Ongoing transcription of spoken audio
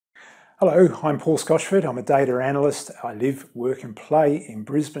Hello, I'm Paul Scotchford. I'm a data analyst. I live, work and play in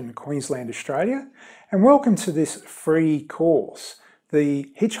Brisbane, Queensland, Australia. And welcome to this free course,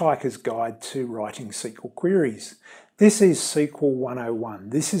 the Hitchhiker's Guide to Writing SQL Queries. This is SQL 101.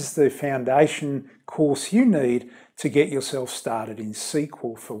 This is the foundation course you need to get yourself started in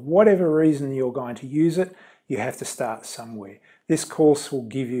SQL. For whatever reason you're going to use it, you have to start somewhere. This course will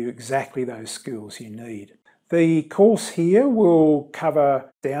give you exactly those skills you need. The course here will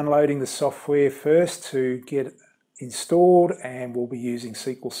cover downloading the software first to get it installed, and we'll be using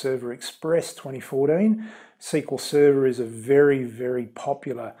SQL Server Express 2014. SQL Server is a very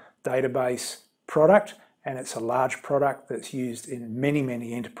popular database product, and it's a large product that's used in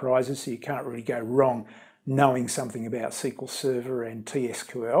many enterprises, so you can't really go wrong knowing something about SQL Server and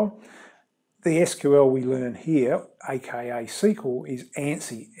TSQL. The SQL we learn here, aka SQL, is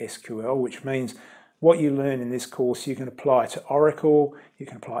ANSI SQL, which means what you learn in this course you can apply to Oracle, you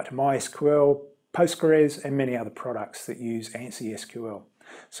can apply it to MySQL, Postgres, and many other products that use ANSI SQL.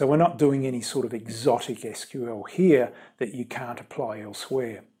 So we're not doing any sort of exotic SQL here that you can't apply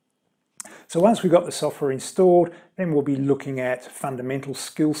elsewhere. So once we've got the software installed, then we'll be looking at fundamental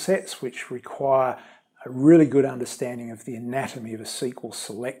skill sets which require a really good understanding of the anatomy of a SQL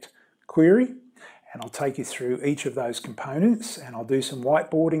select query. And I'll take you through each of those components, and I'll do some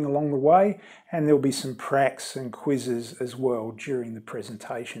whiteboarding along the way, and there'll be some pracs and quizzes as well during the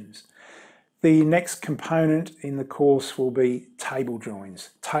presentations. The next component in the course will be table joins.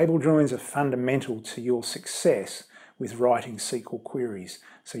 Table joins are fundamental to your success with writing SQL queries.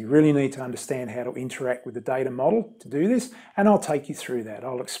 So you really need to understand how to interact with the data model to do this, and I'll take you through that.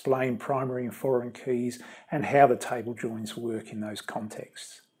 I'll explain primary and foreign keys and how the table joins work in those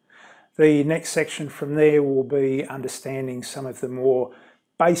contexts. The next section from there will be understanding some of the more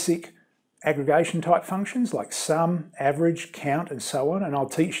basic aggregation type functions like sum, average, count, and so on, and I'll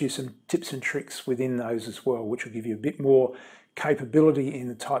teach you some tips and tricks within those as well, which will give you a bit more capability in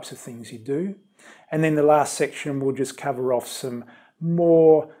the types of things you do. And then the last section will just cover off some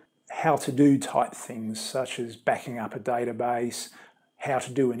more how-to-do type things, such as backing up a database, how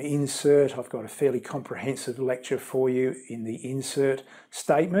to do an insert. I've got a fairly comprehensive lecture for you in the insert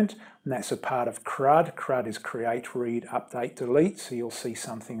statement, and that's a part of CRUD. CRUD is create, read, update, delete, so you'll see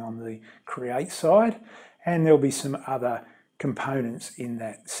something on the create side, and there'll be some other components in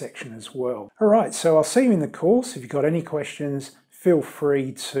that section as well. All right, so I'll see you in the course. If you've got any questions, feel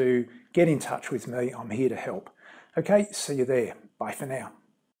free to get in touch with me. I'm here to help. Okay, see you there. Bye for now.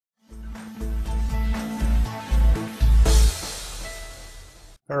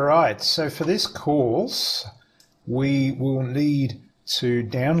 Alright, so for this course we will need to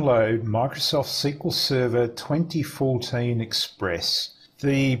download Microsoft SQL Server 2014 Express.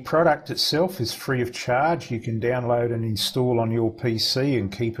 The product itself is free of charge. You can download and install on your PC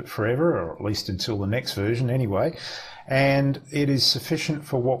and keep it forever, or at least until the next version anyway. And it is sufficient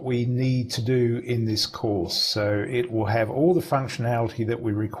for what we need to do in this course. So it will have all the functionality that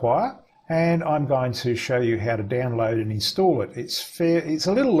we require. And I'm going to show you how to download and install it. It's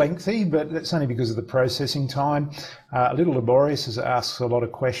a little lengthy, but that's only because of the processing time. A little laborious as it asks a lot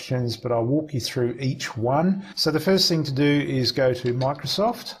of questions, but I'll walk you through each one. So the first thing to do is go to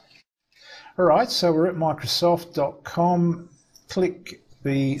Microsoft. All right, so we're at Microsoft.com. Click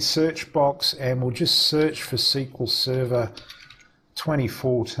the search box and we'll just search for SQL Server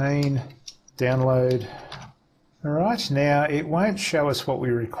 2014. Download. Alright, now it won't show us what we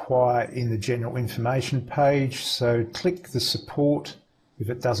require in the general information page, so click the support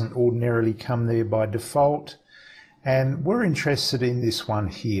if it doesn't ordinarily come there by default, and we're interested in this one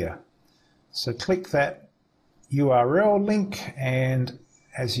here. So click that URL link, and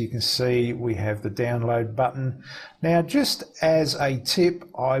as you can see we have the download button. Now just as a tip,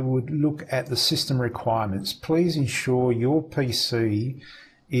 I would look at the system requirements. Please ensure your PC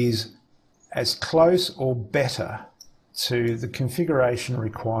is as close or better to the configuration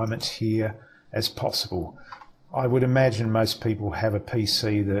requirements here as possible. I would imagine most people have a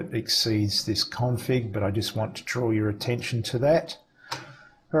PC that exceeds this config, but I just want to draw your attention to that.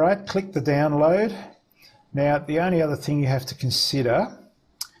 Alright, click the download. Now the only other thing you have to consider,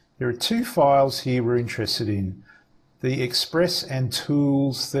 there are two files here we're interested in. The Express and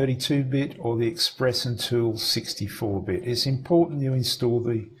Tools 32-bit or the Express and Tools 64-bit. It's important you install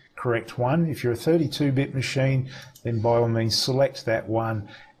the correct one. If you're a 32-bit machine, then by all means select that one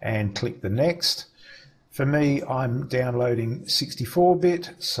and click the next. For me, I'm downloading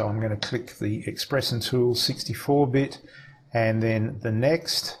 64-bit, so I'm going to click the Express and Tools 64-bit and then the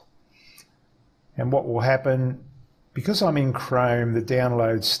next. And what will happen, because I'm in Chrome, the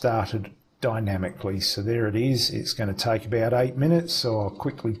download started dynamically. So there it is. It's going to take about 8 minutes, so I'll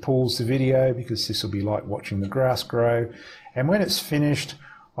quickly pause the video because this will be like watching the grass grow. And when it's finished,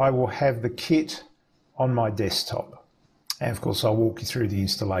 I will have the kit on my desktop. And of course, I'll walk you through the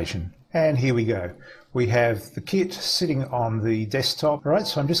installation. And here we go. We have the kit sitting on the desktop. All right,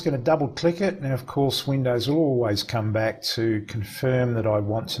 so I'm just going to double click it. Now, of course, Windows will always come back to confirm that I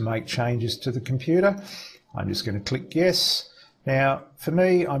want to make changes to the computer. I'm just going to click yes. Now, for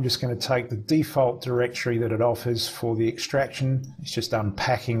me, I'm just going to take the default directory that it offers for the extraction. It's just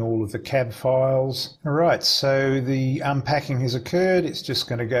unpacking all of the cab files. All right, so the unpacking has occurred. It's just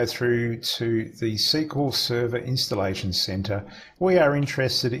going to go through to the SQL Server Installation Center. We are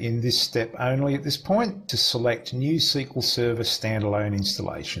interested in this step only at this point, to select New SQL Server Standalone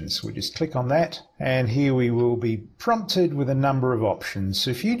Installations. We just click on that, and here we will be prompted with a number of options. So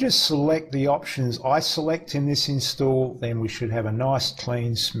if you just select the options I select in this install, then we should have a nice,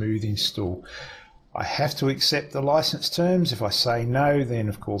 clean, smooth install. I have to accept the license terms. If I say no, then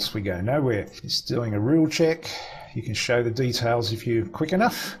of course we go nowhere. It's doing a rule check. You can show the details if you're quick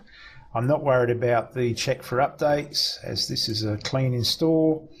enough. I'm not worried about the check for updates, as this is a clean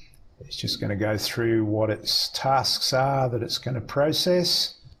install. It's just going to go through what its tasks are that it's going to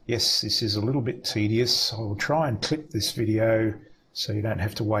process. Yes, this is a little bit tedious. I will try and clip this video so you don't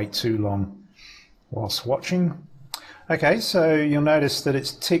have to wait too long whilst watching. Okay, so you'll notice that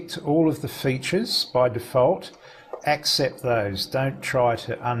it's ticked all of the features by default. Accept those. Don't try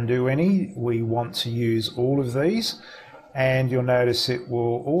to undo any. We want to use all of these. And you'll notice it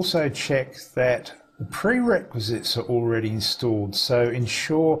will also check that the prerequisites are already installed. So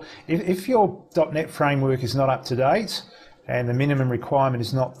ensure, if your .NET framework is not up to date and the minimum requirement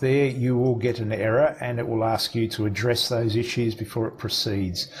is not there, you will get an error and it will ask you to address those issues before it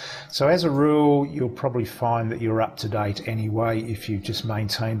proceeds. So as a rule, you'll probably find that you're up to date anyway if you've just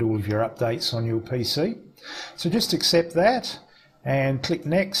maintained all of your updates on your PC. So just accept that and click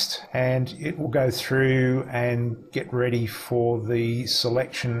next, and it will go through and get ready for the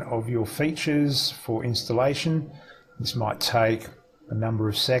selection of your features for installation. This might take a number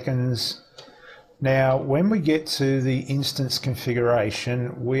of seconds. Now, when we get to the instance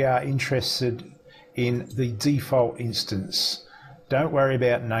configuration, we are interested in the default instance. Don't worry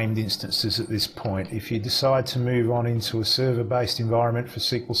about named instances at this point. If you decide to move on into a server-based environment for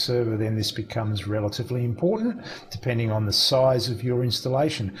SQL Server, then this becomes relatively important, depending on the size of your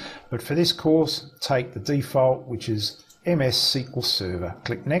installation. But for this course, take the default, which is MS SQL Server.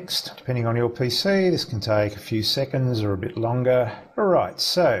 Click Next. Depending on your PC, this can take a few seconds or a bit longer. All right,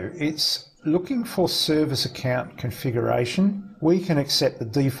 so it's looking for service account configuration. We can accept the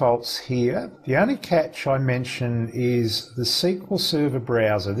defaults here. The only catch I mention is the SQL Server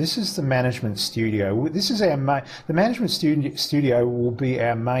browser. This is the Management Studio. This is the Management Studio will be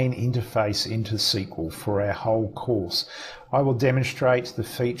our main interface into SQL for our whole course. I will demonstrate the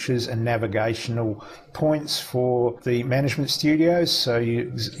features and navigational points for the Management Studio so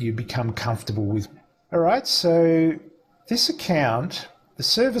you become comfortable with. All right, so this account, the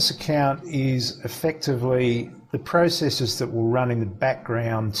service account, is effectively the processes that will run in the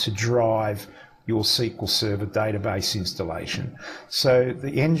background to drive your SQL Server database installation. So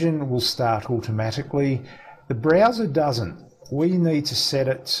the engine will start automatically. The browser doesn't. We need to set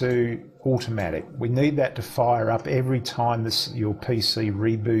it to automatic. We need that to fire up every time your PC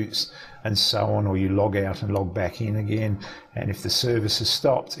reboots and so on, or you log out and log back in again. And if the service has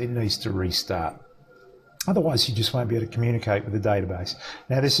stopped, it needs to restart. Otherwise, you just won't be able to communicate with the database.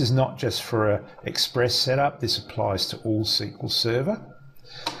 Now, this is not just for an Express setup. This applies to all SQL Server.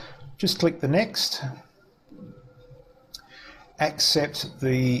 Just click the Next. Accept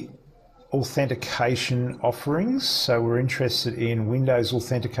the authentication offerings. So we're interested in Windows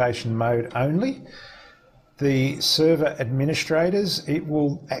authentication mode only. The server administrators, it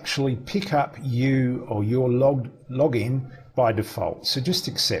will actually pick up you or your login by default. So just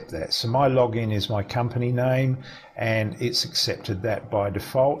accept that. So my login is my company name and it's accepted that by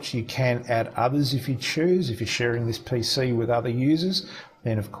default. You can add others if you choose. If you're sharing this PC with other users,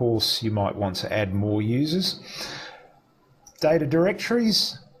 then of course you might want to add more users. Data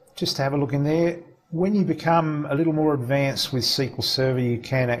directories, just have a look in there. When you become a little more advanced with SQL Server, you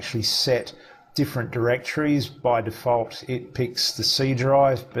can actually set different directories. By default, it picks the C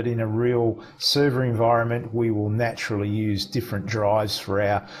drive, but in a real server environment, we will naturally use different drives for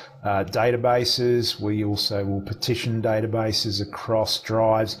our databases. We also will partition databases across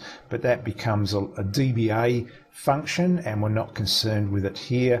drives, but that becomes a DBA function and we're not concerned with it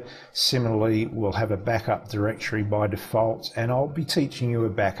here. Similarly, we'll have a backup directory by default, and I'll be teaching you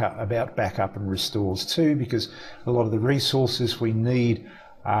about backup and restores too, because a lot of the resources we need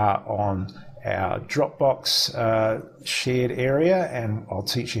are on our Dropbox shared area, and I'll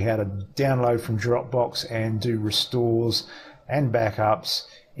teach you how to download from Dropbox and do restores and backups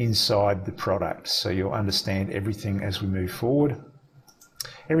inside the product, so you'll understand everything as we move forward.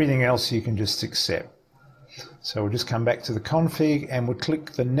 Everything else you can just accept. So we'll just come back to the config and we'll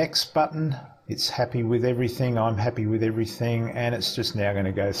click the next button. It's happy with everything, I'm happy with everything, and it's just now going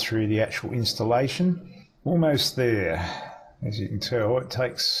to go through the actual installation. Almost there. As you can tell, it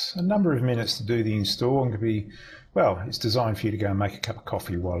takes a number of minutes to do the install and can be, well, it's designed for you to go and make a cup of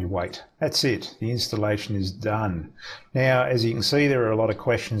coffee while you wait. That's it, the installation is done. Now, as you can see, there are a lot of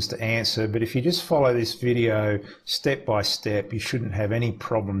questions to answer, but if you just follow this video step by step, you shouldn't have any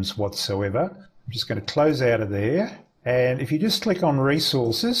problems whatsoever. I'm just going to close out of there, and if you just click on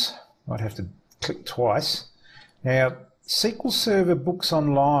resources, I might have to click twice. Now, SQL Server Books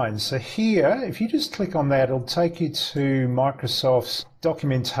Online. So here, if you just click on that, it'll take you to Microsoft's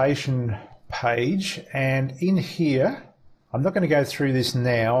documentation page, and in here, I'm not going to go through this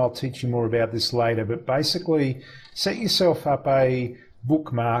now, I'll teach you more about this later, but basically set yourself up a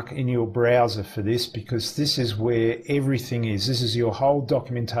bookmark in your browser for this, because this is where everything is. This is your whole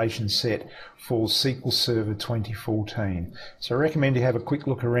documentation set for SQL Server 2014. So I recommend you have a quick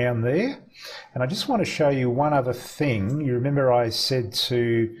look around there. And I just want to show you one other thing. You remember I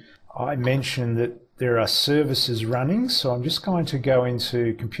mentioned that there are services running, so I'm just going to go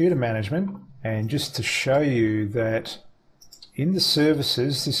into computer management, and just to show you that in the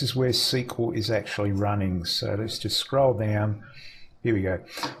services, this is where SQL is actually running. So let's just scroll down. Here we go.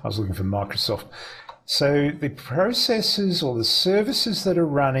 I was looking for Microsoft. So the processes or the services that are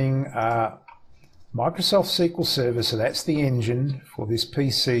running are Microsoft SQL Server, so that's the engine for this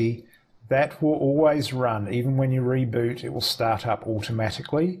PC. That will always run. Even when you reboot, it will start up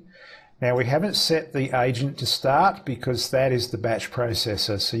automatically. Now, we haven't set the agent to start because that is the batch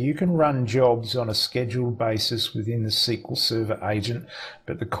processor. So you can run jobs on a scheduled basis within the SQL Server agent,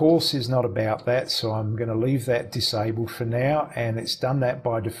 but the course is not about that. So I'm going to leave that disabled for now, and it's done that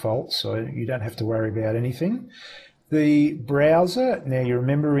by default, so you don't have to worry about anything. The browser, now you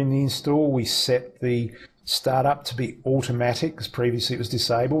remember in the install, we set the startup to be automatic because previously it was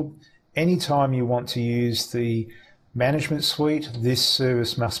disabled. Anytime you want to use the management suite, this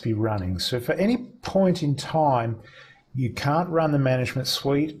service must be running. So if at any point in time you can't run the management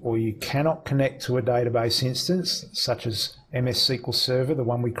suite, or you cannot connect to a database instance such as MS SQL Server, the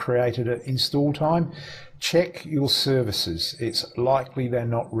one we created at install time, check your services. It's likely they're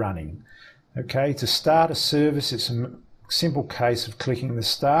not running. Okay, to start a service, it's a simple case of clicking the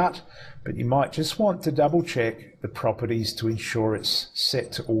start, but you might just want to double check the properties to ensure it's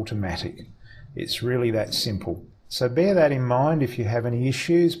set to automatic. It's really that simple. So bear that in mind if you have any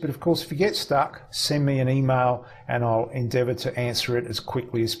issues, but of course if you get stuck, send me an email and I'll endeavour to answer it as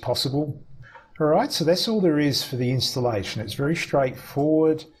quickly as possible. Alright, so that's all there is for the installation. It's very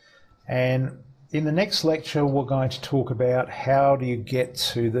straightforward, and in the next lecture we're going to talk about how do you get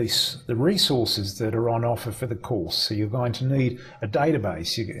to the resources that are on offer for the course. So you're going to need a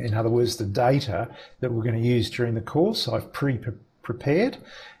database, in other words the data that we're going to use during the course I've prepared.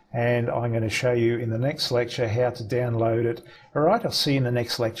 And I'm going to show you in the next lecture how to download it. All right, I'll see you in the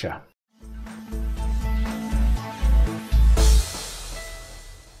next lecture.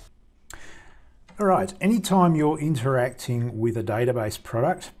 All right, anytime you're interacting with a database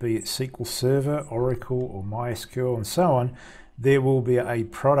product, be it SQL Server, Oracle, or MySQL, and so on, there will be a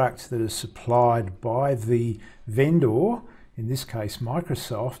product that is supplied by the vendor, in this case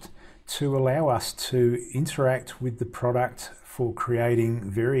Microsoft, to allow us to interact with the product for creating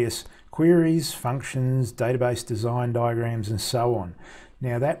various queries, functions, database design diagrams, and so on.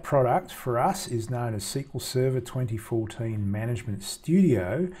 Now that product for us is known as SQL Server 2014 Management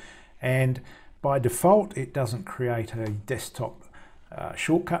Studio, and by default it doesn't create a desktop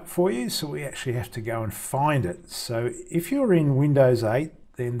shortcut for you, so we actually have to go and find it. So if you're in Windows 8,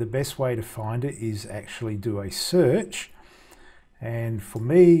 then the best way to find it is actually do a search, and for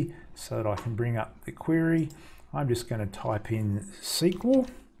me, so that I can bring up the query, I'm just going to type in SQL,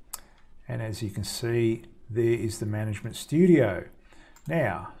 and as you can see, there is the Management Studio.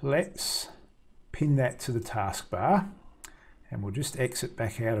 Now, let's pin that to the taskbar, and we'll just exit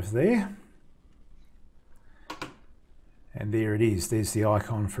back out of there. And there it is, there's the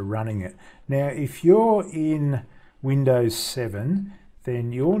icon for running it. Now, if you're in Windows 7,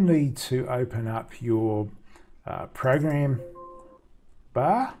 then you'll need to open up your program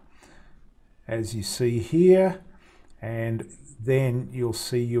bar, as you see here, and then you'll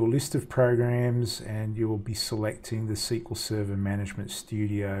see your list of programs, and you'll be selecting the SQL Server Management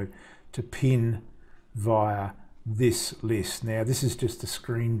Studio to pin via this list. Now this is just a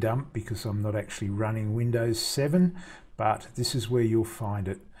screen dump because I'm not actually running Windows 7, but this is where you'll find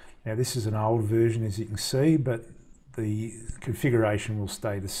it. Now this is an old version, as you can see, but the configuration will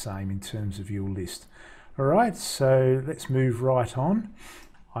stay the same in terms of your list. Alright, so let's move right on.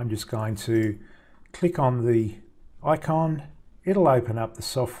 I'm just going to click on the icon. It'll open up the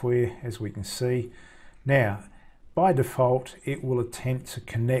software, as we can see. Now, by default, it will attempt to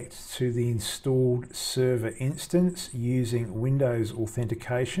connect to the installed server instance using Windows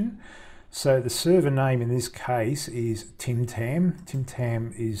authentication. So the server name in this case is Tim Tam. Tim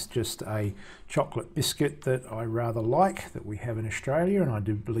Tam is just a chocolate biscuit that I rather like, that we have in Australia, and I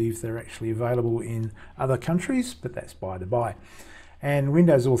do believe they're actually available in other countries, but that's by the by. And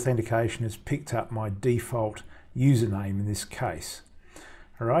Windows authentication has picked up my default username in this case.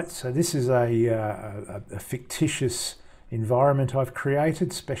 All right, so this is a fictitious environment I've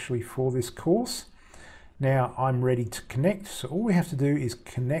created especially for this course. Now I'm ready to connect, so all we have to do is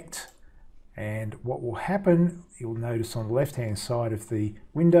connect, and what will happen, you'll notice on the left hand side of the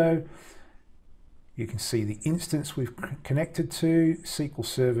window, you can see the instance we've connected to, SQL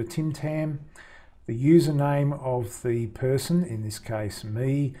Server Tim Tam, the username of the person, in this case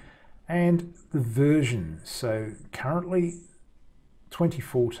me, and the version. So currently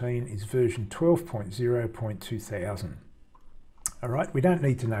 2014 is version 12.0.2000. All right, we don't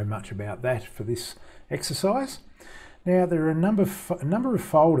need to know much about that for this exercise. Now there are a number of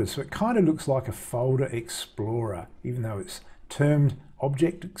folders, so it kind of looks like a folder explorer, even though it's termed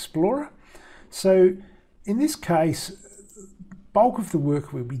Object Explorer. So in this case, bulk of the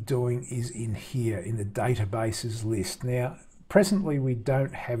work we'll be doing is in here, in the databases list. Now, presently we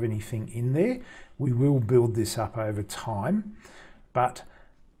don't have anything in there. We will build this up over time, but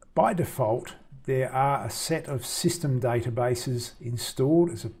by default, there are a set of system databases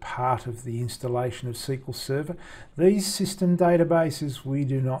installed as a part of the installation of SQL Server. These system databases we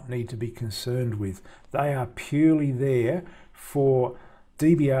do not need to be concerned with. They are purely there for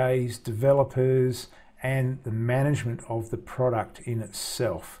DBAs, developers, and the management of the product in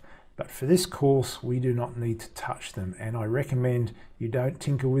itself. But for this course, we do not need to touch them, and I recommend you don't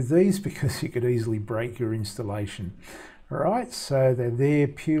tinker with these because you could easily break your installation. Alright, so they're there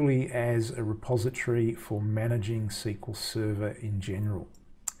purely as a repository for managing SQL Server in general.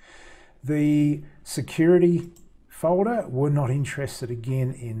 The security folder, we're not interested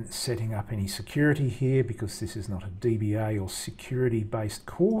again in setting up any security here because this is not a DBA or security based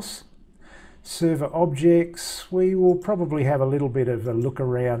course. Server objects, we will probably have a little bit of a look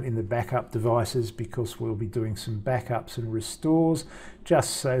around in the backup devices because we'll be doing some backups and restores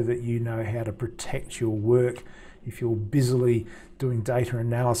just so that you know how to protect your work. If you're busily doing data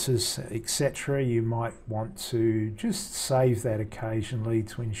analysis, etc., you might want to just save that occasionally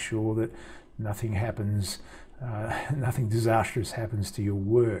to ensure that nothing happens, nothing disastrous happens to your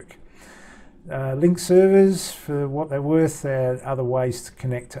work. Link servers, for what they're worth, there are other ways to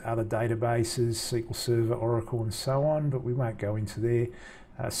connect to other databases, SQL Server, Oracle, and so on, but we won't go into there.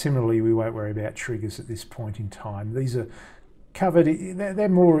 Similarly, we won't worry about triggers at this point in time. These are covered, they're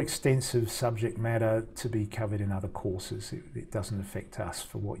more extensive subject matter to be covered in other courses. It doesn't affect us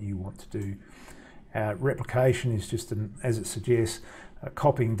for what you want to do. Replication is just, as it suggests,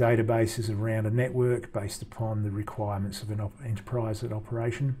 copying databases around a network based upon the requirements of an enterprise at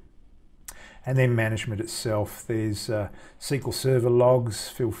operation. And then management itself, there's SQL Server logs.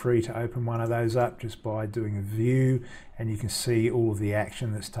 Feel free to open one of those up just by doing a view, and you can see all of the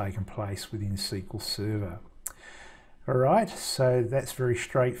action that's taken place within SQL Server. All right, so that's very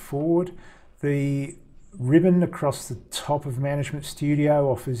straightforward. The ribbon across the top of Management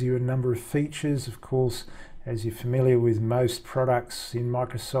Studio offers you a number of features. Of course, as you're familiar with most products in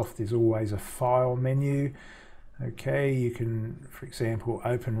Microsoft, there's always a file menu. Okay, you can, for example,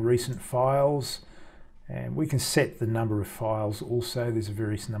 open recent files, and we can set the number of files also. There's a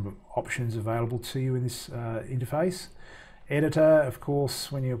various number of options available to you in this interface. Editor, of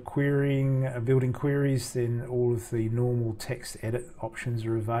course, when you're querying, building queries, then all of the normal text edit options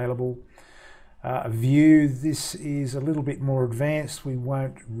are available. A view, this is a little bit more advanced. We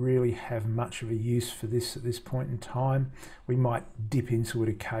won't really have much of a use for this at this point in time. We might dip into it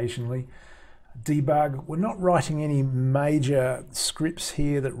occasionally. Debug, we're not writing any major scripts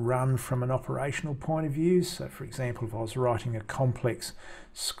here that run from an operational point of view. So for example, if I was writing a complex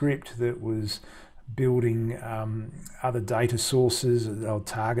script that was building other data sources, or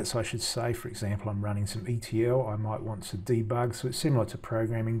targets I should say, for example, I'm running some ETL, I might want to debug. So it's similar to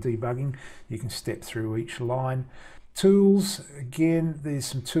programming debugging. You can step through each line. Tools, again, there's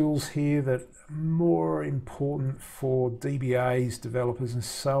some tools here that are more important for DBAs, developers and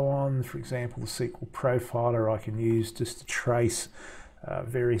so on. For example, the SQL Profiler I can use just to trace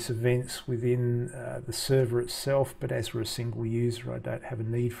various events within the server itself, but as we're a single user I don't have a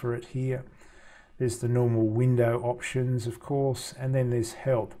need for it here. There's the normal window options, of course, and then there's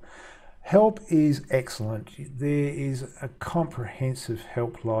help. Help is excellent. There is a comprehensive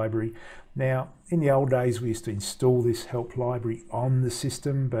help library. Now, in the old days we used to install this help library on the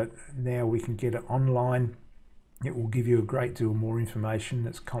system, but now we can get it online. It will give you a great deal more information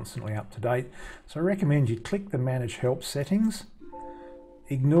that's constantly up to date. So I recommend you click the Manage Help settings.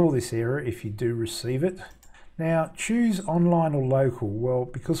 Ignore this error if you do receive it. Now choose online or local. Well,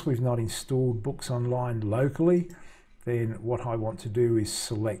 because we've not installed Books Online locally, then what I want to do is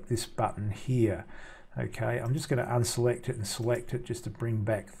select this button here. Okay, I'm just going to unselect it and select it just to bring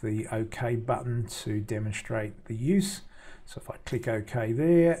back the OK button to demonstrate the use. So if I click OK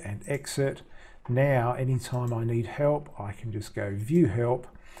there and exit, now anytime I need help I can just go View Help,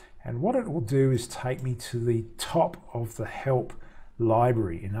 and what it will do is take me to the top of the help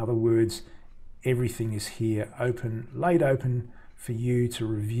library. In other words, everything is here open, laid open for you to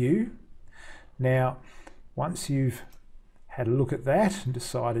review. Now once you've had a look at that and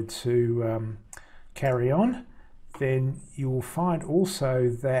decided to carry on, then you will find also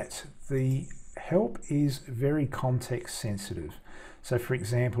that the help is very context sensitive. So for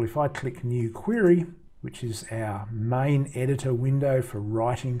example, if I click New Query, which is our main editor window for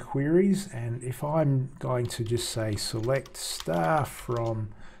writing queries, and if I'm going to just say select star from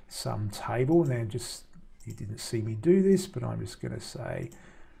some table, now just, you didn't see me do this, but I'm just going to say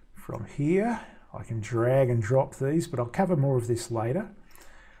from here, I can drag and drop these, but I'll cover more of this later.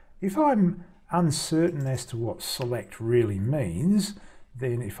 If I'm uncertain as to what select really means,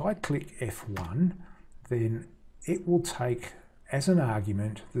 then if I click F1, then it will take as an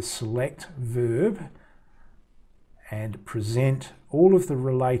argument the select verb and present all of the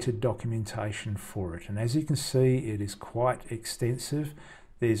related documentation for it. And as you can see, it is quite extensive.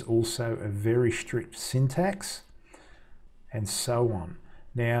 There's also a very strict syntax and so on.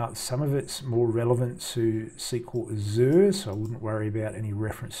 Now, some of it's more relevant to SQLServer, so I wouldn't worry about any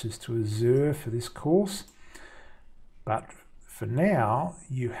references to Azure for this course. But for now,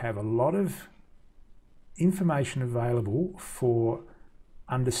 you have a lot of information available for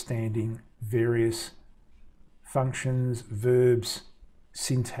understanding various functions, verbs,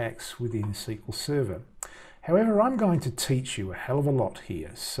 syntax within SQL Server. However, I'm going to teach you a hell of a lot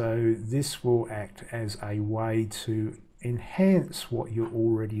here, so this will act as a way to enhance what you're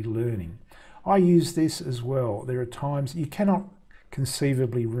already learning. I use this as well. There are times you cannot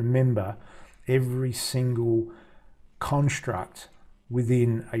conceivably remember every single construct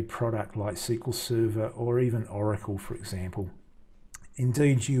within a product like SQL Server or even Oracle, for example.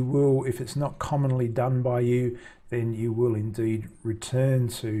 Indeed, you will, if it's not commonly done by you, then you will indeed return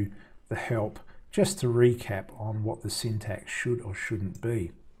to the help just to recap on what the syntax should or shouldn't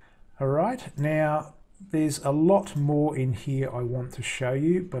be. All right, now there's a lot more in here I want to show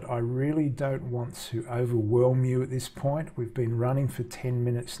you, but I really don't want to overwhelm you at this point. We've been running for 10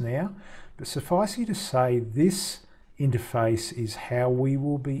 minutes now, but suffice it to say, this interface is how we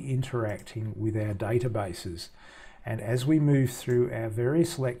will be interacting with our databases. And as we move through our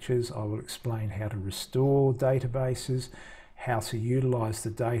various lectures, I will explain how to restore databases, how to utilize the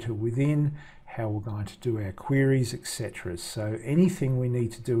data within, how we're going to do our queries, etc. So anything we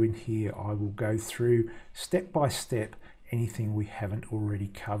need to do in here, I will go through step by step, anything we haven't already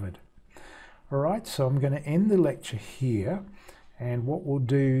covered. All right, so I'm going to end the lecture here, and what we'll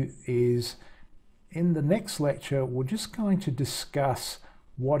do is in the next lecture, we're just going to discuss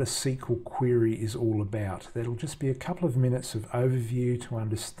what a SQL query is all about. That'll just be a couple of minutes of overview to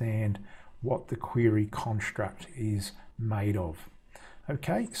understand what the query construct is made of.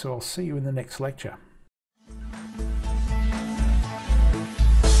 Okay, so I'll see you in the next lecture.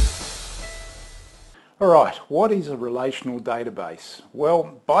 All right, what is a relational database?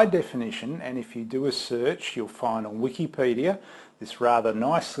 Well, by definition, and if you do a search, you'll find on Wikipedia this rather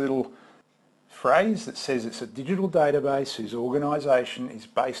nice little phrase that says it's a digital database whose organisation is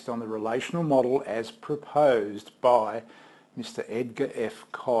based on the relational model as proposed by Mr. Edgar F.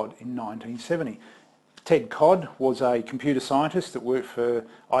 Codd in 1970. Ted Codd was a computer scientist that worked for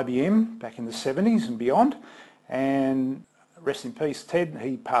IBM back in the 70s and beyond, and rest in peace Ted,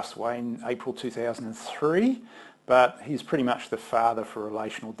 he passed away in April 2003, but he's pretty much the father for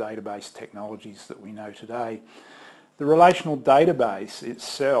relational database technologies that we know today. The relational database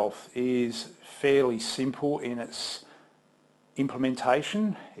itself is fairly simple in its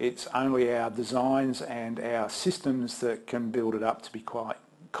implementation. It's only our designs and our systems that can build it up to be quite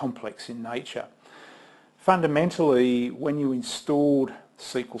complex in nature. Fundamentally, when you installed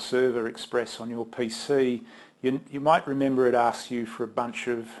SQL Server Express on your PC, you might remember it asks you for a bunch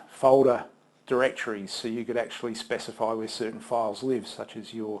of folder directories, so you could actually specify where certain files live, such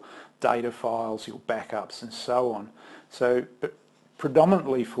as your data files, your backups and so on. So, but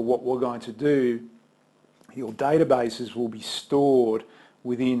predominantly for what we're going to do, your databases will be stored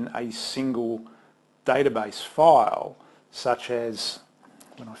within a single database file, such as,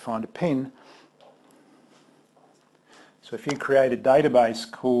 when I find a pen, so if you create a database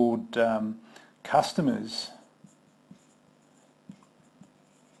called customers,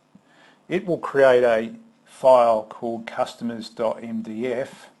 it will create a file called customers.mdf,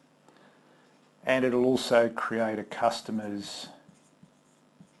 and it'll also create a customers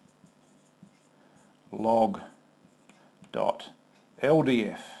log.ldf.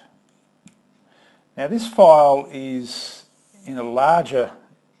 Now this file is in a larger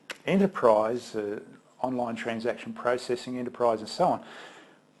enterprise, online transaction processing enterprise and so on.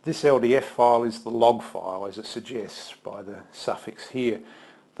 This LDF file is the log file, as it suggests by the suffix here.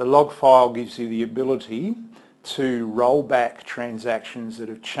 The log file gives you the ability to roll back transactions that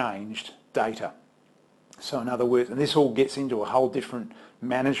have changed data. So in other words, and this all gets into a whole different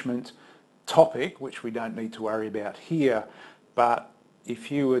management topic, which we don't need to worry about here, but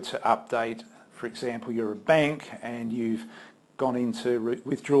if you were to update, for example, you're a bank and you've gone in to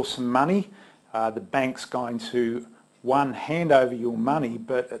withdraw some money, the bank's going to, one, hand over your money,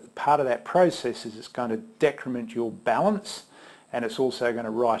 but part of that process is it's going to decrement your balance, and it's also going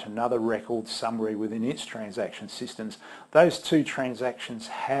to write another record somewhere within its transaction systems. Those two transactions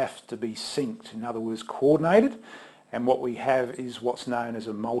have to be synced, in other words coordinated, and what we have is what's known as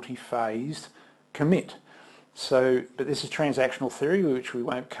a multi-phased commit. So, but this is transactional theory, which we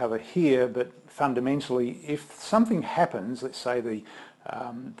won't cover here, but fundamentally if something happens, let's say the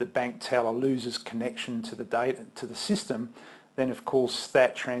bank teller loses connection to the data, to the system, then of course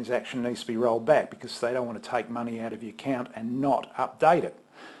that transaction needs to be rolled back because they don't want to take money out of your account and not update it.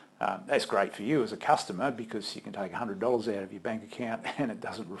 That's great for you as a customer because you can take $100 out of your bank account and it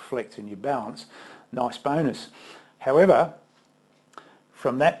doesn't reflect in your balance. Nice bonus. However,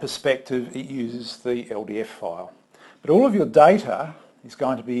 from that perspective it uses the LDF file. But all of your data is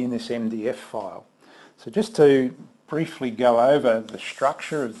going to be in this MDF file. So just to briefly go over the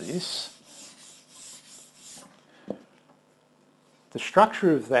structure of this, the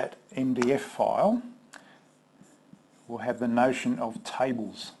structure of that MDF file will have the notion of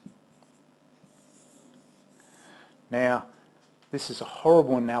tables. Now, this is a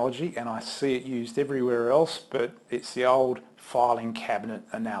horrible analogy and I see it used everywhere else, but it's the old filing cabinet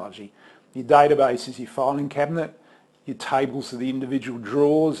analogy. Your database is your filing cabinet, your tables are the individual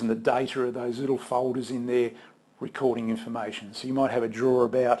drawers, and the data are those little folders in there recording information. So you might have a drawer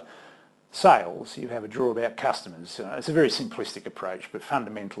about sales, you have a drawer about customers. It's a very simplistic approach, but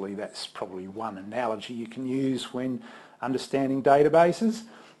fundamentally that's probably one analogy you can use when understanding databases.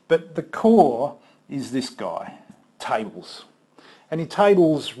 But the core is this guy, tables. And your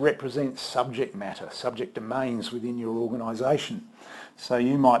tables represent subject matter, subject domains within your organisation. So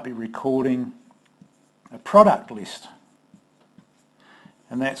you might be recording a product list,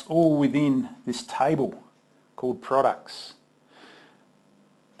 and that's all within this table called products.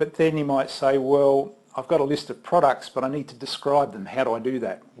 But then you might say, well, I've got a list of products, but I need to describe them. How do I do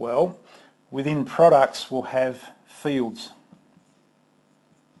that? Well, within products we'll have fields.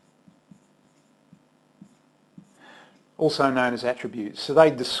 Also known as attributes. So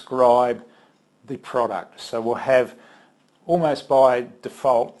they describe the product. So we'll have, almost by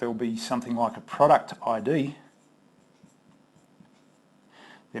default, there'll be something like a product ID.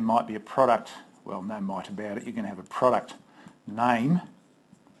 There might be a product, well, no might about it, you can have a product name,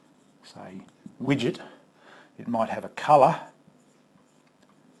 say widget. It might have a colour.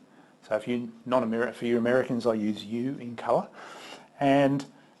 So if you're not for you Americans, I use U in colour, and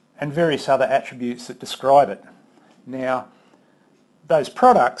various other attributes that describe it. Now, those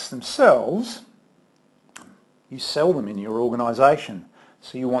products themselves, you sell them in your organisation,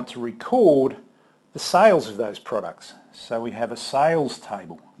 so you want to record the sales of those products. So we have a sales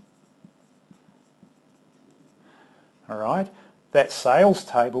table. Alright, that sales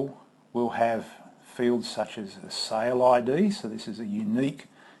table will have fields such as a sale ID, so this is a unique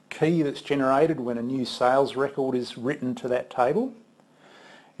key that's generated when a new sales record is written to that table.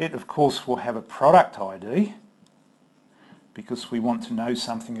 It of course will have a product ID because we want to know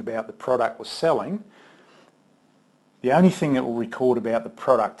something about the product we're selling. The only thing it will record about the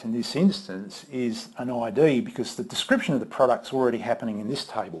product in this instance is an ID, because the description of the product's already happening in this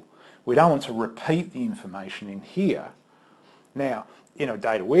table. We don't want to repeat the information in here. Now, in a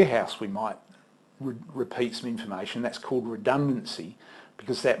data warehouse we might repeat some information. That's called redundancy,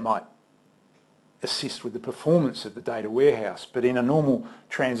 because that might assist with the performance of the data warehouse. But in a normal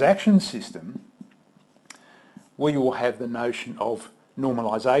transaction system, we will have the notion of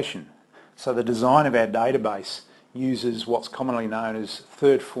normalization. So the design of our database uses what's commonly known as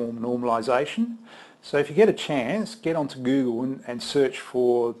third form normalization. So if you get a chance, get onto Google and search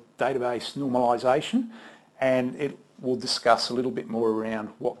for database normalization, and it will discuss a little bit more around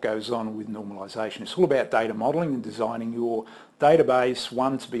what goes on with normalization. It's all about data modeling and designing your database,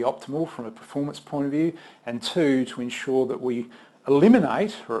 one, to be optimal from a performance point of view, and two, to ensure that we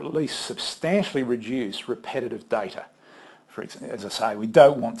eliminate or at least substantially reduce repetitive data. For example, as I say, we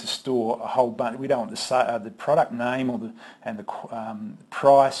don't want to store a whole bunch. We don't want to say the product name or the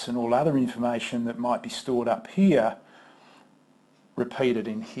price and all other information that might be stored up here repeated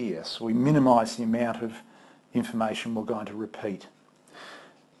in here. So we minimise the amount of information we're going to repeat.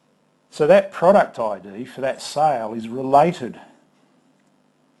 So that product ID for that sale is related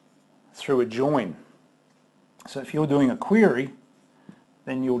through a join. So if you're doing a query,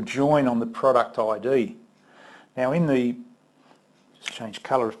 then you'll join on the product ID. Now in the, just change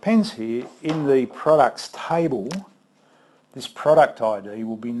colour of pens here, in the products table, this product ID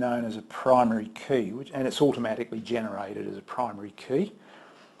will be known as a primary key, and it's automatically generated as a primary key.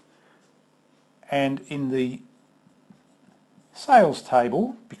 And in the sales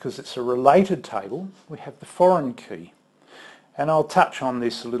table, because it's a related table, we have the foreign key. And I'll touch on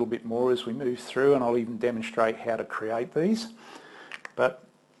this a little bit more as we move through, and I'll even demonstrate how to create these. But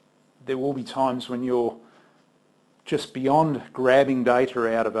there will be times when you're just beyond grabbing data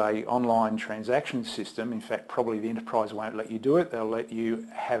out of an online transaction system. In fact, probably the enterprise won't let you do it. They'll let you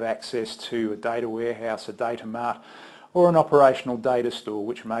have access to a data warehouse, a data mart, or an operational data store,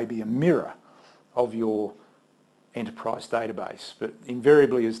 which may be a mirror of your enterprise database. But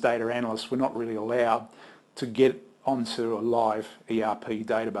invariably, as data analysts, we're not really allowed to get onto a live ERP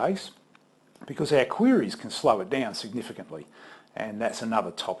database because our queries can slow it down significantly. And that's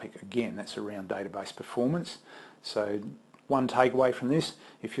another topic, again, that's around database performance. So one takeaway from this,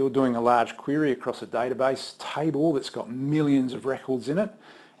 if you're doing a large query across a database table that's got millions of records in it,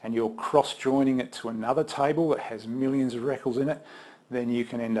 and you're cross-joining it to another table that has millions of records in it, then you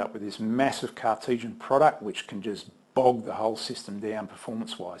can end up with this massive Cartesian product which can just bog the whole system down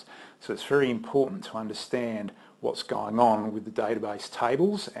performance-wise. So it's very important to understand what's going on with the database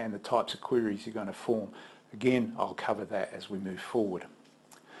tables and the types of queries you're going to form. Again, I'll cover that as we move forward.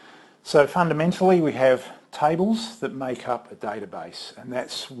 So fundamentally we have tables that make up a database, and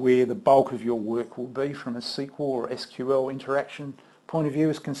that's where the bulk of your work will be from a SQL or SQL interaction point of view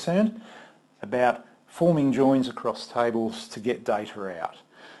is concerned, about forming joins across tables to get data out.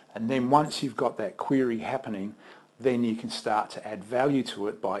 And then once you've got that query happening, then you can start to add value to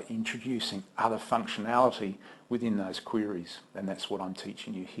it by introducing other functionality within those queries, and that's what I'm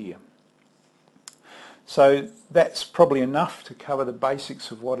teaching you here. So that's probably enough to cover the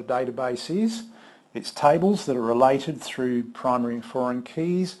basics of what a database is. It's tables that are related through primary and foreign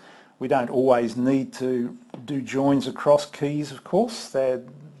keys. We don't always need to do joins across keys, of course. They're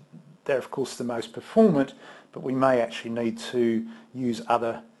of course the most performant, but we may actually need to use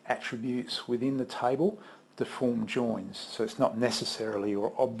other attributes within the table to form joins. So it's not necessarily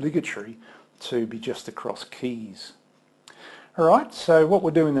or obligatory to be just across keys. Alright, so what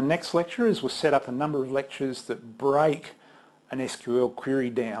we'll do in the next lecture is we'll set up a number of lectures that break an SQL query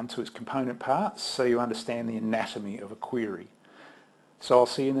down to its component parts so you understand the anatomy of a query. So I'll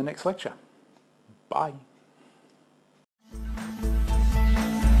see you in the next lecture. Bye.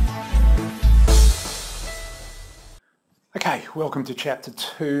 Okay, welcome to Chapter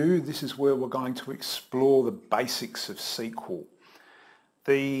 2. This is where we're going to explore the basics of SQL.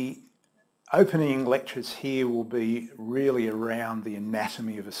 The opening lectures here will be really around the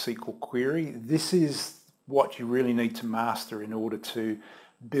anatomy of a SQL query. This is what you really need to master in order to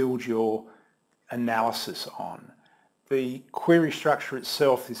build your analysis on. The query structure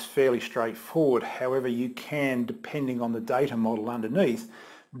itself is fairly straightforward. However, you can, depending on the data model underneath,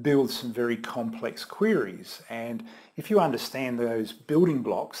 build some very complex queries. And if you understand those building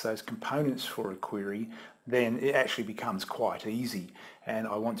blocks, those components for a query, then it actually becomes quite easy. And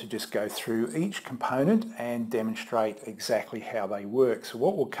I want to just go through each component and demonstrate exactly how they work. So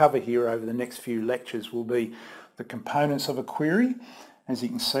what we'll cover here over the next few lectures will be the components of a query. As you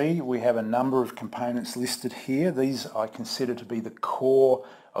can see, we have a number of components listed here. These I consider to be the core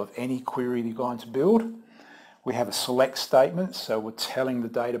of any query you're going to build. We have a select statement, so we're telling the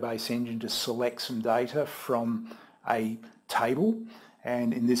database engine to select some data from a table,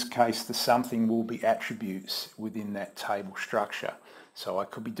 and in this case the something will be attributes within that table structure. So I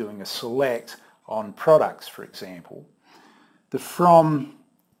could be doing a select on products, for example. The from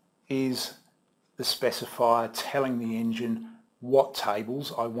is the specifier telling the engine what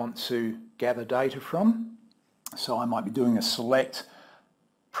tables I want to gather data from. So I might be doing a select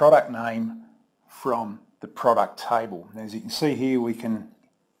product name from the product table. And as you can see here, we can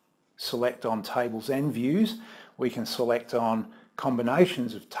select on tables and views. We can select on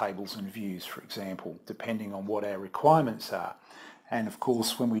combinations of tables and views, for example, depending on what our requirements are. And of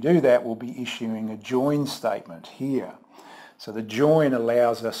course, when we do that, we'll be issuing a join statement here. So the join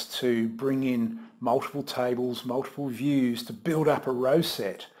allows us to bring in multiple tables, multiple views to build up a row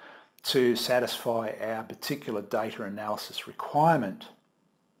set to satisfy our particular data analysis requirement.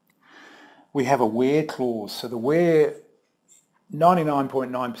 We have a where clause. So the where,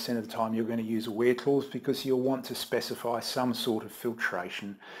 99.9% of the time you're going to use a where clause because you'll want to specify some sort of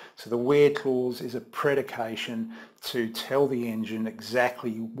filtration. So the where clause is a predication to tell the engine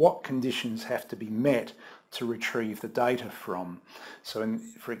exactly what conditions have to be met to retrieve the data from. So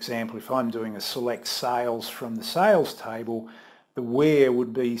for example, if I'm doing a select sales from the sales table, the where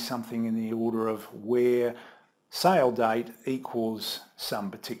would be something in the order of where sale date equals some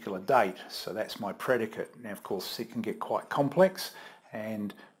particular date. So that's my predicate. Now of course it can get quite complex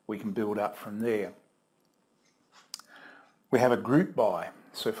and we can build up from there. We have a group by.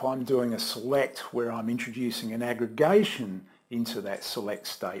 So if I'm doing a select where I'm introducing an aggregation into that select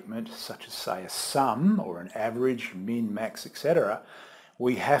statement, such as say a sum or an average, min, max, etc.,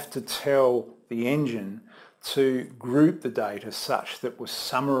 we have to tell the engine to group the data such that we're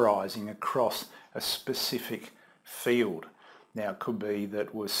summarising across a specific field. Now it could be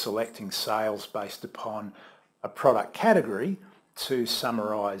that we're selecting sales based upon a product category to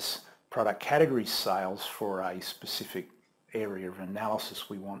summarise product category sales for a specific area of analysis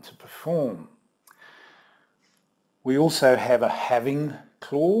we want to perform. We also have a having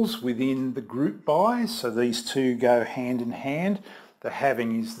clause within the group by, so these two go hand in hand. The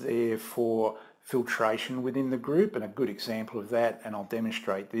having is there for filtration within the group, and a good example of that, and I'll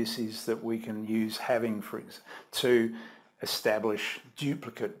demonstrate this, is that we can use having to establish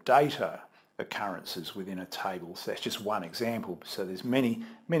duplicate data occurrences within a table. So that's just one example. So there's many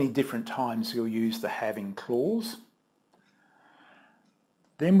different times you'll use the having clause.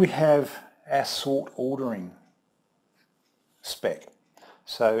 Then we have our sort ordering spec.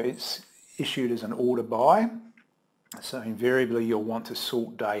 So it's issued as an order by. So invariably you'll want to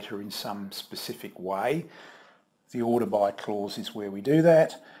sort data in some specific way. The order by clause is where we do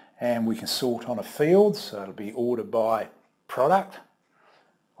that, and we can sort on a field, so it'll be order by product,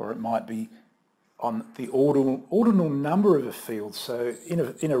 or it might be on the ordinal number of a field. So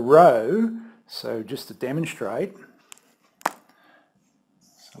in a row, so just to demonstrate,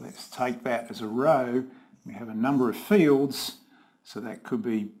 so let's take that as a row. We have a number of fields, so that could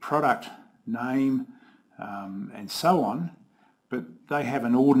be product name, and so on, but they have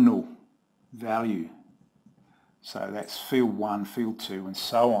an ordinal value. So that's field 1, field 2, and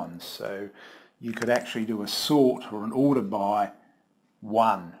so on. So you could actually do a sort or an order by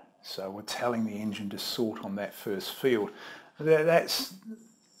 1. So we're telling the engine to sort on that first field.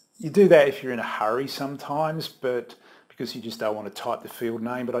 You do that if you're in a hurry sometimes, but because you just don't want to type the field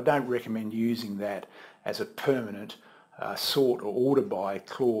name, but I don't recommend using that as a permanent sort or order by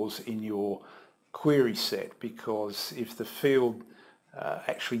clause in your query set, because if the field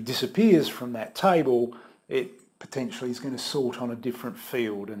actually disappears from that table, it potentially is going to sort on a different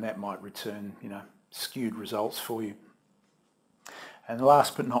field, and that might return, skewed results for you. And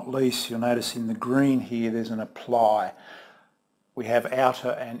last but not least, you'll notice in the green here there's an apply. We have outer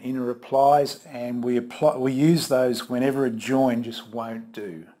and inner applies, and we use those whenever a join just won't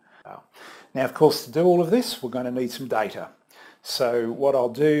do. Now of course, to do all of this we're going to need some data. So what I'll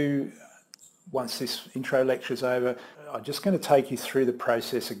do once this intro lecture is over, I'm just going to take you through the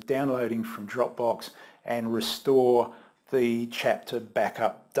process of downloading from Dropbox and restore the chapter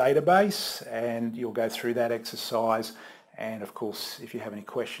backup database, and you'll go through that exercise. And of course, if you have any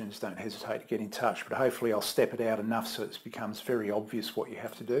questions, don't hesitate to get in touch, but hopefully I'll step it out enough so it becomes very obvious what you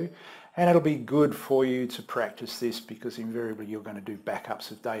have to do. And it'll be good for you to practice this, because invariably you're going to do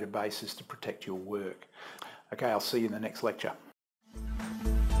backups of databases to protect your work. Okay, I'll see you in the next lecture.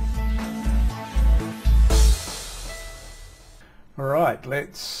 Alright,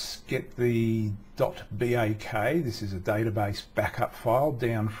 let's get the .bak, this is a database backup file,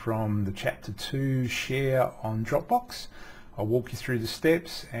 down from the Chapter 2 share on Dropbox. I'll walk you through the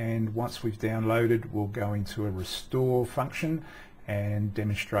steps, and once we've downloaded, we'll go into a restore function and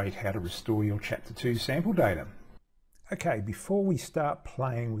demonstrate how to restore your Chapter 2 sample data. Okay, before we start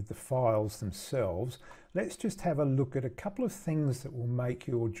playing with the files themselves, let's just have a look at a couple of things that will make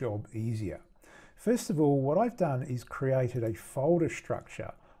your job easier. First of all, what I've done is created a folder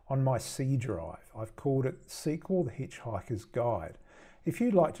structure on my C drive. I've called it SQL The Hitchhiker's Guide. If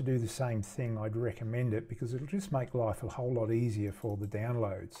you'd like to do the same thing, I'd recommend it because it'll just make life a whole lot easier for the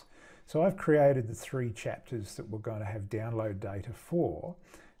downloads. So I've created the 3 chapters that we're going to have download data for,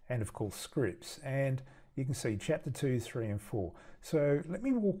 and of course scripts. And you can see chapter 2, 3 and 4. So let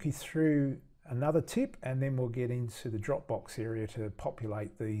me walk you through another tip, and then we'll get into the Dropbox area to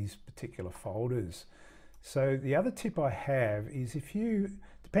populate these particular folders. So the other tip I have is, if you,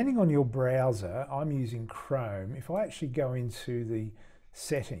 depending on your browser, I'm using Chrome. If I actually go into the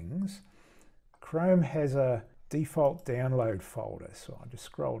settings, Chrome has a default download folder. So I'll just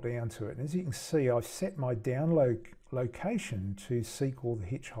scroll down to it. And as you can see, I've set my download location to SQL The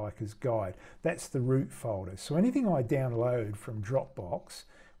Hitchhiker's Guide. That's the root folder. So anything I download from Dropbox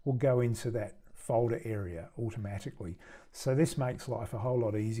will go into that folder area automatically. So this makes life a whole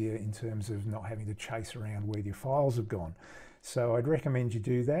lot easier in terms of not having to chase around where your files have gone. So I'd recommend you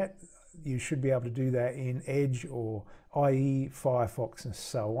do that. You should be able to do that in Edge or IE, Firefox and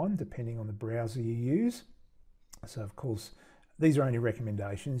so on, depending on the browser you use. So of course, these are only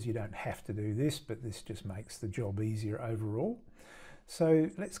recommendations. You don't have to do this, but this just makes the job easier overall. So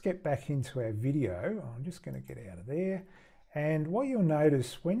let's get back into our video. I'm just going to get out of there. And what you'll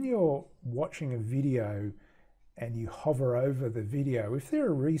notice when you're watching a video and you hover over the video, if there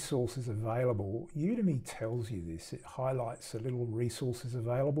are resources available, Udemy tells you this. It highlights a little resources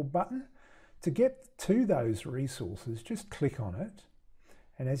available button. To get to those resources, just click on it.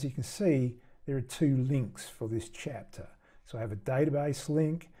 And as you can see, there are 2 links for this chapter. So I have a database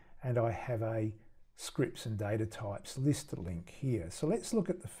link and I have a scripts and data types list link here. So let's look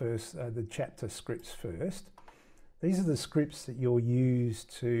at the chapter scripts first. These are the scripts that you'll use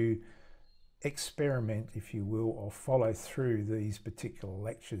to experiment, if you will, or follow through these particular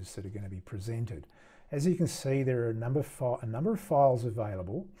lectures that are going to be presented. As you can see, there are a number of files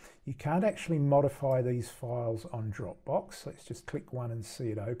available. You can't actually modify these files on Dropbox. Let's just click one and see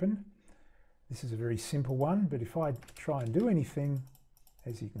it open. This is a very simple one, but if I try and do anything,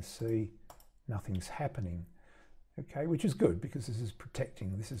 as you can see, nothing's happening. Okay, which is good because this is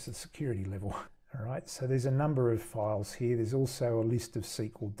the security level. All right, so there's a number of files here. There's also a list of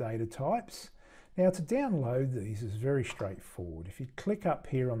SQL data types. Now to download these is very straightforward. If you click up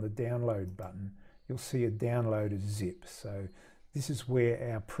here on the download button, you'll see a download as zip. So this is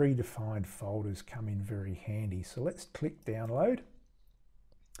where our predefined folders come in very handy. So let's click download.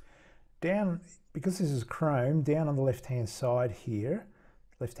 Down, because this is Chrome, down on the left-hand side here,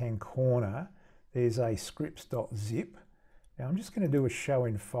 left-hand corner, there's a scripts.zip. Now I'm just going to do a show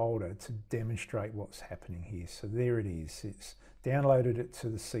in folder to demonstrate what's happening here. So there it is. It's downloaded it to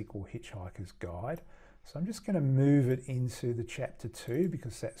the SQL Hitchhiker's Guide. So I'm just going to move it into the chapter 2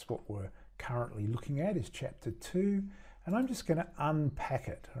 because that's what we're currently looking at, is chapter 2. And I'm just going to unpack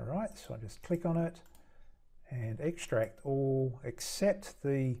it. All right, so I just click on it and extract all except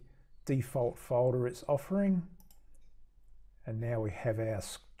the default folder it's offering. And now we have our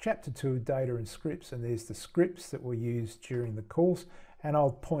chapter 2 data and scripts, and there's the scripts that were used during the course, and I'll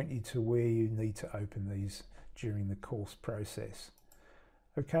point you to where you need to open these during the course process.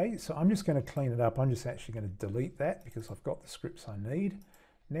 Okay, so I'm just going to clean it up. I'm just actually going to delete that because I've got the scripts I need.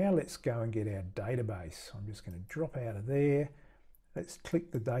 Now let's go and get our database. I'm just going to drop out of there. Let's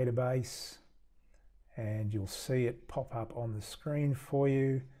click the database and you'll see it pop up on the screen for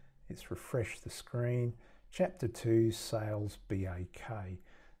you. It's refreshed the screen. Chapter 2, Sales BAK.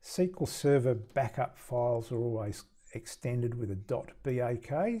 SQL Server backup files are always extended with a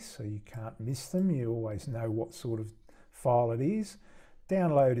 .BAK, so you can't miss them. You always know what sort of file it is.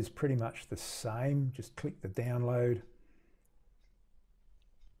 Download is pretty much the same. Just click the download.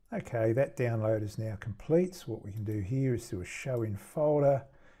 Okay, that download is now complete. So what we can do here is do a show in folder,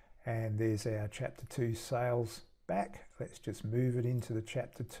 and there's our Chapter 2 Sales back. Let's just move it into the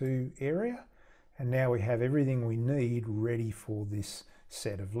Chapter 2 area. And now we have everything we need ready for this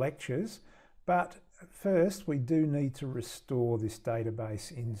set of lectures. But first, we do need to restore this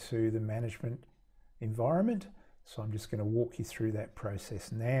database into the management environment. So I'm just going to walk you through that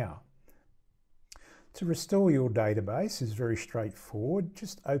process now. To restore your database is very straightforward.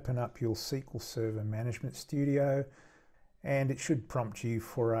 Just open up your SQL Server Management Studio, and it should prompt you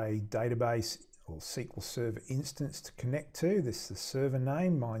for a database or SQL Server instance to connect to. This is the server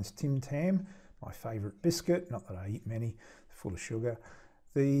name. Mine's Tim Tam, my favourite biscuit, not that I eat many. full of sugar.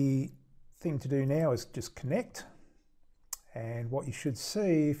 The thing to do now is just connect. And what you should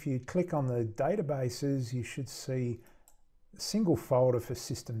see, if you click on the databases, you should see a single folder for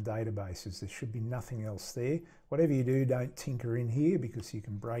system databases. There should be nothing else there. Whatever you do, don't tinker in here because you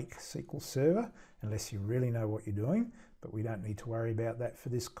can break SQL Server unless you really know what you're doing, but we don't need to worry about that for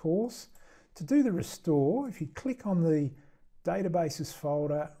this course. To do the restore, if you click on the databases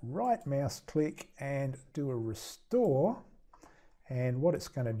folder, right mouse click and do a restore, and what it's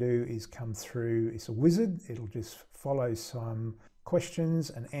going to do is come through, it's a wizard, it'll just follow some questions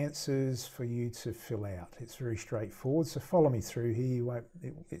and answers for you to fill out. It's very straightforward, so follow me through here.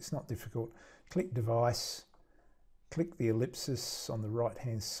 It's not difficult. Click device, click the ellipsis on the right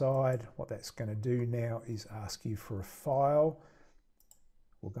hand side. What that's going to do now is ask you for a file.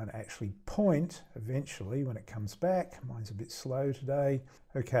 We're going to actually point eventually when it comes back. Mine's a bit slow today.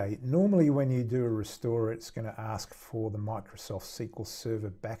 Okay, normally when you do a restore, it's going to ask for the Microsoft SQL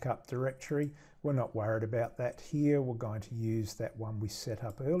Server backup directory. We're not worried about that here. We're going to use that one we set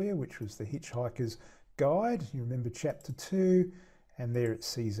up earlier, which was the Hitchhiker's Guide. You remember chapter 2, and there it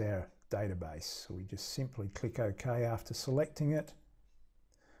sees our database. So we just simply click OK after selecting it.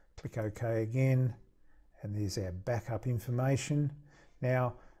 Click OK again, and there's our backup information.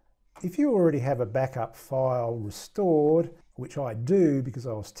 Now, if you already have a backup file restored, which I do because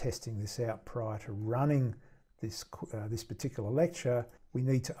I was testing this out prior to running this particular lecture, we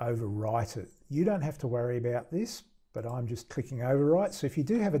need to overwrite it. You don't have to worry about this, but I'm just clicking overwrite. So if you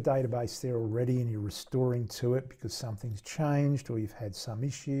do have a database there already and you're restoring to it because something's changed or you've had some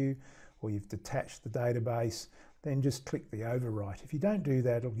issue or you've detached the database, then just click the overwrite. If you don't do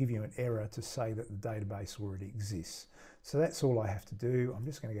that, it'll give you an error to say that the database already exists. So that's all I have to do. I'm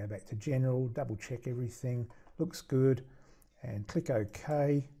just going to go back to general, double check everything, looks good, and click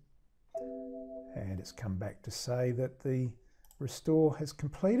OK. And it's come back to say that the restore has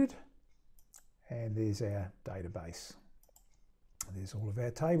completed. And there's our database. There's all of our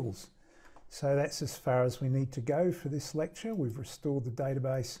tables. So that's as far as we need to go for this lecture. We've restored the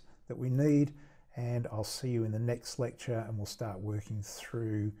database that we need, and I'll see you in the next lecture and we'll start working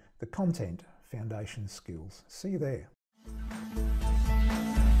through the content, foundation skills. See you there.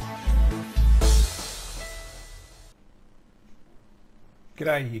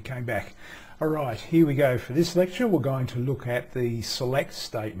 G'day, you came back. Alright, here we go. For this lecture we're going to look at the select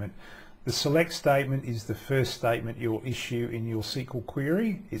statement. The select statement is the first statement you'll issue in your SQL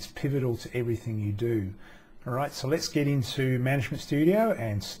query. It's pivotal to everything you do. Alright, so let's get into Management Studio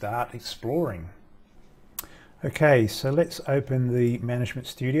and start exploring. Okay, so let's open the Management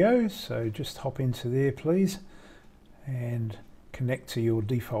Studio. So just hop into there please and connect to your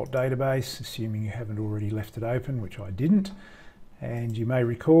default database, assuming you haven't already left it open, which I didn't. And you may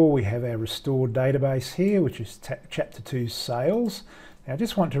recall we have our restored database here, which is chapter 2 sales. Now I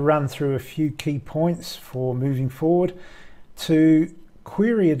just want to run through a few key points for moving forward. To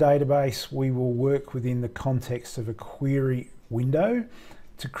query a database, we will work within the context of a query window.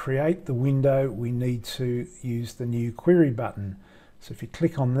 To create the window, we need to use the new query button. So if you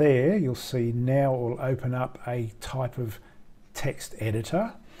click on there, you'll see now it will open up a type of text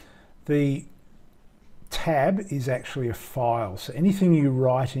editor. The tab is actually a file, so anything you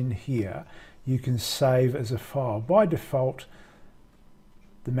write in here you can save as a file. By default,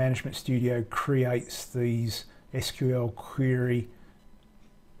 the Management Studio creates these SQL query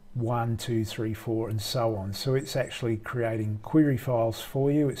 1, 2, 3, 4 and so on. So it's actually creating query files for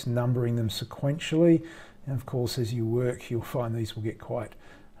you. It's numbering them sequentially, and of course as you work you'll find these will get quite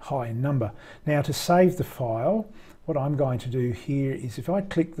high in number. Now to save the file, what I'm going to do here is if I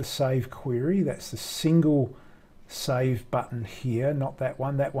click the save query, that's the single save button here, not that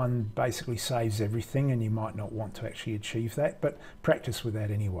one. That one basically saves everything and you might not want to actually achieve that, but practice with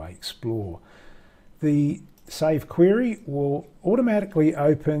that anyway, explore. The save query will automatically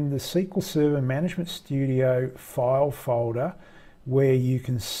open the SQL Server Management Studio file folder where you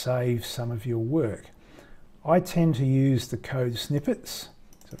can save some of your work. I tend to use the code snippets.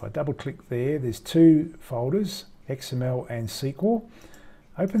 So if I double click there, there's two folders, XML and SQL.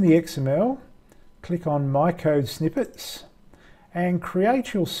 Open the XML, click on My Code Snippets and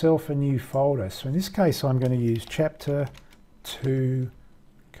create yourself a new folder. So in this case I'm going to use chapter 2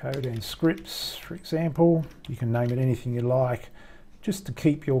 code and scripts, for example. You can name it anything you like, just to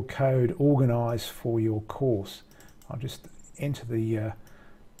keep your code organized for your course. I'll just enter the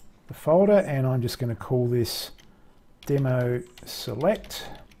folder and I'm just going to call this demo select,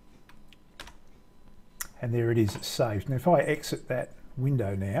 and there it is, it's saved. Now if I exit that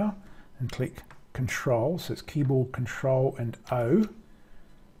window now and click Control, so it's keyboard Control and O,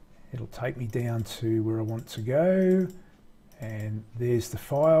 it'll take me down to where I want to go, and there's the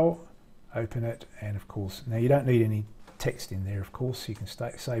file. Open it, and of course, now you don't need any text in there, of course, you can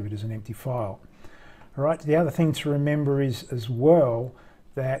save it as an empty file. All right, the other thing to remember is as well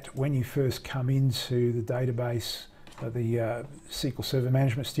that when you first come into the database, the SQL Server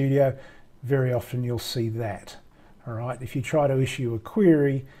Management Studio, very often you'll see that. All right, if you try to issue a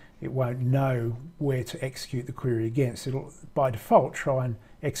query, it won't know where to execute the query against. It'll, by default, try and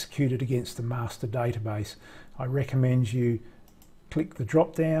execute it against the master database. I recommend you click the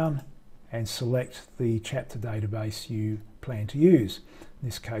drop down and select the chapter database you plan to use. In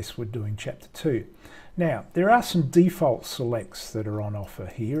this case, we're doing chapter 2. Now, there are some default selects that are on offer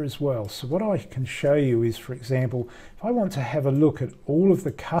here as well. So what I can show you is, for example, if I want to have a look at all of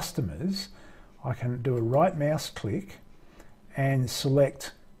the customers, I can do a right mouse click and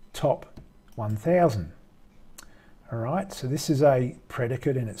select top 1000. All right, so this is a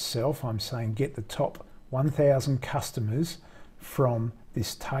predicate in itself. I'm saying get the top 1000 customers from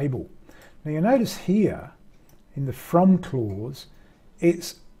this table. Now you notice here in the from clause,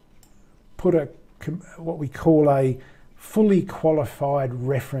 it's put what we call a fully qualified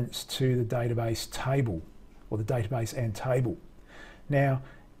reference to the database table, or the database and table. Now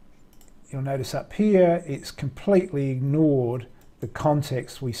you'll notice up here it's completely ignored the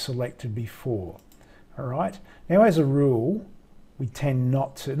context we selected before. All right, now as a rule we tend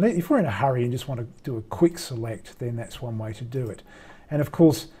not to, if we're in a hurry and just want to do a quick select, then that's one way to do it. And of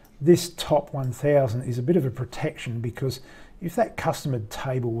course this top 1000 is a bit of a protection, because if that customer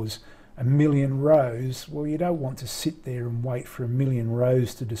table was 1,000,000 rows, well, you don't want to sit there and wait for 1,000,000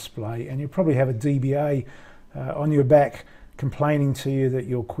 rows to display, and you probably have a DBA on your back complaining to you that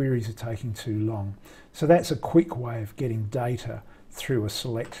your queries are taking too long. So that's a quick way of getting data through a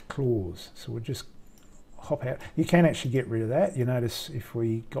select clause. So we'll just hop out. You can actually get rid of that. You notice if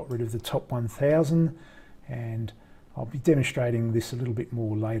we got rid of the top 1000, and I'll be demonstrating this a little bit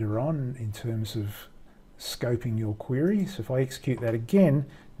more later on in terms of scoping your query. So if I execute that again,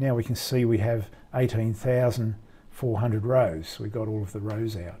 now we can see we have 18,400 rows. So we've got all of the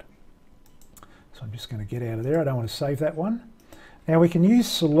rows out. So I'm just going to get out of there. I don't want to save that one. Now we can use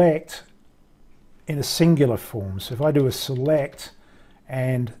select in a singular form. So if I do a select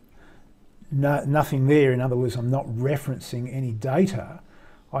and nothing there, in other words, I'm not referencing any data,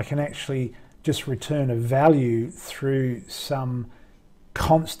 I can actually just return a value through some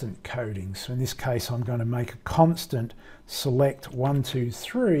constant coding. So in this case, I'm going to make a constant select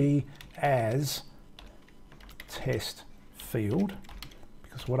 123 as test field,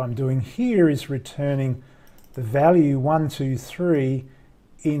 because what I'm doing here is returning the value 123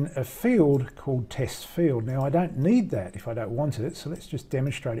 in a field called test field. Now I don't need that if I don't want it, so let's just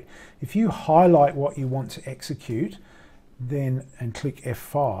demonstrate it. If you highlight what you want to execute, then and click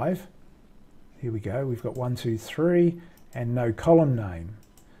F5, here we go, we've got 123 and no column name.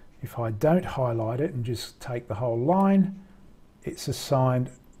 If I don't highlight it and just take the whole line, it's assigned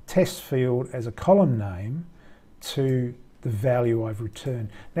test field as a column name to the value I've returned.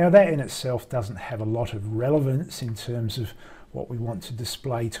 Now that in itself doesn't have a lot of relevance in terms of what we want to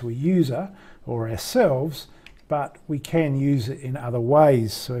display to a user or ourselves, but we can use it in other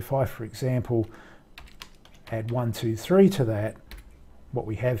ways. So if I, for example, add 123 to that, what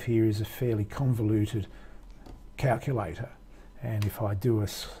we have here is a fairly convoluted calculator. And if I do a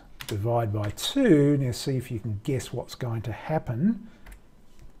divide by 2, now see if you can guess what's going to happen.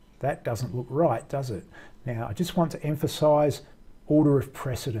 That doesn't look right, does it? Now I just want to emphasize order of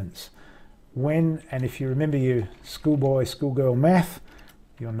precedence. When, and if you remember your schoolboy, schoolgirl math,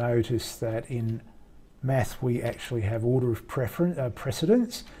 you'll notice that in math we actually have order of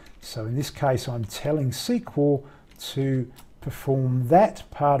precedence. So in this case I'm telling SQL to perform that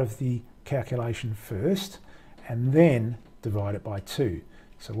part of the calculation first and then divide it by 2.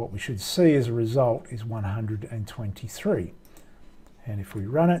 So what we should see as a result is 123. And if we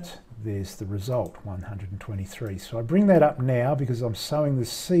run it, there's the result, 123. So I bring that up now because I'm sowing the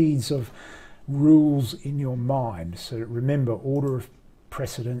seeds of rules in your mind. So remember, order of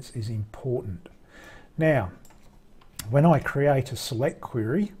precedence is important. Now, when I create a select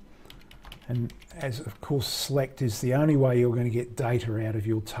query, and as of course select is the only way you're going to get data out of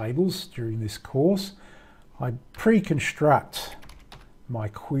your tables during this course, I pre-construct my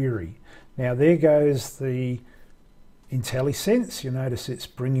query. Now there goes the IntelliSense. You'll notice it's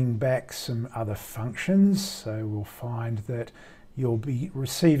bringing back some other functions, so we'll find that you'll be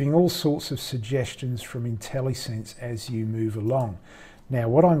receiving all sorts of suggestions from IntelliSense as you move along. Now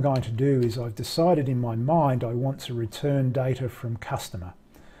what I'm going to do is I've decided in my mind I want to return data from customer.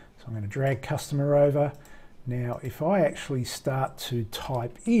 So I'm going to drag customer over. Now if I actually start to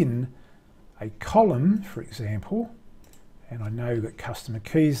type in a column, for example, and I know that customer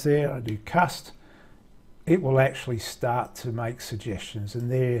key's there, I do cust, it will actually start to make suggestions,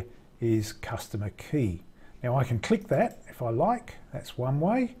 and there is customer key. Now I can click that if I like, that's one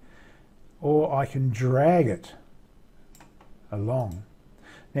way, or I can drag it along.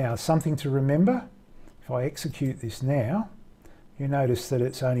 Now something to remember, if I execute this now, you notice that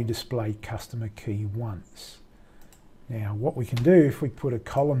it's only displayed customer key once. Now what we can do, if we put a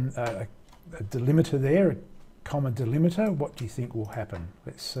column, a delimiter there, a comma delimiter, what do you think will happen?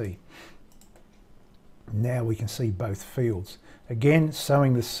 Let's see. Now we can see both fields. Again,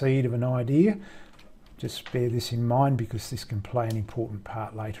 sowing the seed of an idea. Just bear this in mind because this can play an important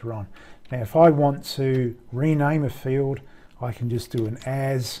part later on. Now if I want to rename a field, I can just do an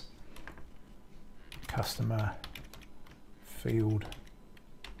as customer field,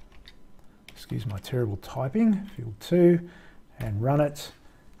 excuse my terrible typing, field 2, and run it.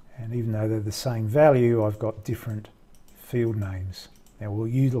 And even though they're the same value, I've got different field names. Now we'll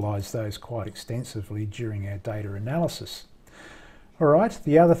utilise those quite extensively during our data analysis. All right,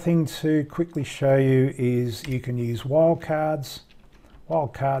 the other thing to quickly show you is you can use wildcards.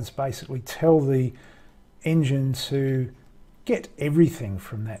 Wildcards basically tell the engine to get everything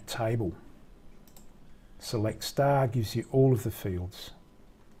from that table. Select star gives you all of the fields.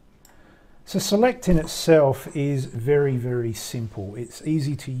 So select in itself is very, very simple. It's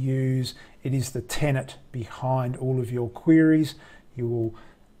easy to use. It is the tenet behind all of your queries. You will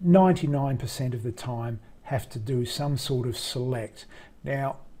 99% of the time have to do some sort of select.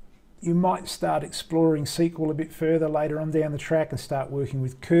 Now, you might start exploring SQL a bit further later on down the track and start working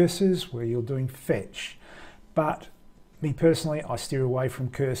with cursors where you're doing fetch. But me personally, I steer away from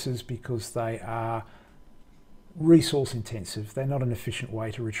cursors because they are resource intensive. They're not an efficient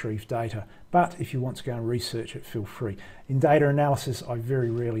way to retrieve data. But if you want to go and research it, feel free. In data analysis, I very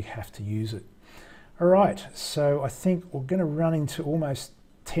rarely have to use it. All right, so I think we're going to run into almost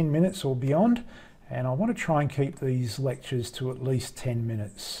 10 minutes or beyond, and I want to try and keep these lectures to at least 10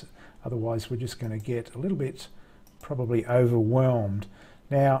 minutes. Otherwise, we're just going to get a little bit probably overwhelmed.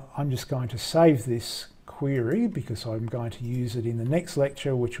 Now, I'm just going to save this query because I'm going to use it in the next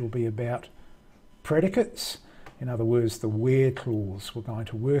lecture, which will be about predicates. In other words, the where clause. We're going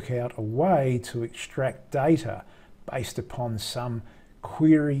to work out a way to extract data based upon some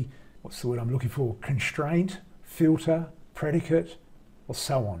query, what's the word I'm looking for, constraint, filter, predicate, or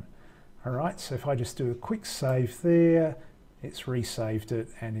so on. All right, so if I just do a quick save there, it's resaved it,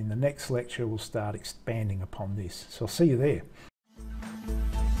 and in the next lecture we'll start expanding upon this. So I'll see you there.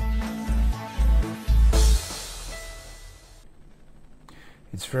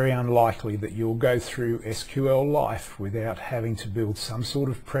 It's very unlikely that you'll go through SQL life without having to build some sort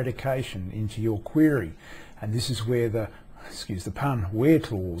of predication into your query. And this is where the, excuse the pun, where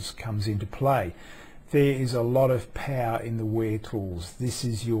clause comes into play. There is a lot of power in the where clause. This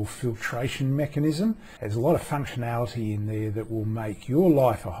is your filtration mechanism. There's a lot of functionality in there that will make your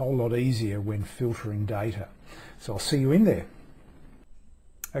life a whole lot easier when filtering data. So I'll see you in there.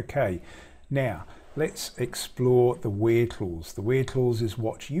 Okay, now let's explore the where clause. The where clause is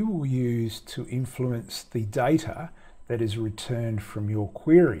what you will use to influence the data that is returned from your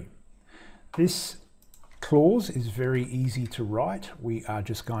query. This clause is very easy to write. We are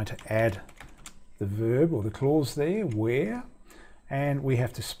just going to add the verb or the clause there, where, and we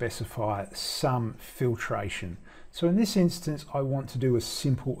have to specify some filtration. So in this instance, I want to do a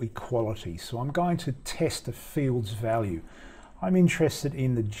simple equality. So I'm going to test a field's value. I'm interested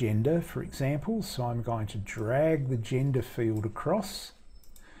in the gender, for example, so I'm going to drag the gender field across,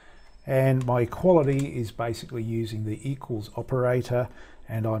 and my equality is basically using the equals operator,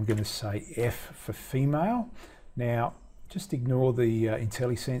 and I'm going to say F for female. Now, just ignore the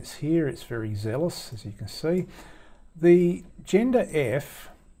IntelliSense here, it's very zealous, as you can see. The gender F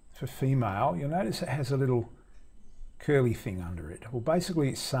for female, you'll notice it has a little curly thing under it. Well, basically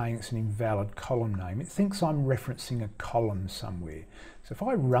it's saying it's an invalid column name. It thinks I'm referencing a column somewhere. So if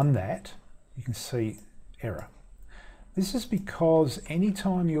I run that, you can see error. This is because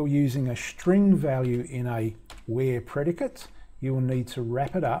anytime you're using a string value in a where predicate, you will need to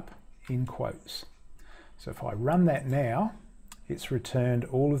wrap it up in quotes. So if I run that now, it's returned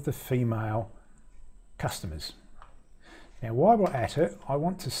all of the female customers. Now while we're at it, I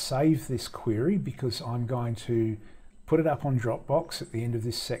want to save this query because I'm going to put it up on Dropbox at the end of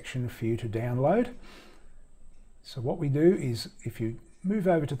this section for you to download. So what we do is, if you move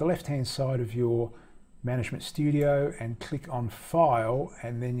over to the left-hand side of your Management Studio and click on File,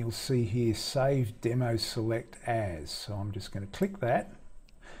 and then you'll see here Save Demo Select As. So I'm just going to click that,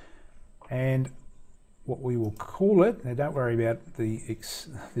 and what we will call it, now don't worry about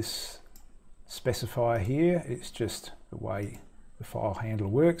this specifier here, it's just the way the file handler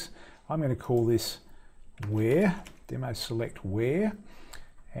works. I'm going to call this where, demo select where,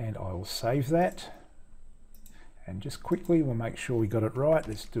 and I will save that. And just quickly, we'll make sure we got it right.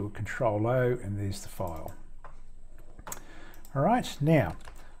 Let's do a Control-O, and there's the file. All right, now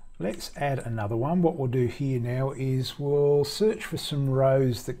let's add another one. What we'll do here now is we'll search for some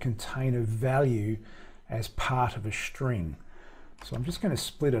rows that contain a value as part of a string. So I'm just going to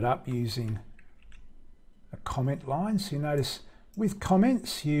split it up using a comment line. So you notice with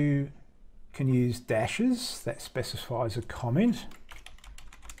comments, you can use dashes. That specifies a comment.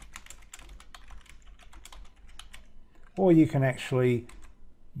 Or you can actually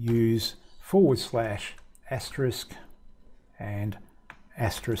use / asterisk and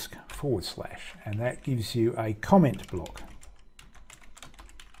asterisk / and that gives you a comment block.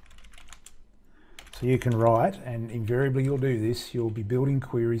 So you can write, and invariably you'll do this, you'll be building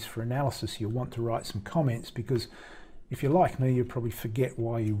queries for analysis. You'll want to write some comments because if you're like me, you'll probably forget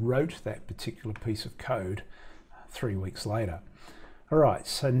why you wrote that particular piece of code 3 weeks later. All right,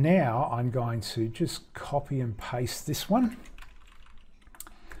 so now I'm going to just copy and paste this one.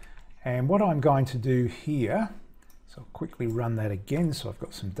 And what I'm going to do here, so I'll quickly run that again so I've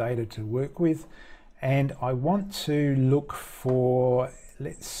got some data to work with. And I want to look for,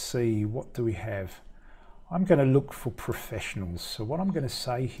 let's see, what do we have? I'm going to look for professionals. So what I'm going to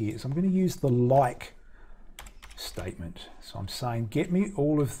say here is I'm going to use the like statement. So I'm saying get me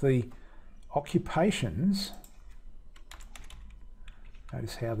all of the occupations.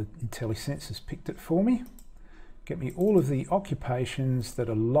 Notice how the IntelliSense has picked it for me. Get me all of the occupations that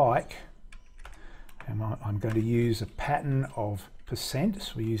are like, and I'm going to use a pattern of percent.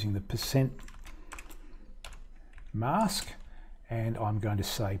 So we're using the percent mask, and I'm going to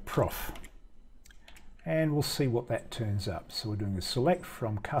say prof. And we'll see what that turns up. So we're doing a select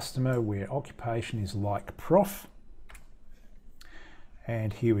from customer where occupation is like prof.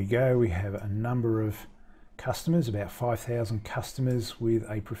 And here we go, we have a number of customers, about 5,000 customers with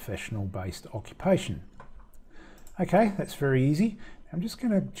a professional based occupation. Okay, that's very easy. I'm just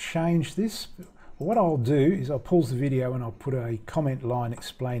going to change this. What I'll do is I'll pause the video and I'll put a comment line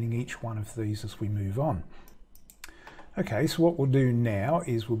explaining each one of these as we move on. Okay, so what we'll do now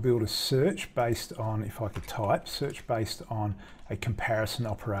is we'll build a search based on, if I could type, search based on a comparison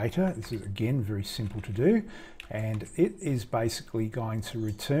operator. This is again very simple to do, and it is basically going to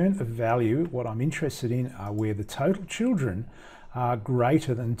return a value. What I'm interested in are where the total children are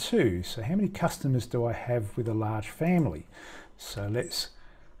greater than 2. So how many customers do I have with a large family? So let's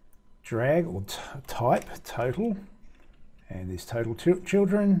drag or type total, and there's total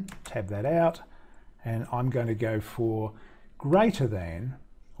children, tab that out. And I'm going to go for greater than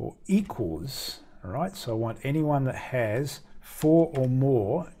or equals, all right? So I want anyone that has 4 or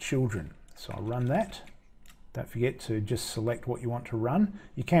more children. So I'll run that. Don't forget to just select what you want to run.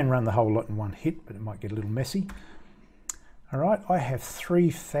 You can run the whole lot in one hit, but it might get a little messy. All right, I have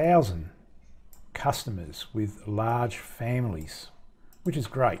 3,000 customers with large families, which is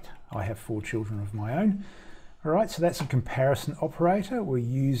great. I have 4 children of my own. All right, so that's a comparison operator. We're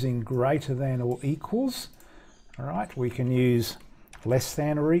using greater than or equals. All right, we can use less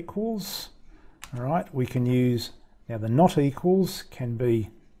than or equals. All right, we can use, now the not equals can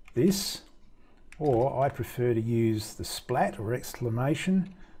be this, or I prefer to use the splat or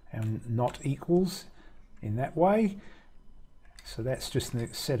exclamation and not equals in that way. So that's just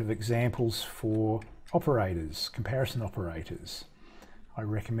a set of examples for operators, comparison operators. I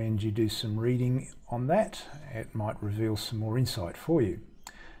recommend you do some reading on that. It might reveal some more insight for you.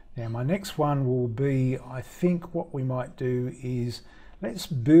 Now my next one will be, I think what we might do is let's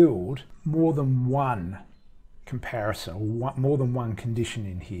build more than one comparison or more than one condition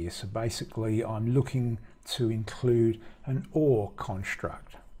in here. So basically I'm looking to include an OR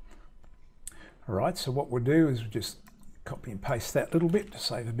construct. All right, so what we'll do is we'll just copy and paste that little bit to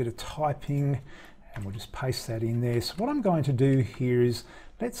save a bit of typing. And we'll just paste that in there. So what I'm going to do here is,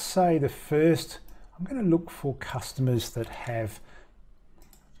 let's say the first, I'm going to look for customers that have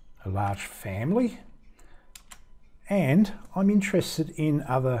a large family, and I'm interested in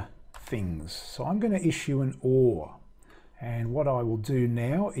other things. So I'm going to issue an OR. And what I will do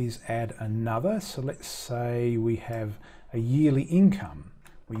now is add another. So let's say we have a yearly income.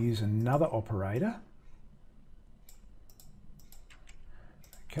 We use another operator.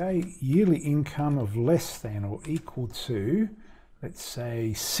 Okay, yearly income of less than or equal to, let's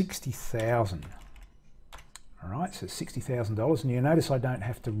say 60,000. All right, so $60,000. And you notice I don't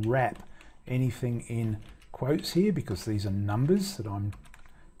have to wrap anything in quotes here because these are numbers that I'm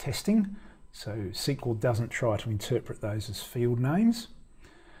testing. So SQL doesn't try to interpret those as field names.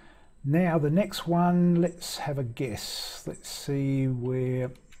 Now the next one, let's have a guess. Let's see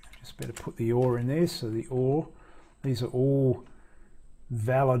where, just better put the OR in there. So the OR, these are all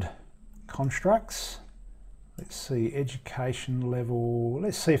valid constructs. Let's see, education level.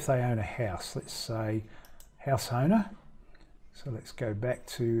 Let's see if they own a house. Let's say house owner. So let's go back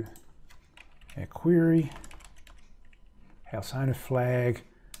to our query. House owner flag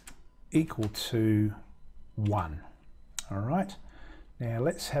equal to 1. All right. Now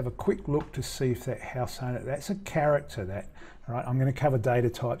let's have a quick look to see if that house owner, that's a character that, all right, I'm going to cover data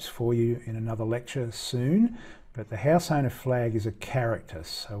types for you in another lecture soon, but the house owner flag is a character,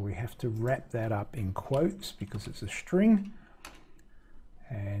 so we have to wrap that up in quotes because it's a string,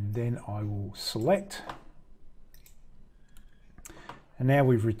 and then I will select, and now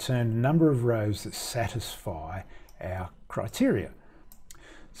we've returned a number of rows that satisfy our criteria.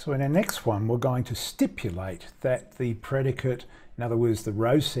 So in our next one, we're going to stipulate that the predicate, in other words, the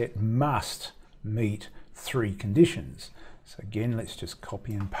row set must meet 3 conditions. So again, let's just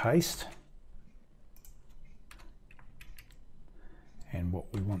copy and paste. And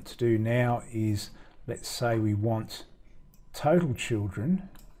what we want to do now is, let's say we want total children.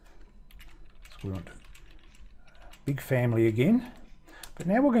 So we want a big family again. But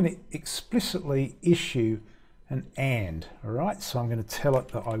now we're going to explicitly issue an AND, all right? So I'm going to tell it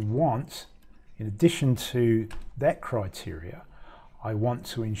that I want, in addition to that criteria, I want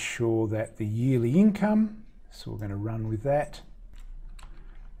to ensure that the yearly income, so we're going to run with that,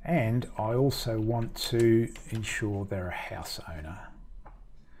 and I also want to ensure they're a house owner.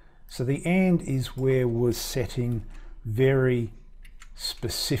 So the AND is where we're setting very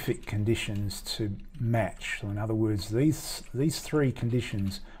specific conditions to match. So in other words, these 3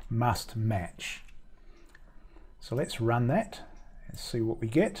 conditions must match. So let's run that and see what we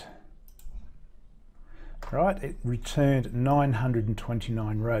get. Right, it returned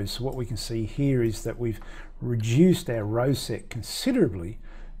 929 rows. So what we can see here is that we've reduced our row set considerably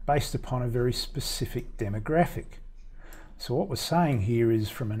based upon a very specific demographic. So what we're saying here is,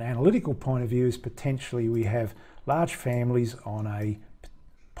 from an analytical point of view, is potentially we have large families on a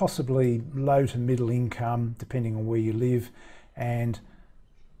possibly low to middle income, depending on where you live,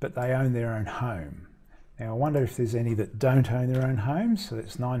 but they own their own home. Now I wonder if there's any that don't own their own homes. So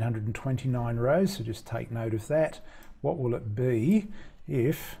that's 929 rows, so just take note of that. What will it be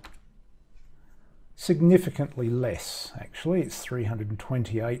if significantly less? Actually, it's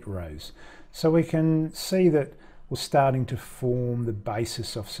 328 rows. So we can see that we're starting to form the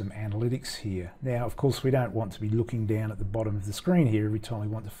basis of some analytics here. Now, of course, we don't want to be looking down at the bottom of the screen here every time we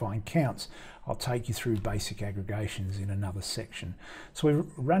want to find counts. I'll take you through basic aggregations in another section. So we're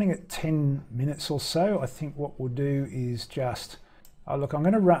running at 10 minutes or so. I think what we'll do is just, look, I'm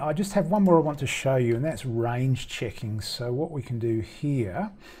going to run, I just have one more I want to show you, and that's range checking. So what we can do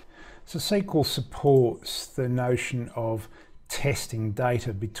here, so SQL supports the notion of testing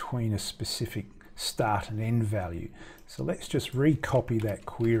data between a specific start and end value. So let's just recopy that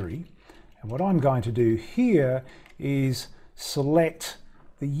query. And what I'm going to do here is select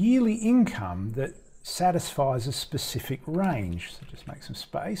the yearly income that satisfies a specific range. So just make some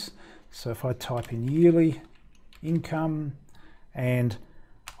space. So if I type in yearly income, and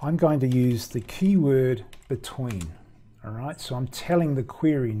I'm going to use the keyword between. All right, so I'm telling the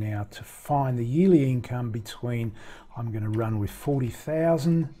query now to find the yearly income between, I'm going to run with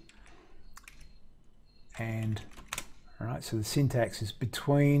 40,000 and, all right, so the syntax is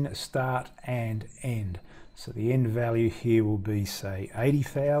between a start and end. So the end value here will be, say,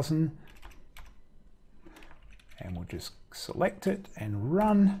 80,000, and we'll just select it and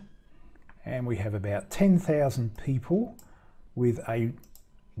run, and we have about 10,000 people with a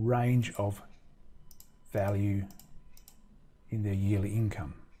range of value in their yearly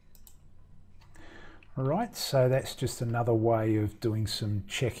income. All right, so that's just another way of doing some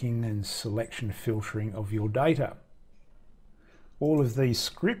checking and selection filtering of your data. All of these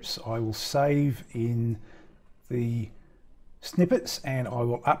scripts I will save in the snippets, and I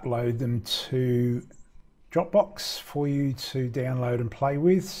will upload them to Dropbox for you to download and play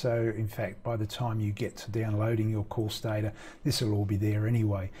with. So in fact, by the time you get to downloading your course data, this will all be there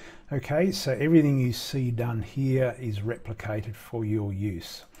anyway. Okay, so everything you see done here is replicated for your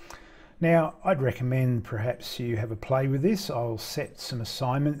use. Now, I'd recommend perhaps you have a play with this. I'll set some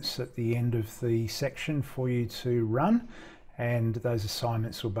assignments at the end of the section for you to run, and those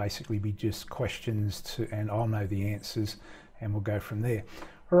assignments will basically be just questions and I'll know the answers, and we'll go from there.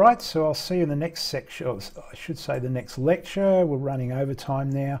 All right, so I'll see you in the next section, or I should say the next lecture. We're running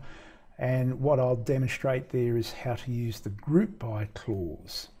overtime now, and what I'll demonstrate there is how to use the group by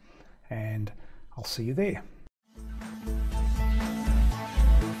clause, and I'll see you there.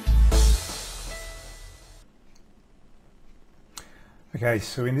 Okay,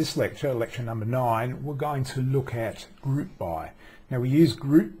 so in this lecture, lecture number 9, we're going to look at group by. Now we use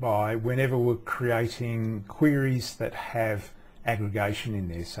group by whenever we're creating queries that have aggregation in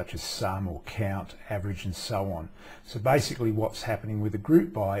there, such as sum or count, average and so on. So basically what's happening with a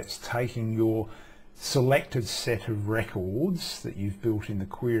group by, it's taking your selected set of records that you've built in the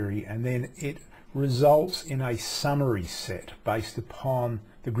query, and then it results in a summary set based upon,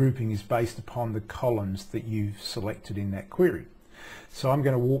 the grouping is based upon the columns that you've selected in that query. So I'm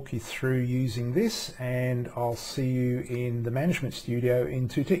going to walk you through using this, and I'll see you in the Management Studio in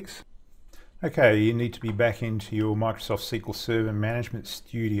 2 ticks. Okay, you need to be back into your Microsoft SQL Server Management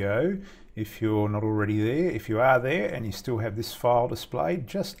Studio if you're not already there. If you are there and you still have this file displayed,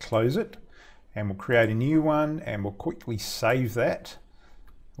 just close it and we'll create a new one and we'll quickly save that.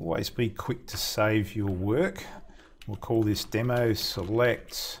 Always be quick to save your work. We'll call this demo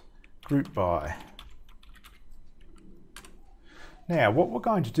select group by. Now what we're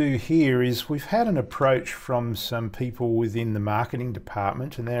going to do here is, we've had an approach from some people within the marketing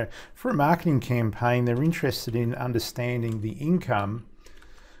department, and for a marketing campaign they're interested in understanding the income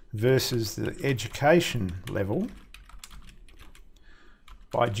versus the education level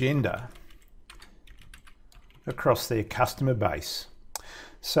by gender across their customer base.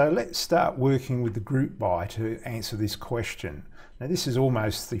 So let's start working with the group by to answer this question. Now this is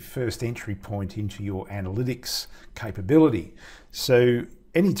almost the first entry point into your analytics capability. So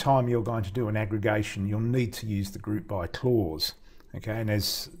anytime you're going to do an aggregation, you'll need to use the group by clause. Okay, and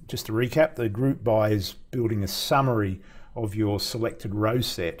as just to recap, the group by is building a summary of your selected row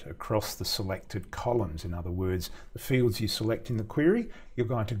set across the selected columns. In other words, the fields you select in the query, you're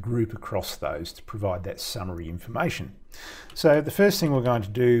going to group across those to provide that summary information. So the first thing we're going to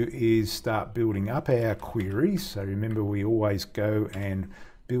do is start building up our queries. So remember, we always go and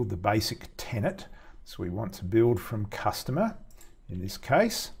build the basic tenet. So we want to build from customer in this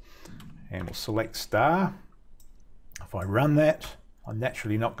case, and we'll select star. If I run that, I'm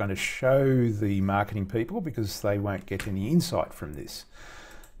naturally not going to show the marketing people because they won't get any insight from this.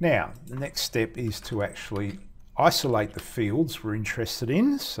 Now, the next step is to actually isolate the fields we're interested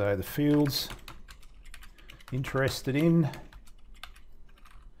in. So the fields interested in,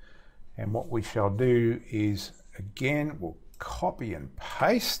 and what we shall do is, again, we'll copy and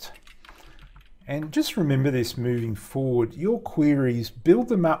paste. And just remember this moving forward, your queries, build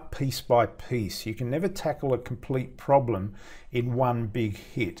them up piece by piece. You can never tackle a complete problem in one big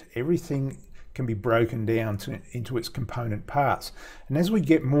hit. Everything can be broken down into its component parts. And as we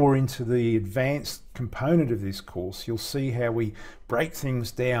get more into the advanced component of this course, you'll see how we break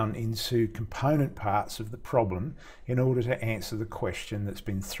things down into component parts of the problem in order to answer the question that's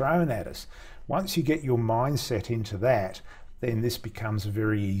been thrown at us. Once you get your mindset into that, then this becomes a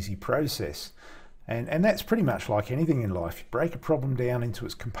very easy process. And that's pretty much like anything in life. You break a problem down into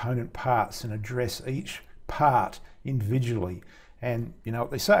its component parts and address each part individually. And you know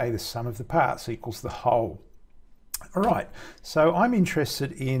what they say, the sum of the parts equals the whole. All right, so I'm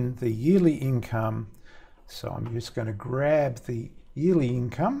interested in the yearly income. So I'm just going to grab the yearly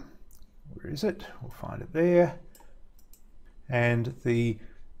income. Where is it? We'll find it there. And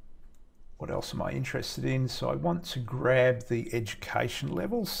what else am I interested in? So I want to grab the education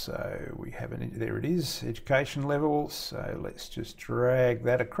level. So we have there it is, education level. So let's just drag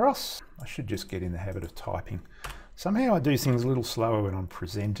that across. I should just get in the habit of typing. Somehow I do things a little slower when I'm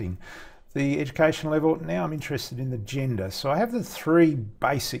presenting. The education level, now I'm interested in the gender. So I have the 3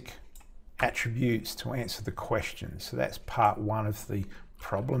 basic attributes to answer the question. So that's part 1 of the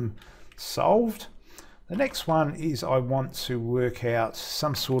problem solved. The next one is I want to work out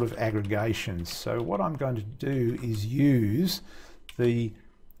some sort of aggregation. So what I'm going to do is use the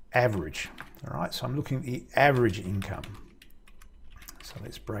average. All right, so I'm looking at the average income. So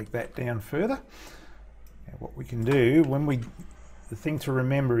let's break that down further. And what we can do, the thing to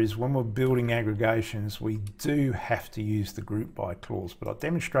remember is when we're building aggregations, we do have to use the group by clause, but I'll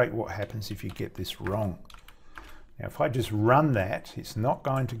demonstrate what happens if you get this wrong. Now, if I just run that, it's not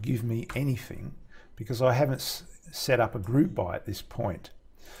going to give me anything because I haven't set up a group by at this point.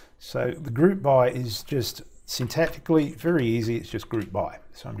 So the group by is just syntactically very easy. It's just group by.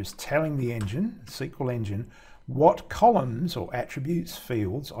 So I'm just telling the engine, the SQL engine, what columns or attributes,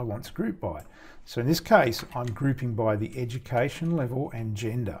 fields I want to group by. So in this case, I'm grouping by the education level and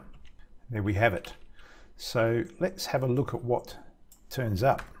gender. There we have it. So let's have a look at what turns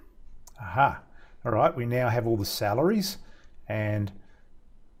up. Aha. All right, we now have all the salaries, and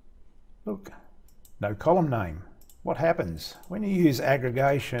look, no column name. What happens when you use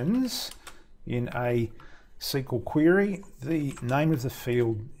aggregations in a SQL query, the name of the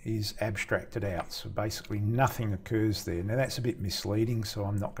field is abstracted out, so basically nothing occurs there. Now that's a bit misleading, so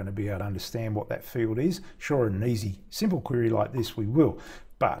I'm not going to be able to understand what that field is. Sure, in an easy, simple query like this we will,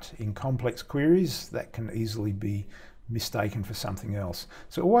 but in complex queries that can easily be mistaken for something else.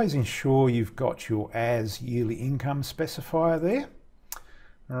 So always ensure you've got your as yearly income specifier there.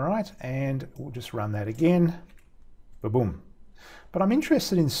 All right, and we'll just run that again. Ba-boom. But I'm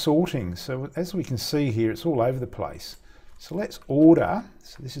interested in sorting, so as we can see here, it's all over the place. So let's order.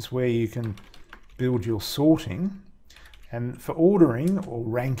 So this is where you can build your sorting. And for ordering or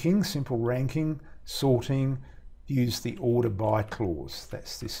ranking, simple ranking, sorting, use the order by clause.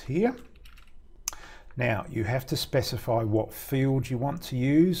 That's this here. Now you have to specify what field you want to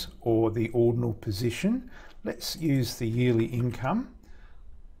use or the ordinal position. Let's use the yearly income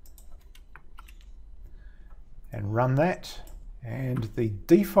and run that. And the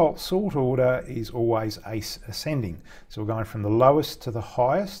default sort order is always ascending. So we're going from the lowest to the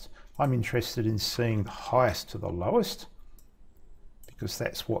highest. I'm interested in seeing the highest to the lowest because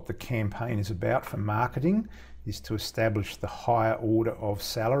that's what the campaign is about for marketing, is to establish the higher order of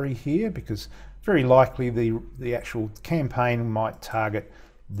salary here, because very likely the actual campaign might target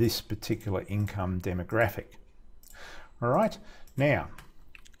this particular income demographic. All right, now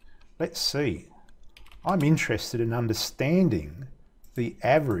let's see. I'm interested in understanding the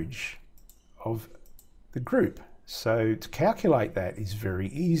average of the group. So to calculate that is very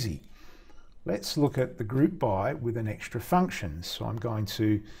easy. Let's look at the group by with an extra function. So I'm going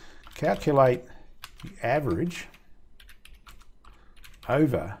to calculate the average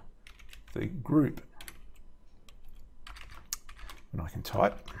over the group. And I can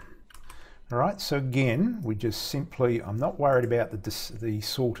type. All right, so again, we just simply, I'm not worried about the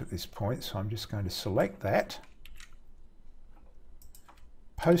sort at this point, so I'm just going to select that,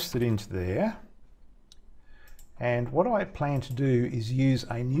 post it into there, and what I plan to do is use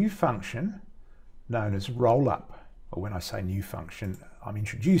a new function known as rollup. Or when I say new function, I'm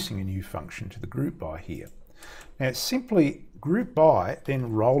introducing a new function to the group by here. Now it's simply group by, then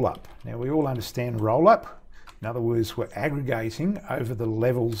rollup. Now we all understand rollup. In other words, we're aggregating over the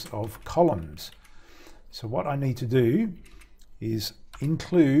levels of columns. So what I need to do is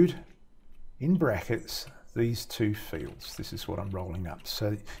include in brackets these two fields. This is what I'm rolling up.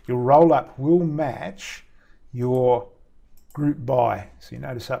 So your roll up will match your group by. So you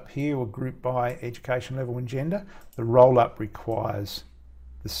notice up here, we're group by education level and gender. The roll up requires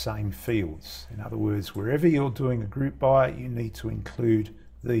the same fields. In other words, wherever you're doing a group by, you need to include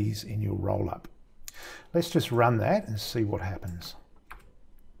these in your roll up. Let's just run that and see what happens.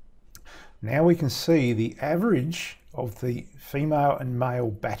 Now we can see the average of the female and male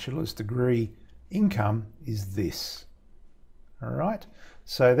bachelor's degree income is this. All right,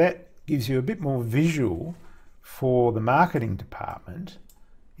 so that gives you a bit more visual for the marketing department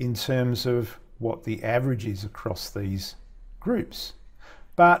in terms of what the average is across these groups.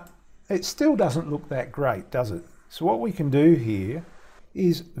 But it still doesn't look that great, does it? So what we can do here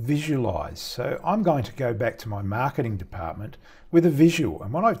is visualize. So I'm going to go back to my marketing department with a visual,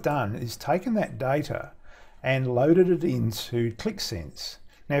 and what I've done is taken that data and loaded it into ClickSense.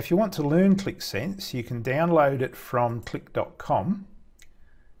 Now if you want to learn ClickSense, you can download it from click.com,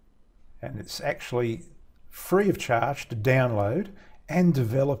 and it's actually free of charge to download and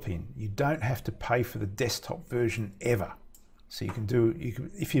develop in. You don't have to pay for the desktop version ever. So you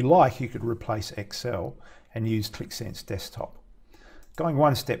can, if you like, you could replace Excel and use ClickSense Desktop. Going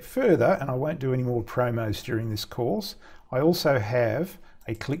one step further, and I won't do any more promos during this course, I also have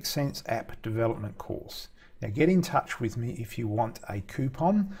a ClickSense app development course. Now get in touch with me if you want a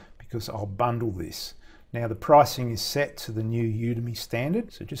coupon, because I'll bundle this. Now the pricing is set to the new Udemy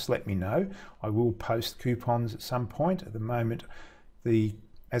standard, so just let me know. I will post coupons at some point. At the moment,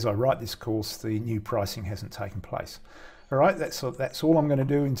 as I write this course, the new pricing hasn't taken place. All right, that's all I'm going to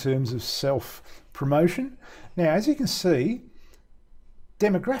do in terms of self-promotion. Now, as you can see,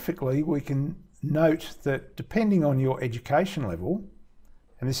 demographically, we can note that depending on your education level,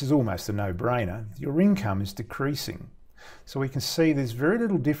 and this is almost a no-brainer, your income is decreasing. So we can see there's very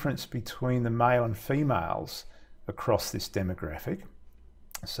little difference between the male and females across this demographic.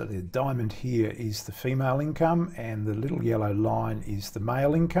 So the diamond here is the female income and the little yellow line is the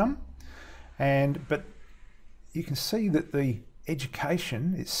male income. But you can see that the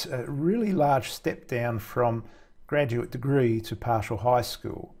education, it's a really large step down from graduate degree to partial high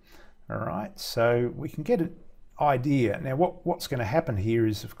school. All right, so we can get an idea. Now what's going to happen here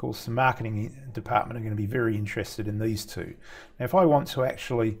is, of course, the marketing department are going to be very interested in these two. Now if I want to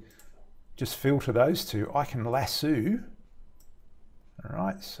actually just filter those two, I can lasso. All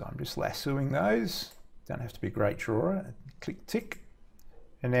right, so I'm just lassoing those don't have to be a great drawer. Click tick,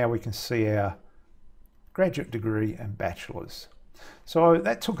 and now we can see our graduate degree and bachelor's. So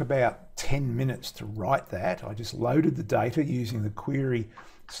that took about 10 minutes to write that. I just loaded the data using the query,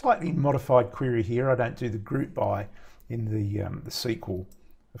 slightly modified query here. I don't do the group by in the SQL,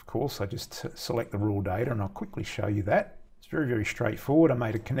 of course. I just select the raw data, and I'll quickly show you that. It's very, very straightforward. I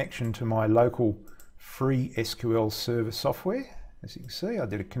made a connection to my local free SQL Server software. As you can see, I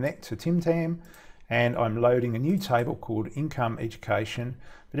did a connect to TimTam, and I'm loading a new table called Income Education.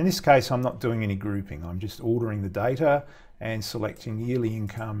 But in this case, I'm not doing any grouping. I'm just ordering the data and selecting yearly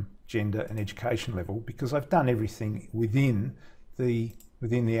income, gender, and education level, because I've done everything within the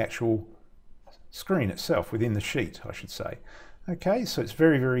actual screen itself, within the sheet, I should say. Okay, so it's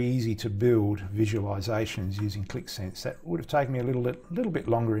very, very easy to build visualizations using ClickSense. That would have taken me a little bit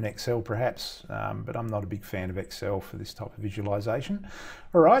longer in Excel perhaps, but I'm not a big fan of Excel for this type of visualization.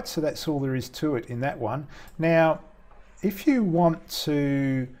 All right, so that's all there is to it in that one. Now, if you want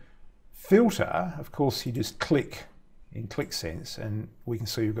to filter, of course, you just click in ClickSense and we can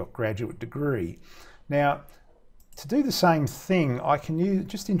see you've got graduate degree. Now, to do the same thing, I can use,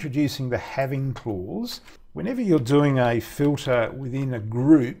 just introducing the having clause. Whenever you're doing a filter within a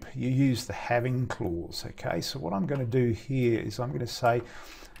group, you use the having clause, okay? So what I'm going to do here is I'm going to say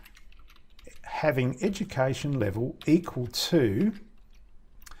having education level equal to,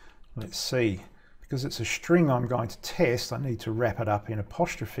 let's see, because it's a string I'm going to test, I need to wrap it up in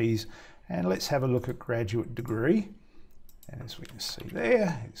apostrophes, and let's have a look at graduate degree. And as we can see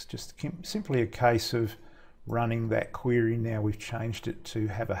there, it's just simply a case of running that query. Now we've changed it to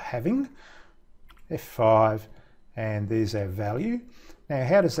have a having, F5, and there's our value. Now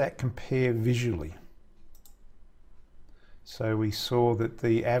how does that compare visually? So we saw that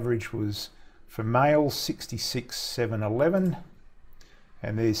the average was for male 66,711,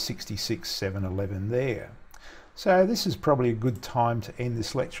 and there's 66,711 there. So this is probably a good time to end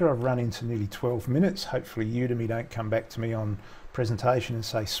this lecture. I've run into nearly 12 minutes. Hopefully Udemy don't come back to me on presentation and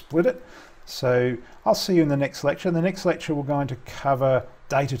say split it. So I'll see you in the next lecture. In the next lecture we're going to cover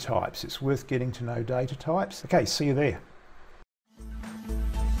data types. It's worth getting to know data types. Okay, see you there.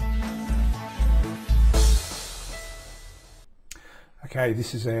 Okay,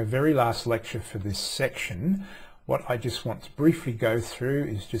 this is our very last lecture for this section. What I just want to briefly go through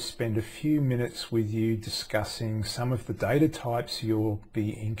is just spend a few minutes with you discussing some of the data types you'll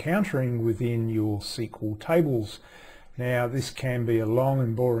be encountering within your SQL tables. Now, this can be a long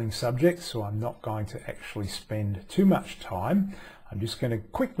and boring subject, so I'm not going to actually spend too much time. I'm just going to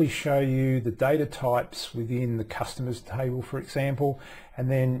quickly show you the data types within the customers table, for example,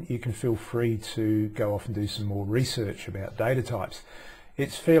 and then you can feel free to go off and do some more research about data types.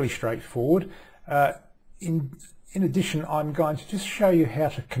 It's fairly straightforward. In addition, I'm going to just show you how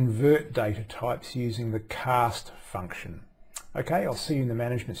to convert data types using the cast function. Okay, I'll see you in the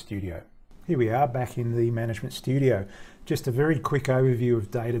Management Studio. Here we are back in the Management Studio. Just a very quick overview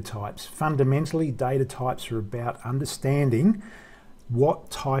of data types. Fundamentally, data types are about understanding what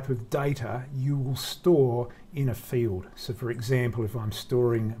type of data you will store in a field. So for example, if I'm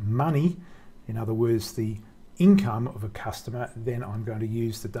storing money, in other words, the income of a customer, then I'm going to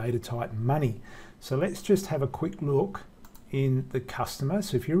use the data type money. So let's just have a quick look in the customer.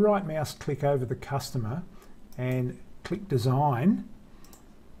 So if you right mouse click over the customer and click design,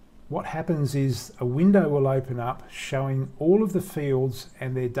 what happens is a window will open up showing all of the fields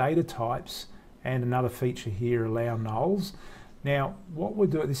and their data types, and another feature here, allow nulls. Now what we'll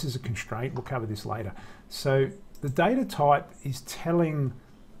do, this is a constraint, we'll cover this later. So the data type is telling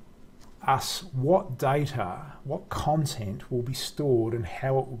us what data, what content will be stored and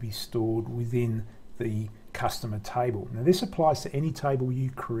how it will be stored within the customer table. Now this applies to any table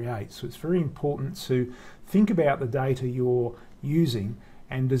you create, so it's very important to think about the data you're using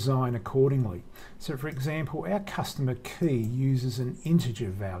and design accordingly. So for example, our customer key uses an integer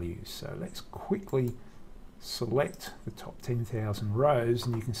value. So let's quickly select the top 10,000 rows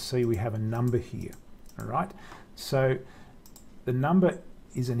and you can see we have a number here. All right, so the number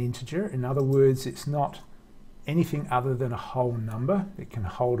is an integer. In other words, it's not anything other than a whole number. It can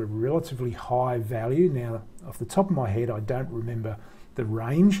hold a relatively high value. Now, off the top of my head, I don't remember the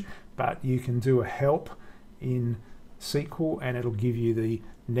range, but you can do a help in SQL and it'll give you the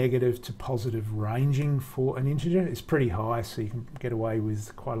negative to positive ranging for an integer. It's pretty high, so you can get away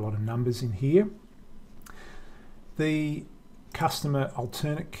with quite a lot of numbers in here. The customer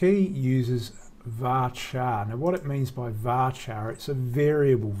alternate key uses varchar. Now what it means by varchar, it's a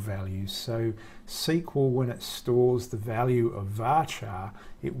variable value. So SQL, when it stores the value of varchar,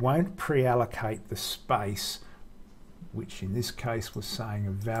 it won't pre-allocate the space which in this case was saying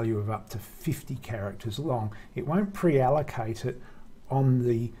a value of up to 50 characters long, it won't pre-allocate it on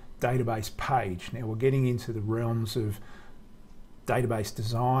the database page. Now we're getting into the realms of database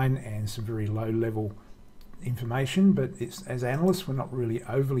design and some very low-level information, but as analysts we're not really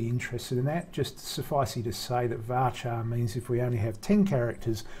overly interested in that. Just suffice it to say that varchar means if we only have 10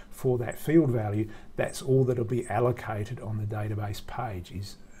 characters for that field value, that's all that'll be allocated on the database page,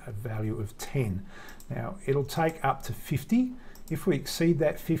 is a value of 10. Now it'll take up to 50. If we exceed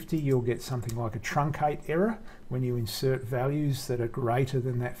that 50, you'll get something like a truncate error when you insert values that are greater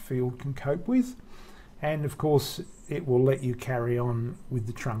than that field can cope with. And of course it will let you carry on with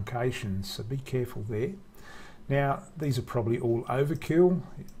the truncation, so be careful there. Now these are probably all overkill.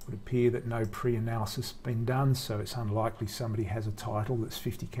 It would appear that no pre-analysis has been done, so it's unlikely somebody has a title that's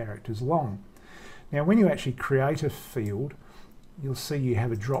 50 characters long. Now when you actually create a field, you'll see you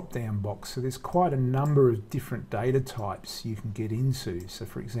have a drop-down box, so there's quite a number of different data types you can get into. So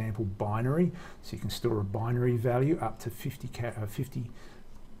for example, binary, so you can store a binary value up to 50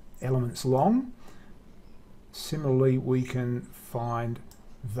 elements long. Similarly, we can find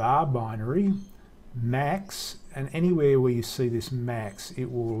var binary, max, and anywhere where you see this max,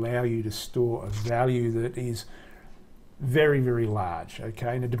 it will allow you to store a value that is very, very large.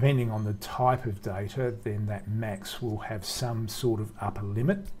 Okay, now depending on the type of data, then that max will have some sort of upper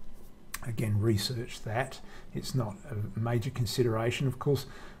limit. Again, research that. It's not a major consideration. Of course,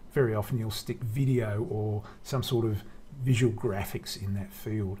 very often you'll stick video or some sort of visual graphics in that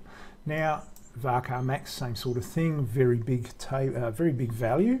field. Now, varchar max, same sort of thing, very big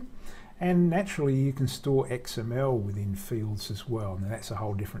value. And naturally you can store XML within fields as well. Now that's a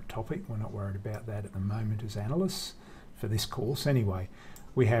whole different topic. We're not worried about that at the moment as analysts for this course anyway.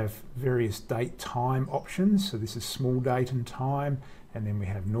 We have various date time options. So this is small date and time, and then we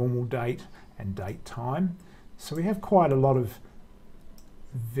have normal date and date time. So we have quite a lot of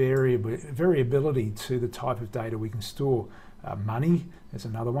variability to the type of data we can store. Money is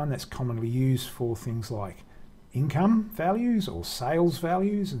another one that's commonly used for things like income values or sales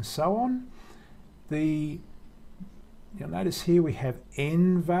values and so on. You'll notice here we have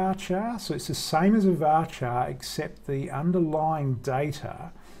n varchar, so it's the same as a varchar except the underlying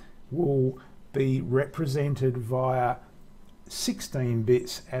data will be represented via 16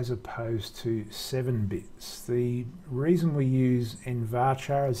 bits as opposed to 7 bits. The reason we use n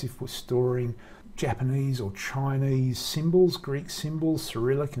varchar is if we're storing Japanese or Chinese symbols, Greek symbols,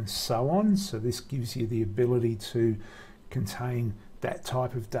 Cyrillic and so on. So this gives you the ability to contain that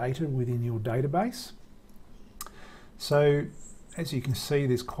type of data within your database. So as you can see,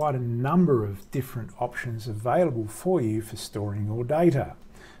 there's quite a number of different options available for you for storing your data.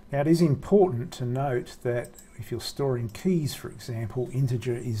 Now it is important to note that if you're storing keys, for example,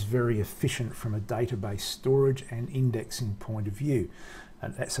 integer is very efficient from a database storage and indexing point of view.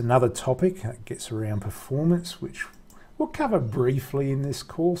 And that's another topic that gets around performance, which we'll cover briefly in this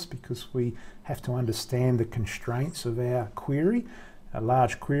course because we have to understand the constraints of our query. A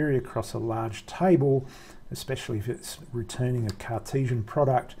large query across a large table, especially if it's returning a Cartesian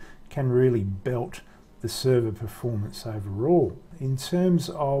product, can really belt the server performance overall. In terms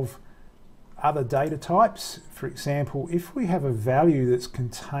of other data types, for example, if we have a value that's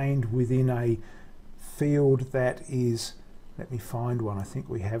contained within a field that is, let me find one, I think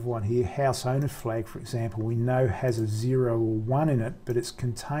we have one here, house owner flag, for example, we know has a 0 or 1 in it, but it's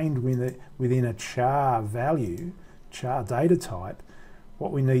contained within a char value, char data type.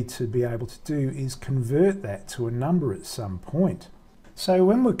 What we need to be able to do is convert that to a number at some point. So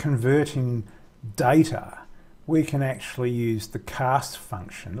when we're converting data, we can actually use the cast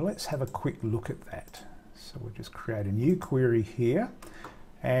function. Let's have a quick look at that. So we'll just create a new query here,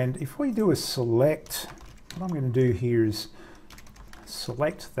 and if we do a select, what I'm going to do here is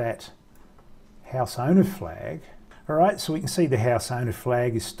select that house owner flag. All right, so we can see the house owner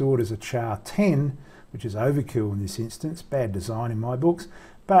flag is stored as a char 10, which is overkill in this instance, bad design in my books,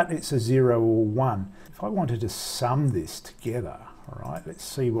 but it's a 0 or 1. If I wanted to sum this together, all right, let's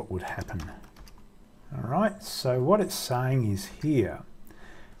see what would happen. All right, so what it's saying is here,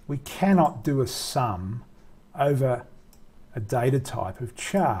 we cannot do a sum over a data type of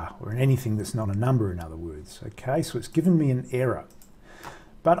char, or in anything that's not a number, in other words. Okay, so it's given me an error.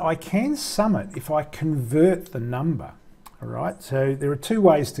 But I can sum it if I convert the number. All right, so there are two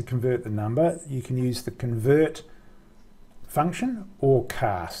ways to convert the number. You can use the convert function or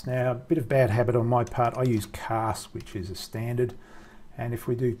cast. Now, a bit of bad habit on my part, I use cast, which is a standard. And if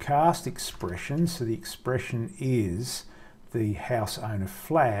we do cast expression, so the expression is the house owner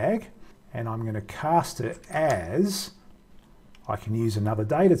flag, and I'm going to cast it as, I can use another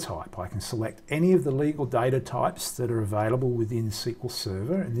data type. I can select any of the legal data types that are available within SQL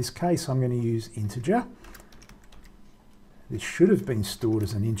Server. In this case, I'm going to use integer. This should have been stored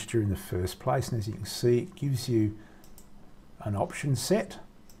as an integer in the first place, and as you can see, it gives you an option set,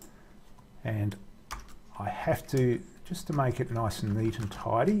 and I have to, just to make it nice and neat and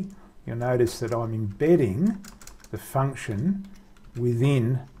tidy, you'll notice that I'm embedding the function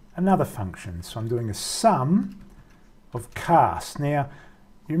within another function. So I'm doing a sum of cast. Now,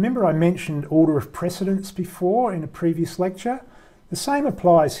 you remember I mentioned order of precedence before in a previous lecture? The same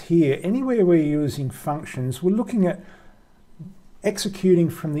applies here. Anywhere we're using functions, we're looking at executing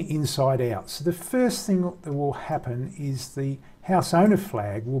from the inside out. So the first thing that will happen is the house owner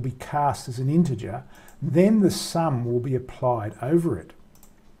flag will be cast as an integer, then the sum will be applied over it.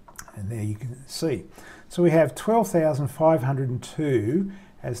 And there you can see. So we have 12,502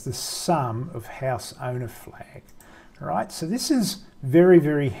 as the sum of house owner flag. All right, so this is very,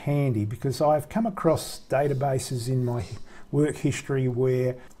 very handy because I've come across databases in my work history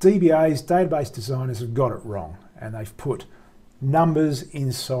where DBAs, database designers, have got it wrong and they've put numbers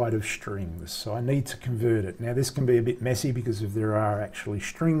inside of strings. So I need to convert it. Now this can be a bit messy because if there are actually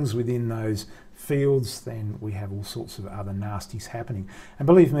strings within those fields, then we have all sorts of other nasties happening. And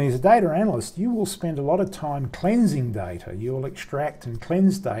believe me, as a data analyst, you will spend a lot of time cleansing data. You'll extract and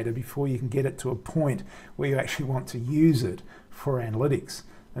cleanse data before you can get it to a point where you actually want to use it for analytics.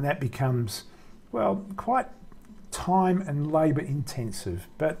 And that becomes, well, quite time and labour intensive,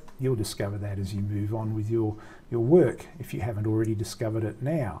 but you'll discover that as you move on with your work if you haven't already discovered it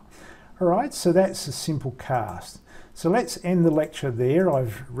now. All right, so that's a simple cast. So let's end the lecture there.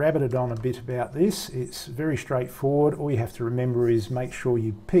 I've rabbited on a bit about this. It's very straightforward. All you have to remember is make sure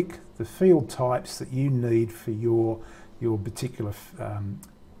you pick the field types that you need for your particular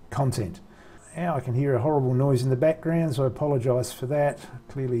content. Now I can hear a horrible noise in the background, so I apologise for that.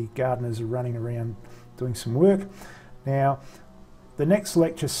 Clearly gardeners are running around doing some work. Now the next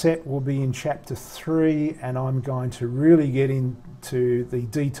lecture set will be in chapter 3, and I'm going to really get into the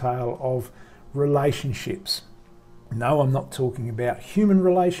detail of relationships. No, I'm not talking about human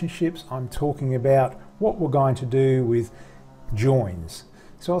relationships. I'm talking about what we're going to do with joins.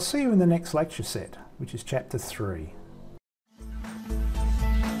 So I'll see you in the next lecture set, which is chapter 3.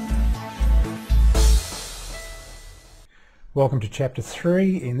 Welcome to chapter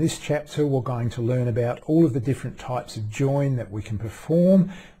 3. In this chapter we're going to learn about all of the different types of join that we can perform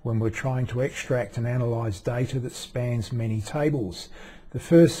when we're trying to extract and analyse data that spans many tables. The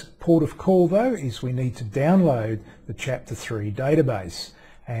first port of call though is we need to download the chapter 3 database,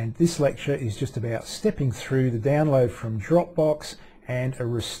 and this lecture is just about stepping through the download from Dropbox and a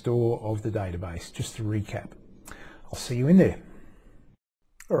restore of the database. Just to recap, I'll see you in there.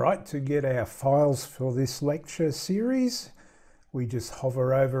 Alright, to get our files for this lecture series, we just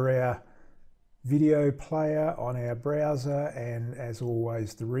hover over our video player on our browser, and as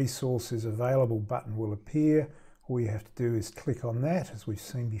always the resources available button will appear. All you have to do is click on that, as we've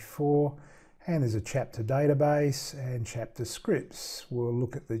seen before, and there's a chapter database and chapter scripts. We'll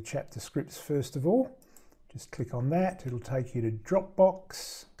look at the chapter scripts first of all. Just click on that, it'll take you to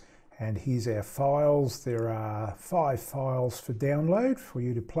Dropbox, and here's our files. There are 5 files for download for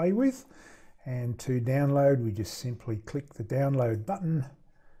you to play with, and to download we just simply click the download button,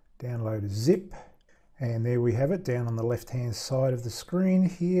 download a zip, and there we have it down on the left hand side of the screen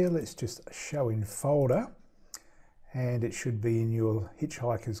here. Let's just show in folder, and it should be in your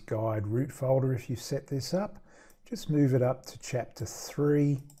Hitchhiker's Guide root folder if you've set this up. Just move it up to chapter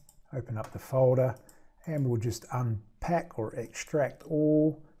 3, open up the folder, and we'll just unpack or extract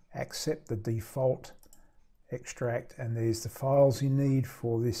all, accept the default extract, and there's the files you need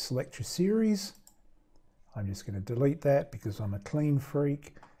for this lecture series. I'm just going to delete that because I'm a clean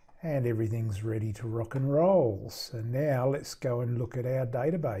freak, and everything's ready to rock and roll. So now let's go and look at our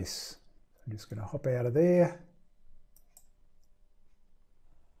database. I'm just going to hop out of there.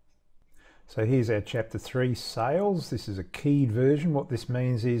 So here's our chapter 3 sales. This is a keyed version. What this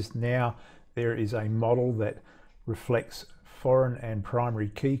means is now there is a model that reflects foreign and primary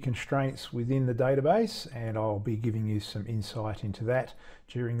key constraints within the database, and I'll be giving you some insight into that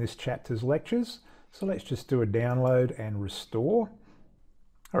during this chapter's lectures. So let's just do a download and restore.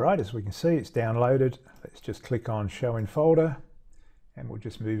 All right, as we can see, it's downloaded. Let's just click on show in folder, and we'll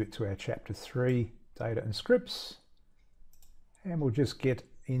just move it to our chapter 3 data and scripts, and we'll just get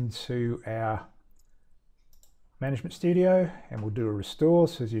into our Management Studio, and we'll do a restore.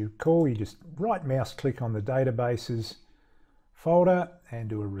 So as you recall, you just right mouse click on the databases folder and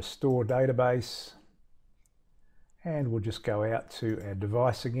do a restore database, and we'll just go out to our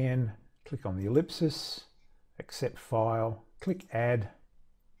device again, click on the ellipsis, accept file, click Add.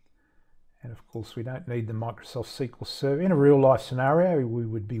 And of course, we don't need the Microsoft SQL Server. In a real life scenario, we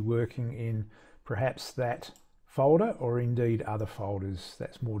would be working in perhaps that folder or indeed other folders.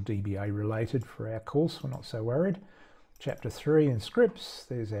 That's more DBA related for our course. We're not so worried. Chapter 3 in scripts,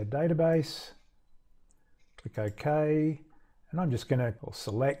 there's our database. Click OK. And I'm just going to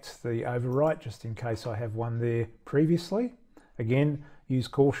select the overwrite just in case I have one there previously. Again, use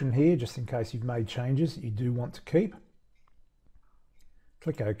caution here just in case you've made changes that you do want to keep.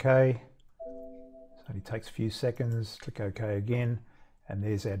 Click OK. It only takes a few seconds. Click OK again, and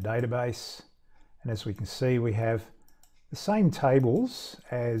there's our database. And as we can see, we have the same tables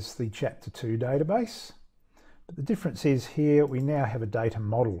as the Chapter 2 database, but the difference is here we now have a data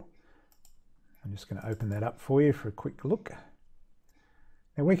model. I'm just going to open that up for you for a quick look.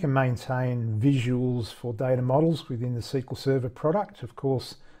 Now we can maintain visuals for data models within the SQL Server product. Of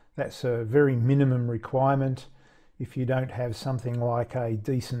course, that's a very minimum requirement. If you don't have something like a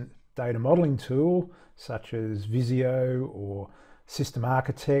decent data modeling tool such as Visio or System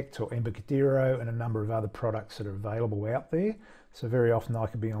Architect or Embocadero and a number of other products that are available out there. So very often I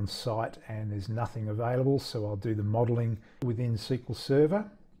could be on site and there's nothing available, so I'll do the modeling within SQL Server.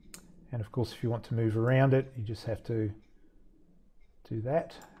 And of course, if you want to move around it, you just have to do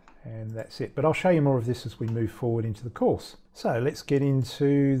that, and that's it. But I'll show you more of this as we move forward into the course. So let's get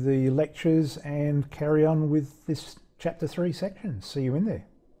into the lectures and carry on with this Chapter 3 section. See you in there.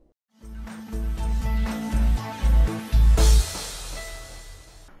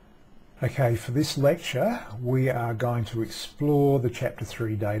 Okay, for this lecture, we are going to explore the Chapter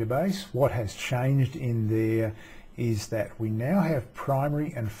 3 database. What has changed in there is that we now have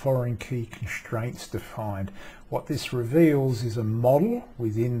primary and foreign key constraints defined. What this reveals is a model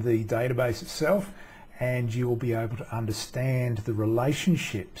within the database itself, and you will be able to understand the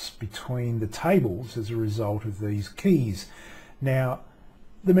relationships between the tables as a result of these keys. Now,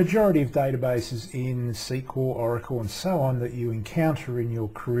 the majority of databases in SQL, Oracle and so on that you encounter in your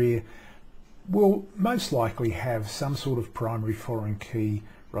career will most likely have some sort of primary foreign key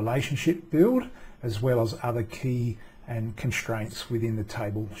relationship build, as well as other key and constraints within the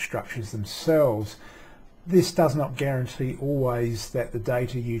table structures themselves. This does not guarantee always that the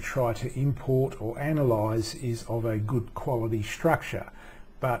data you try to import or analyze is of a good quality structure,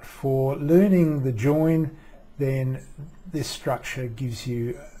 but for learning the join, then this structure gives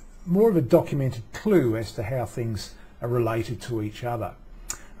you more of a documented clue as to how things are related to each other.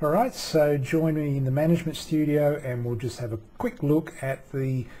 Alright, so join me in the Management Studio and we'll just have a quick look at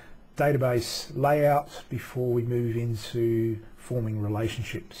the database layout before we move into forming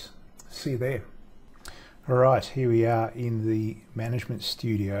relationships. See you there. Alright, here we are in the Management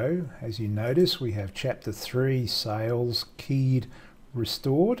Studio. As you notice, we have Chapter 3, Sales, Keyed,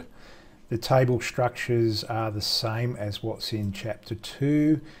 Restored. The table structures are the same as what's in Chapter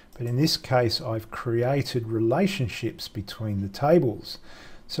 2, but in this case I've created relationships between the tables.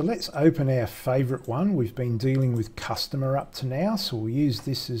 So let's open our favourite one. We've been dealing with customer up to now, so we'll use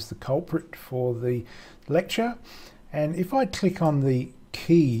this as the culprit for the lecture. And if I click on the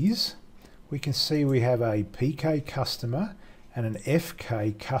keys, we can see we have a PK customer and an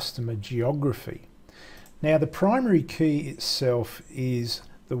FK customer geography. Now the primary key itself is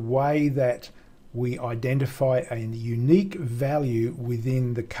the way that we identify a unique value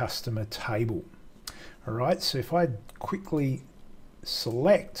within the customer table. All right, so if I quickly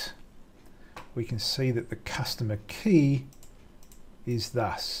select, we can see that the customer key is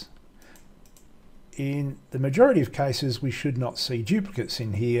thus. In the majority of cases, we should not see duplicates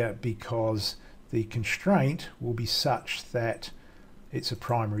in here because the constraint will be such that it's a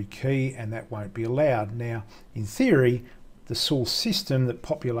primary key and that won't be allowed. Now, in theory, the source system that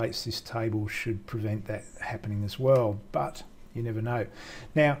populates this table should prevent that happening as well, but you never know.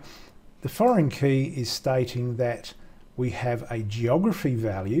 Now, the foreign key is stating that we have a geography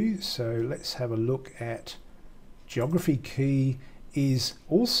value, so let's have a look at geography key is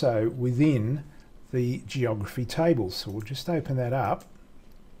also within the geography table. So we'll just open that up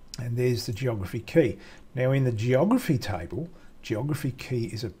and there's the geography key. Now in the geography table, geography key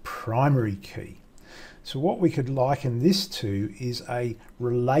is a primary key. So what we could liken this to is a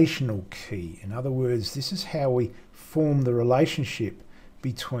relational key. In other words, this is how we form the relationship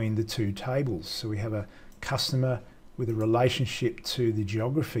between the two tables. So we have a customer with a relationship to the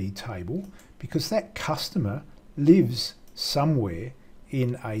geography table because that customer lives somewhere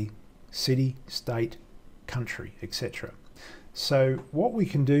in a city, state, country, etc. So what we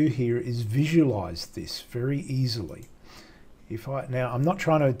can do here is visualize this very easily. Now I'm not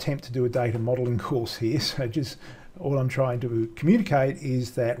trying to attempt to do a data modeling course here, so just all I'm trying to communicate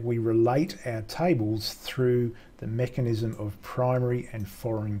is that we relate our tables through the mechanism of primary and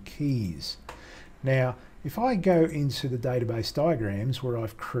foreign keys. Now, if I go into the database diagrams where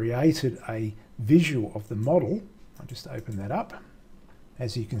I've created a visual of the model, I'll just open that up.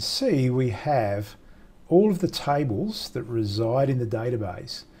 As you can see, we have all of the tables that reside in the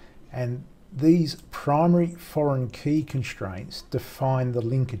database, and these primary foreign key constraints define the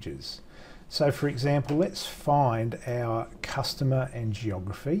linkages. So for example, let's find our customer and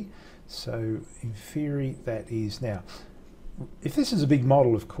geography. So in theory, that is, now, if this is a big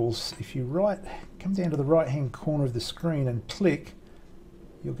model, of course, if you come down to the right hand corner of the screen and click,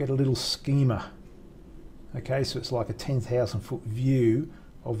 you'll get a little schema. Okay, so it's like a 10,000 foot view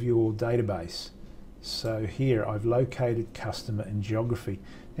of your database. So here I've located customer and geography.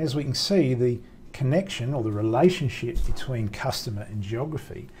 As we can see, the connection or the relationship between customer and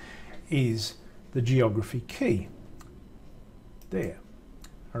geography is the geography key. There.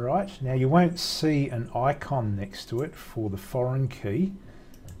 All right, now you won't see an icon next to it for the foreign key.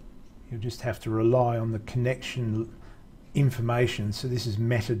 You'll just have to rely on the connection information. So this is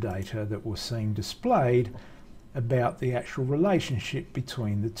metadata that we're seeing displayed about the actual relationship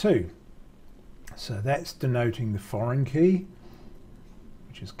between the two. So that's denoting the foreign key,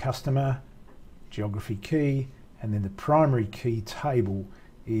 which is customer, geography key, and then the primary key table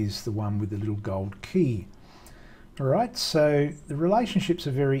is the one with the little gold key. All right, so the relationships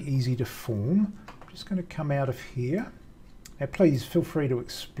are very easy to form. I'm just going to come out of here. Now please feel free to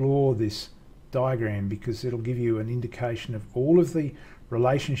explore this diagram because it'll give you an indication of all of the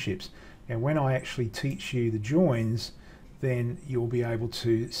relationships. And when I actually teach you the joins, then you'll be able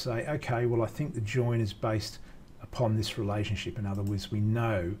to say, okay, well, I think the join is based upon this relationship. In other words, we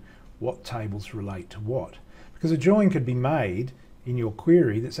know what tables relate to what. Because a join could be made in your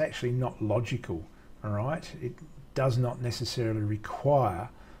query that's actually not logical, all right? It does not necessarily require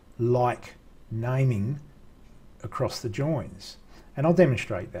like naming across the joins. And I'll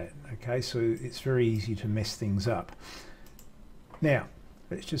demonstrate that, okay? So it's very easy to mess things up. Now,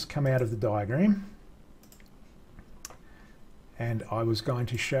 let's just come out of the diagram. And I was going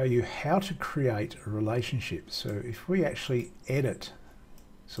to show you how to create a relationship. So if we actually edit,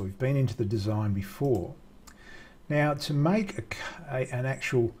 so we've been into the design before. Now to make an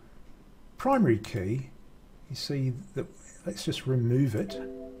actual primary key, you see that, let's just remove it.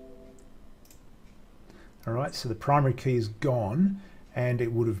 All right, so the primary key is gone and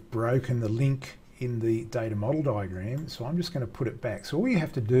it would have broken the link in the data model diagram. So I'm just going to put it back. So all you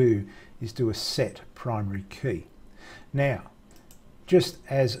have to do is do a set primary key. Now, just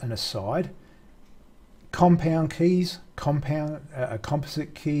as an aside, compound keys,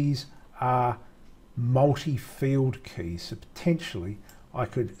 composite keys are multi-field keys. So potentially I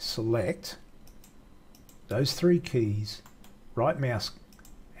could select those three keys, right mouse,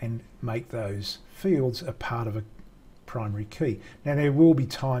 and make those fields a part of a primary key. Now there will be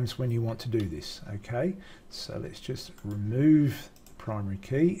times when you want to do this, okay? So let's just remove the primary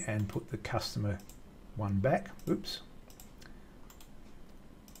key and put the customer one back. Oops.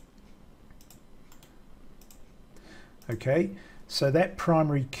 Okay, so that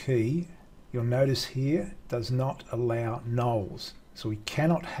primary key, you'll notice here, does not allow nulls. So we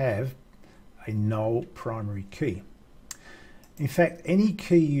cannot have a null primary key. In fact, any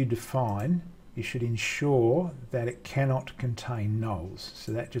key you define, you should ensure that it cannot contain nulls.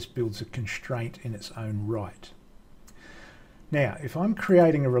 So that just builds a constraint in its own right. Now, if I'm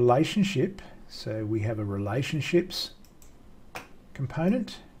creating a relationship, so we have a relationships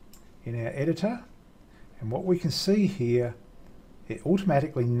component in our editor, and what we can see here, it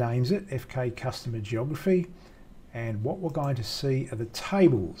automatically names it FK Customer Geography, and what we're going to see are the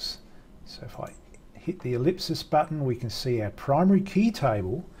tables. So if I hit the ellipsis button, we can see our primary key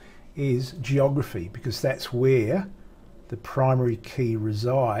table is geography because that's where the primary key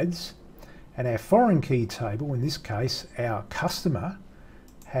resides, and our foreign key table, in this case our customer,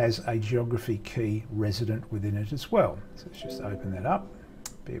 has a geography key resident within it as well. So let's just open that up,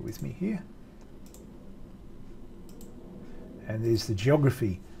 bear with me here. And there's the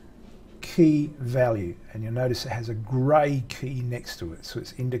geography key value, and you'll notice it has a grey key next to it, so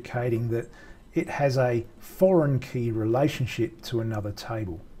it's indicating that it has a foreign key relationship to another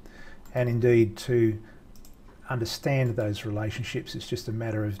table. And indeed, to understand those relationships, it's just a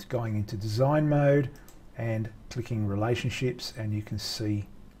matter of going into design mode and clicking relationships, and you can see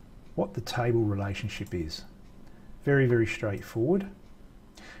what the table relationship is. Very, very straightforward.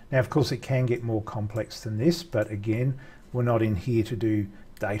 Now of course it can get more complex than this, but again, we're not in here to do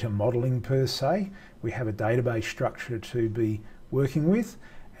data modeling per se. We have a database structure to be working with,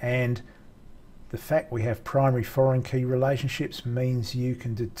 and The fact we have primary foreign key relationships means you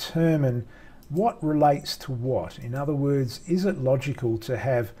can determine what relates to what. In other words, is it logical to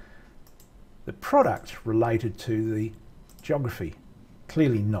have the product related to the geography?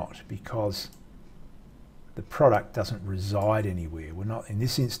 Clearly not, because the product doesn't reside anywhere. In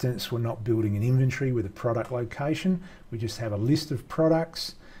this instance, we're not building an inventory with a product location. We just have a list of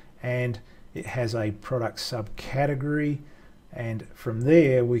products, and it has a product subcategory, and from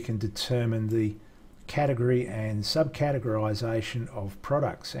there we can determine the category and subcategorization of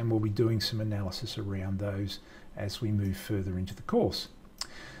products, and we'll be doing some analysis around those as we move further into the course.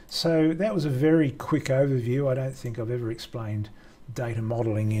 So that was a very quick overview. I don't think I've ever explained data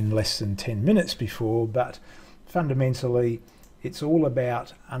modeling in less than 10 minutes before, but fundamentally it's all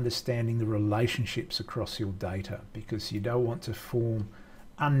about understanding the relationships across your data, because you don't want to form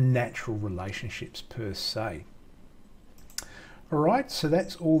unnatural relationships per se. Alright, so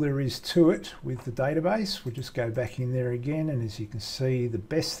that's all there is to it with the database. We'll just go back in there again, and as you can see, the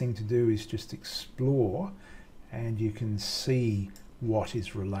best thing to do is just explore, and you can see what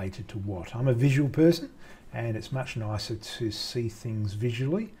is related to what. I'm a visual person, and it's much nicer to see things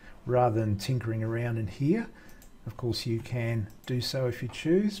visually rather than tinkering around in here. Of course, you can do so if you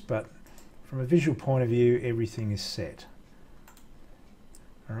choose, but from a visual point of view, everything is set.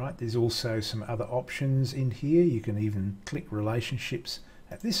 Alright, there's also some other options in here. You can even click relationships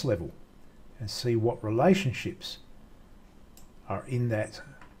at this level and see what relationships are in that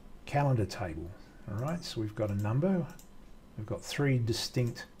calendar table. Alright, so we've got a number. We've got 3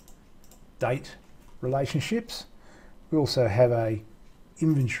 distinct date relationships. We also have a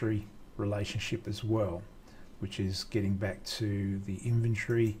inventory relationship as well, which is getting back to the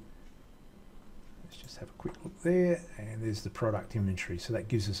inventory. Let's just have a quick look there, and there's the product inventory. So that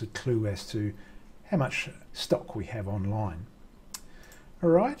gives us a clue as to how much stock we have online.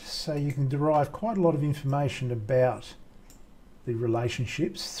 Alright, so you can derive quite a lot of information about the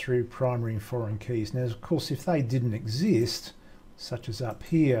relationships through primary and foreign keys. Now, of course, if they didn't exist, such as up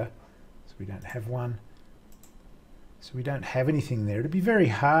here, so we don't have one, so we don't have anything there, it'd be very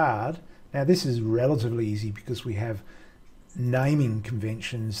hard. Now, this is relatively easy because we have naming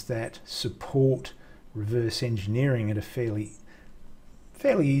conventions that support reverse engineering at a fairly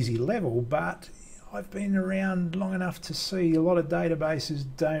easy level, but I've been around long enough to see a lot of databases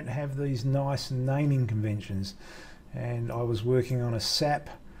don't have these nice naming conventions. And I was working on a SAP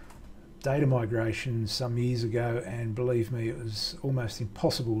data migration some years ago, and believe me, it was almost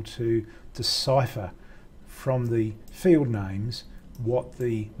impossible to decipher from the field names what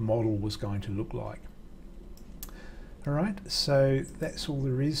the model was going to look like. Alright, so that's all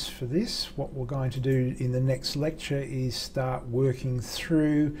there is for this. What we're going to do in the next lecture is start working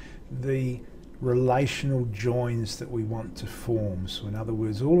through the relational joins that we want to form. So in other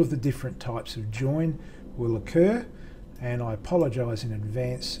words, all of the different types of join will occur, and I apologise in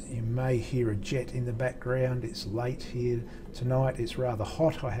advance, you may hear a jet in the background. It's late here tonight, it's rather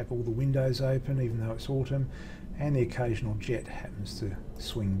hot, I have all the windows open even though it's autumn, and the occasional jet happens to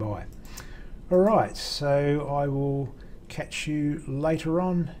swing by. Alright, so I will catch you later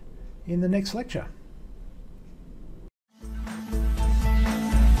on in the next lecture.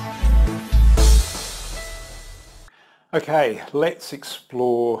 Okay, let's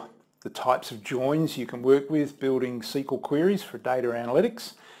explore the types of joins you can work with building SQL queries for data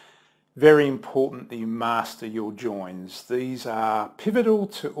analytics. Very important that you master your joins. These are pivotal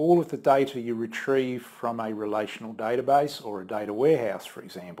to all of the data you retrieve from a relational database or a data warehouse, for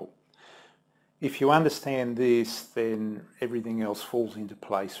example. If you understand this, then everything else falls into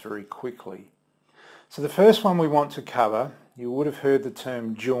place very quickly. So the first one we want to cover, you would have heard the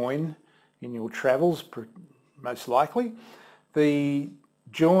term join in your travels, most likely. The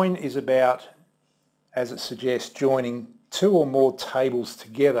join is about, as it suggests, joining 2 or more tables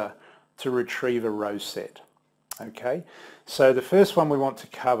together to retrieve a row set. Okay, so the first one we want to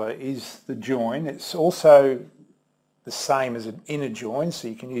cover is the join. It's also the same as an inner join, so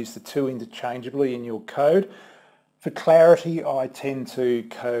you can use the 2 interchangeably in your code. For clarity, I tend to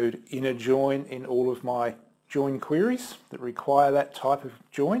code inner join in all of my join queries that require that type of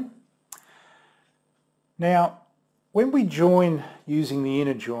join. Now, when we join using the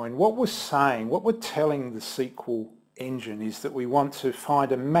inner join, what we're telling the SQL engine is that we want to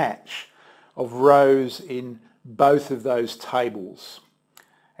find a match of rows in both of those tables.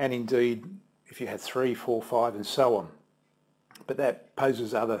 And indeed, if you had 3, 4, 5 and so on. But that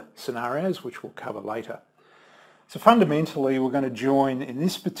poses other scenarios which we'll cover later. So fundamentally we're going to join, in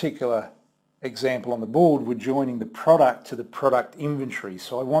this particular example on the board, we're joining the product to the product inventory.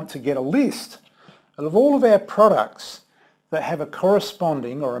 So I want to get a list of all of our products that have a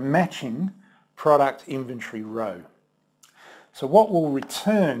corresponding or a matching product inventory row. So what we'll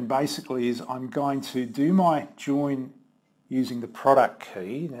return basically is I'm going to do my join using the product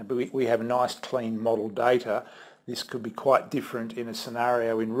key. Now we have nice clean model data. This could be quite different in a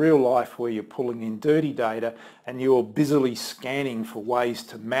scenario in real life where you're pulling in dirty data and you're busily scanning for ways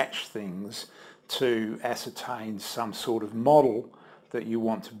to match things to ascertain some sort of model that you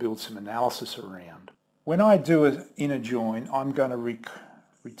want to build some analysis around. When I do an inner join, I'm going to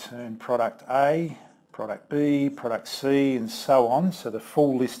return product A, product B, product C, and so on, so the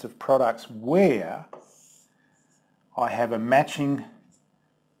full list of products where I have a matching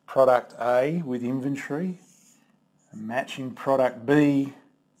product A with inventory, a matching product B,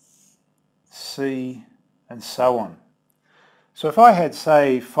 C, and so on. So if I had,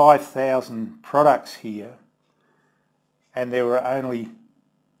 say, 5,000 products here and there were only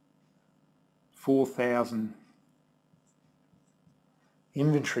 4,000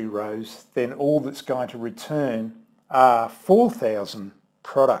 inventory rows, then all that's going to return are 4,000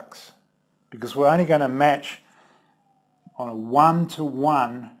 products, because we're only going to match on a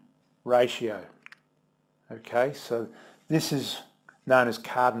 1-to-1 ratio. Okay, so this is known as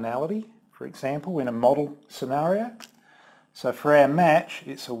cardinality, for example, in a model scenario. So for our match,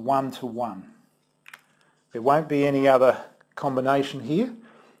 it's a 1-to-1. There won't be any other combination here.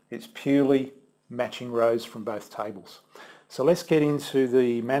 It's purely matching rows from both tables. So let's get into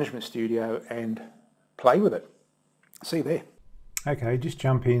the Management Studio and play with it. See you there. Okay, just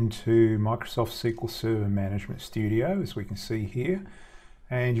jump into Microsoft SQL Server Management Studio, as we can see here.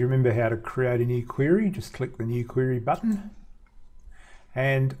 And you remember how to create a new query. Just click the New Query button.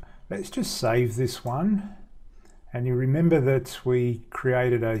 And let's just save this one. And you remember that we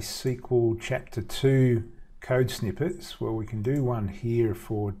created a SQL Chapter 2 code snippets. Well, we can do one here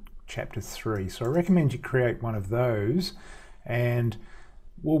for Chapter 3. So I recommend you create one of those, and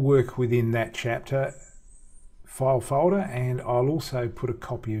we'll work within that chapter file folder, and I'll also put a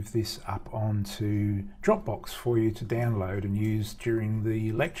copy of this up onto Dropbox for you to download and use during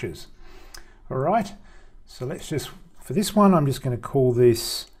the lectures. Alright, so let's just, for this one, I'm just going to call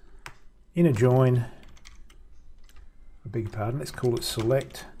this inner join, I beg your pardon, let's call it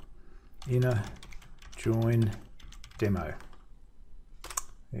select inner join demo.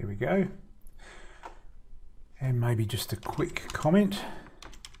 There we go. And maybe just a quick comment.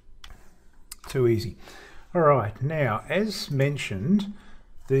 Too easy. All right, now as mentioned,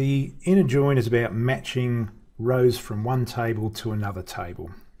 the inner join is about matching rows from one table to another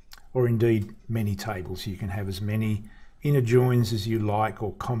table, or indeed many tables. You can have as many inner joins as you like,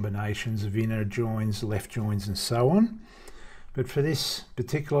 or combinations of inner joins, left joins, and so on. But for this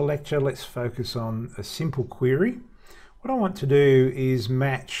particular lecture, let's focus on a simple query. What I want to do is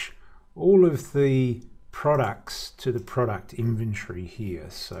match all of the products to the product inventory here.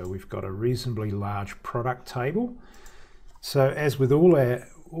 So we've got a reasonably large product table. So as with all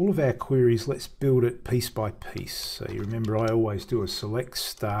of our queries, let's build it piece by piece. So you remember I always do a select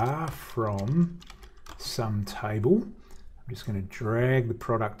star from some table. I'm just going to drag the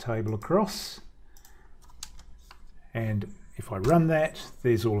product table across, and if I run that,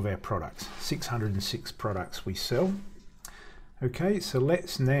 there's all of our products. 606 products we sell. Okay, so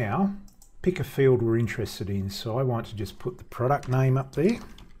let's now pick a field we're interested in. So I want to just put the product name up there.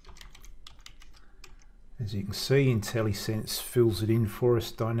 As you can see, IntelliSense fills it in for us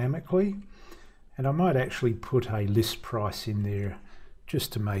dynamically. And I might actually put a list price in there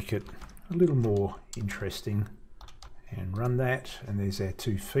just to make it a little more interesting. And run that, and there's our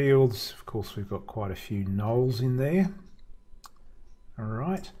two fields. Of course, we've got quite a few nulls in there. All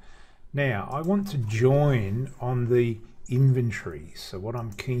right. Now, I want to join on the inventory. So what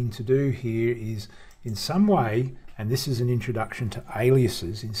I'm keen to do here is, in some way, and this is an introduction to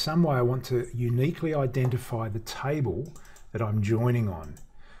aliases, in some way I want to uniquely identify the table that I'm joining on.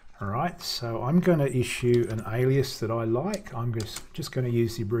 All right, so I'm going to issue an alias that I like. I'm just going to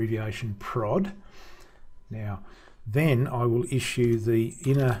use the abbreviation prod. Now, then I will issue the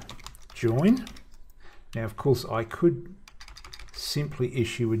inner join. Now, of course, I could simply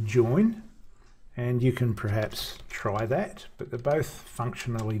issue a join, and you can perhaps try that, but they're both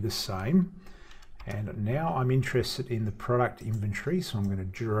functionally the same. And now I'm interested in the product inventory, so I'm going to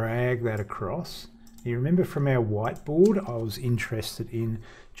drag that across. You remember from our whiteboard, I was interested in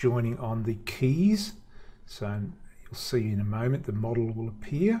joining on the keys. So you'll see in a moment the model will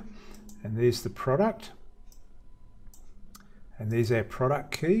appear, and there's the product. And there's our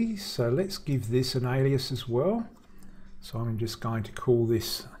product key. So let's give this an alias as well. So I'm just going to call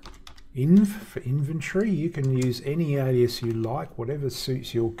this inv for inventory. You can use any alias you like, whatever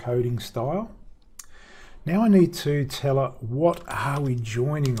suits your coding style. Now I need to tell it what are we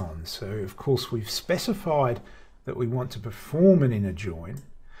joining on. So of course we've specified that we want to perform an inner join,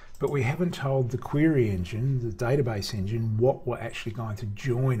 but we haven't told the query engine, the database engine, what we're actually going to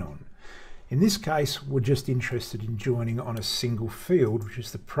join on. In this case, we're just interested in joining on a single field, which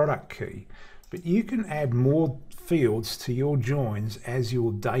is the product key. But you can add more fields to your joins as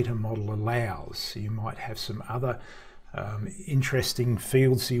your data model allows. So you might have some other interesting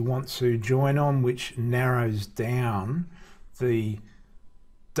fields you want to join on, which narrows down the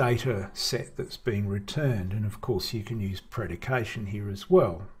data set that's being returned. And of course you can use predication here as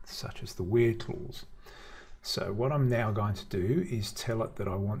well, such as the where clause. So what I'm now going to do is tell it that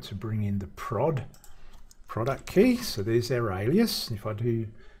I want to bring in the product key. So there's our alias. If I do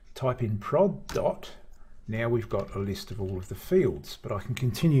type in prod dot, now we've got a list of all of the fields, but I can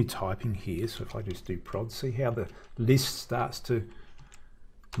continue typing here. So if I just do prod, see how the list starts to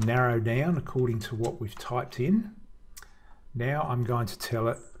narrow down according to what we've typed in. Now I'm going to tell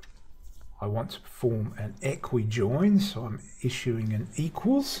it I want to perform an equi join, so I'm issuing an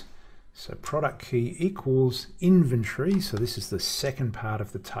equals. So product key equals inventory, so this is the second part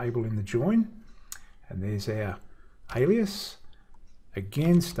of the table in the join. And there's our alias.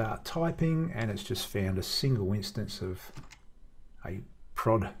 Again, start typing, and it's just found a single instance of a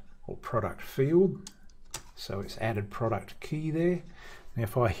prod or product field. So it's added product key there. Now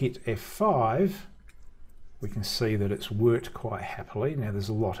if I hit F5, we can see that it's worked quite happily. Now there's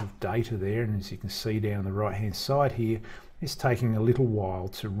a lot of data there, and as you can see down the right hand side here, it's taking a little while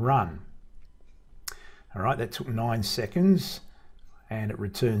to run. All right, that took 9 seconds, and it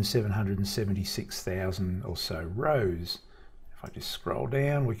returned 776,000 or so rows. If I just scroll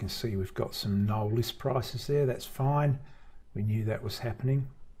down, we can see we've got some null list prices there. That's fine. We knew that was happening.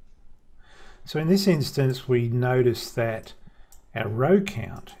 So in this instance, we notice that our row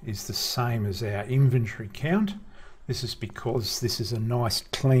count is the same as our inventory count. This is because this is a nice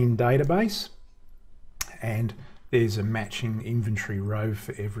clean database, and there's a matching inventory row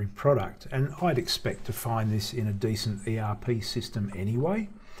for every product. And I'd expect to find this in a decent ERP system anyway.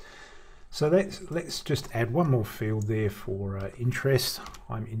 So let's just add one more field there for interest.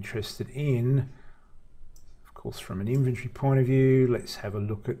 I'm interested in, of course, from an inventory point of view, let's have a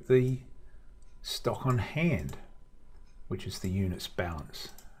look at the stock on hand, which is the units balance.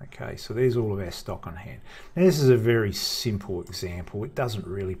 Okay, so there's all of our stock on hand. Now this is a very simple example. It doesn't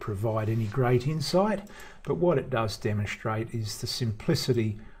really provide any great insight, but what it does demonstrate is the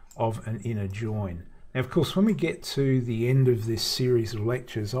simplicity of an inner join. Now of course, when we get to the end of this series of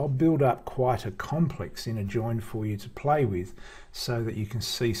lectures, I'll build up quite a complex inner join for you to play with so that you can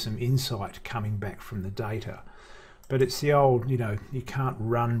see some insight coming back from the data. But it's the old, you know, you can't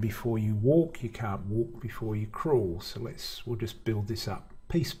run before you walk, you can't walk before you crawl. So we'll just build this up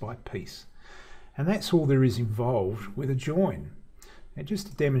piece by piece. And that's all there is involved with a join. Now just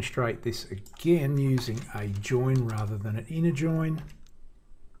to demonstrate this again using a join rather than an inner join,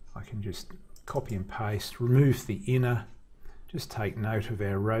 I can just copy and paste, remove the inner, just take note of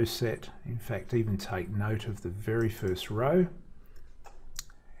our row set, in fact even take note of the very first row,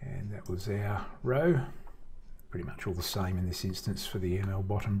 and that was our row. Pretty much all the same in this instance for the ML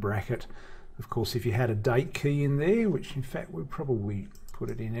bottom bracket. Of course, if you had a date key in there, which in fact we'll probably put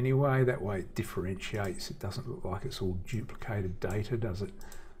it in anyway, that way it differentiates. It doesn't look like it's all duplicated data, does it?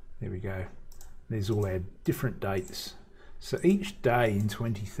 There we go. There's all our different dates. So each day in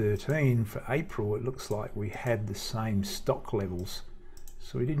 2013 for April, it looks like we had the same stock levels.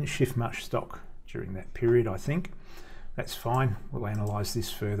 So we didn't shift much stock during that period, I think. That's fine. We'll analyze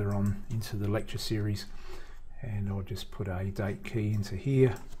this further on into the lecture series. And I'll just put a date key into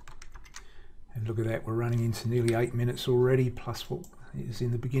here. And look at that, we're running into nearly 8 minutes already, plus what is in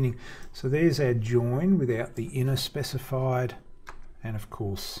the beginning. So there's our join without the inner specified. And of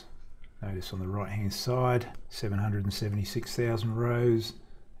course, notice on the right hand side, 776,000 rows,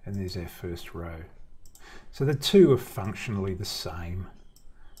 and there's our first row. So the two are functionally the same.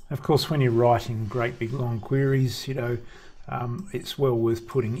 Of course, when you're writing great big long queries, you know, it's well worth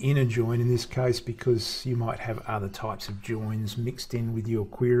putting in a join in this case, because you might have other types of joins mixed in with your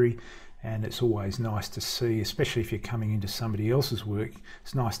query, and it's always nice to see, especially if you're coming into somebody else's work,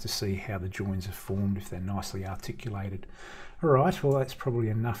 it's nice to see how the joins are formed if they're nicely articulated. Alright, well that's probably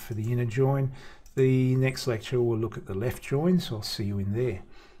enough for the inner join. The next lecture we'll look at the left join, so I'll see you in there.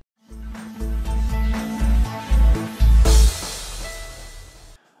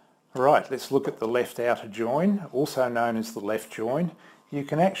 Right, let's look at the left outer join, also known as the left join. You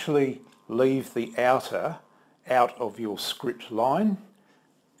can actually leave the outer out of your script line,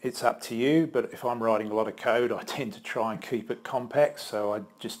 it's up to you, but if I'm writing a lot of code, I tend to try and keep it compact, so I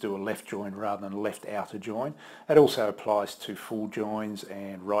just do a left join rather than a left outer join. It also applies to full joins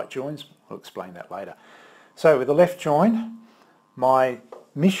and right joins. I'll explain that later. So with a left join, my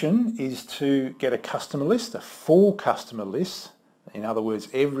mission is to get a customer list, a full customer list. In other words,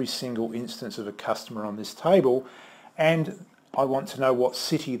 every single instance of a customer on this table, and I want to know what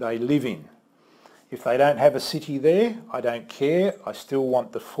city they live in. If they don't have a city there, I don't care. I still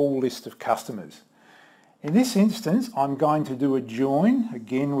want the full list of customers. In this instance, I'm going to do a join.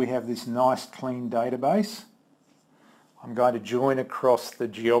 Again, we have this nice clean database. I'm going to join across the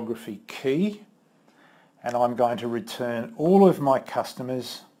geography key, and I'm going to return all of my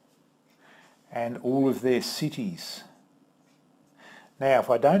customers and all of their cities. Now, if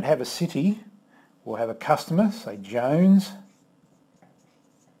I don't have a city, we'll have a customer, say Jones,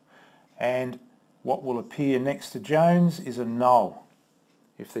 and what will appear next to Jones is a null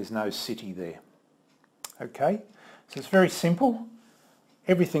if there's no city there. Okay, so it's very simple.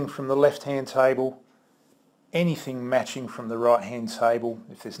 Everything from the left-hand table, anything matching from the right-hand table.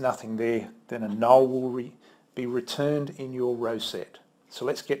 If there's nothing there, then a null will be returned in your row set. So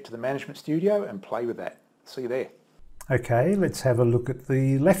let's get to the Management Studio and play with that. See you there. Okay, let's have a look at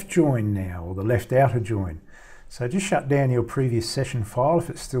the left join now, or the left outer join. So just shut down your previous session file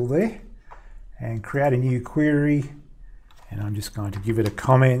if it's still there, and create a new query, and I'm just going to give it a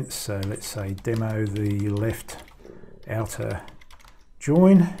comment. So let's say demo the left outer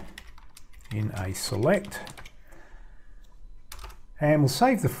join in a select, and we'll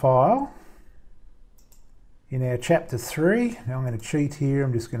save the file in our chapter 3. Now I'm going to cheat here.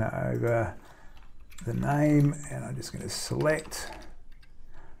 I'm just going to over the name, and I'm just going to select.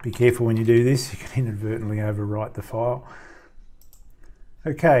 Be careful when you do this, you can inadvertently overwrite the file.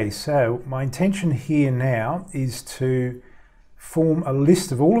 Okay, so my intention here now is to form a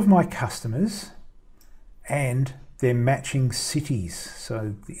list of all of my customers and their matching cities.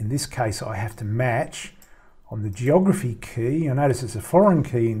 So in this case, I have to match on the geography key. You'll notice it's a foreign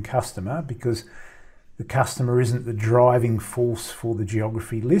key in customer because the customer isn't the driving force for the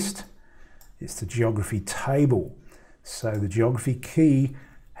geography list. It's the geography table. So the geography key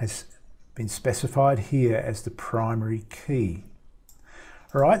has been specified here as the primary key.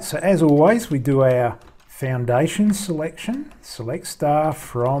 All right, so as always, we do our foundation selection, select star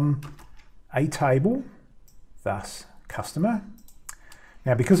from a table, thus customer.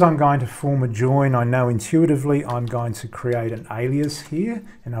 Now, because I'm going to form a join, I know intuitively I'm going to create an alias here.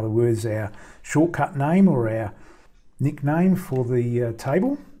 In other words, our shortcut name or our nickname for the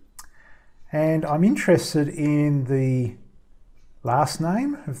table. And I'm interested in the last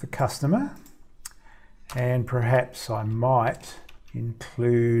name of the customer, and perhaps I might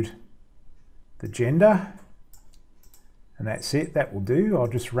include the gender, and that's it. That will do. I'll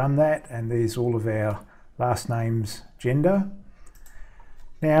just run that, and there's all of our last name's gender.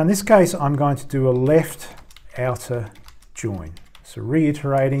 Now in this case, I'm going to do a left outer join. So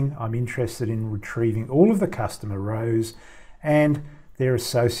reiterating, I'm interested in retrieving all of the customer rows and their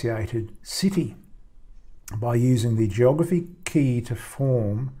associated city by using the geography key to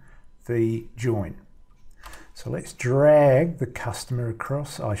form the join. So let's drag the customer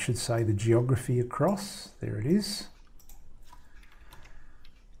across, I should say the geography across. There it is.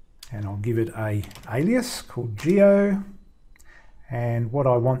 And I'll give it an alias called geo. And what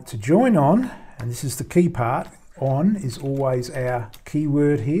I want to join on, and this is the key part, on is always our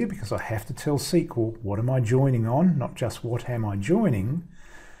keyword here, because I have to tell SQL what am I joining on, not just what am I joining.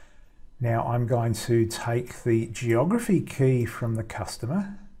 Now I'm going to take the geography key from the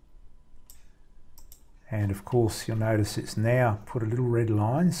customer, and of course you'll notice it's now put a little red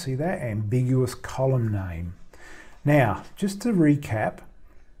line, see that? Ambiguous column name. Now just to recap,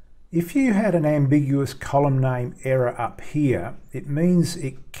 if you had an ambiguous column name error up here, it means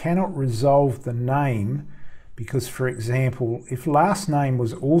it cannot resolve the name, because for example, if last name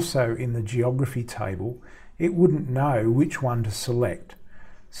was also in the geography table, it wouldn't know which one to select.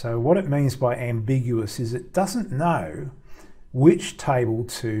 So what it means by ambiguous is it doesn't know which table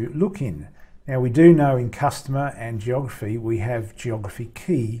to look in. Now we do know in customer and geography we have geography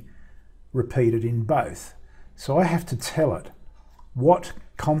key repeated in both. So I have to tell it what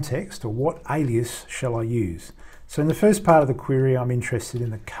context or what alias shall I use. So in the first part of the query, I'm interested in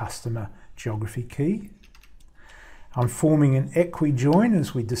the customer geography key. I'm forming an equi-join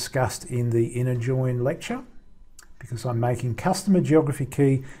as we discussed in the inner join lecture, because I'm making customer geography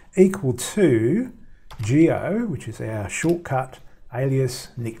key equal to geo, which is our shortcut alias,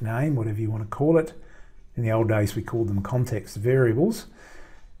 nickname, whatever you want to call it. In the old days we called them context variables.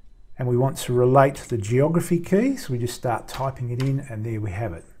 And we want to relate the geography key, so we just start typing it in, and there we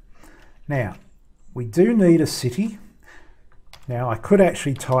have it. Now, we do need a city. Now, I could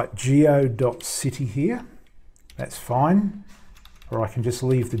actually type geo.city here. That's fine. Or I can just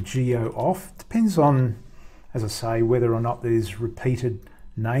leave the geo off. Depends on, as I say, whether or not there's repeated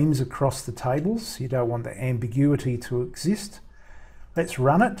names across the tables. You don't want the ambiguity to exist. Let's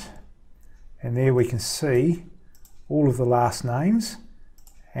run it. And there we can see all of the last names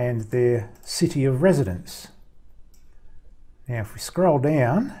and their city of residence. Now, if we scroll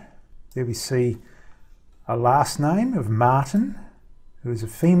down, there we see a last name of Martin, who is a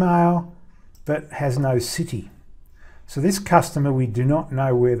female, but has no city. So this customer, we do not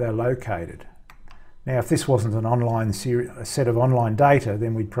know where they're located. Now, if this wasn't an online a set of online data,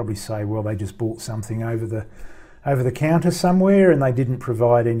 then we'd probably say, well, they just bought something over the counter somewhere and they didn't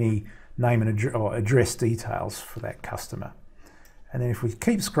provide any name and address details for that customer. And then if we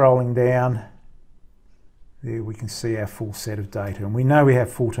keep scrolling down, there we can see our full set of data, and we know we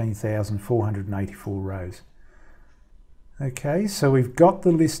have 14,484 rows. Okay, so we've got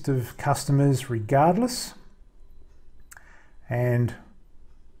the list of customers regardless, and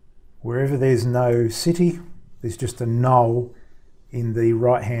wherever there's no city, there's just a null in the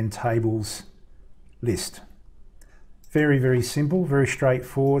right-hand table's list. Very, very simple, very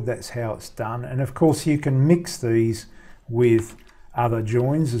straightforward. That's how it's done. And of course, you can mix these with other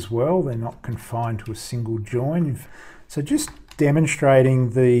joins as well. They're not confined to a single join. So just demonstrating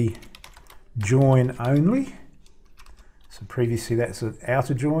the join only. So previously that's an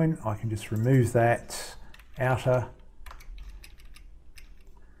outer join. I can just remove that outer.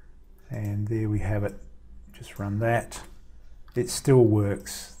 And there we have it. Just run that. It still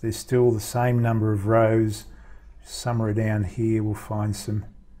works. There's still the same number of rows. Somewhere down here we'll find some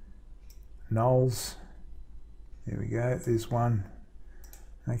nulls. There we go, there's one.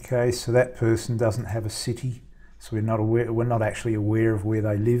 Okay, so that person doesn't have a city, so we're not actually aware of where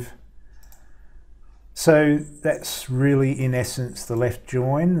they live. So that's really, in essence, the left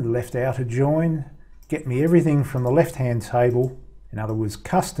join, the left outer join. Get me everything from the left-hand table, in other words,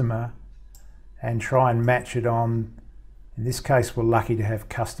 customer, and try and match it on. In this case, we're lucky to have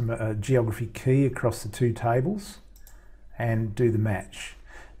customer geography key across the two tables and do the match.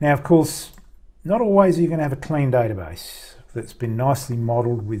 Now, of course, not always are you going to have a clean database that's been nicely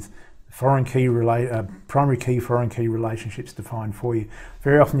modeled with foreign key primary key, foreign key relationships defined for you.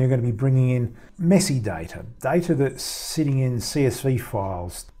 Very often you're going to be bringing in messy data that's sitting in CSV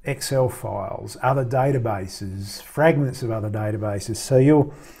files, Excel files, other databases, fragments of other databases. So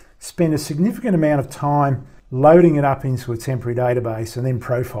you'll spend a significant amount of time loading it up into a temporary database and then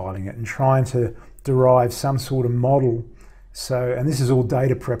profiling it and trying to derive some sort of model. So, and this is all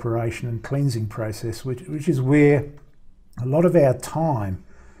data preparation and cleansing process, which is where a lot of our time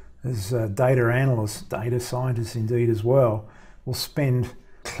as data analysts, data scientists indeed as well, will spend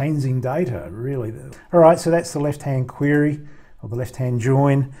cleansing data, really. All right, so that's the left-hand query, or the left-hand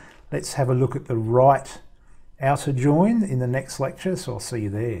join. Let's have a look at the right outer join in the next lecture, so I'll see you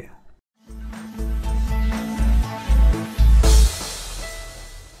there.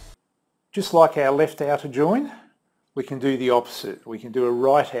 Just like our left outer join, we can do the opposite. We can do a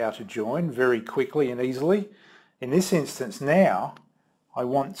right outer join very quickly and easily. In this instance now, I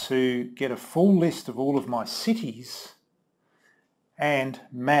want to get a full list of all of my cities and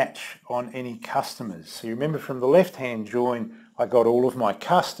match on any customers. So you remember from the left-hand join, I got all of my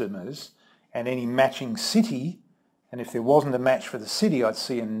customers and any matching city, and if there wasn't a match for the city, I'd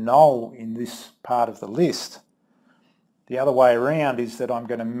see a null in this part of the list. The other way around is that I'm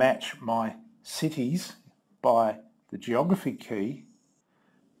going to match my cities by the geography key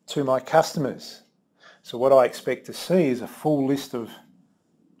to my customers. So what I expect to see is a full list of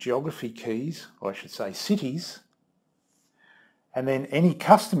geography keys, or I should say cities, and then any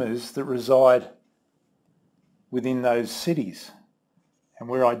customers that reside within those cities. And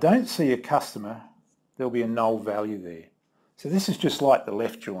where I don't see a customer, there'll be a null value there. So this is just like the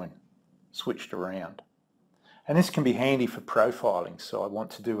left join switched around. And this can be handy for profiling. So I want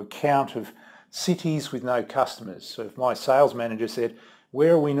to do a count of cities with no customers. So if my sales manager said,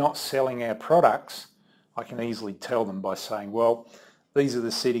 where are we not selling our products? I can easily tell them by saying, well, these are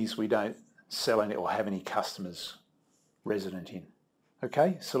the cities we don't sell any or have any customers resident in.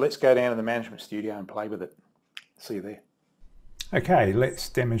 Okay, so let's go down to the management studio and play with it. See you there. Okay, let's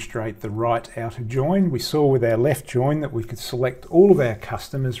demonstrate the right outer join. We saw with our left join that we could select all of our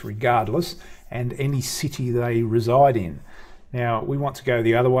customers regardless and any city they reside in. Now we want to go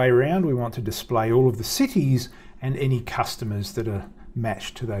the other way around. We want to display all of the cities and any customers that are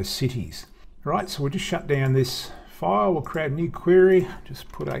matched to those cities. Right, so we'll just shut down this file. We'll create a new query.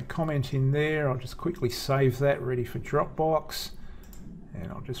 Just put a comment in there. I'll just quickly save that, ready for Dropbox.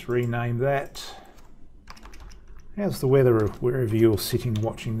 And I'll just rename that. How's the weather wherever you're sitting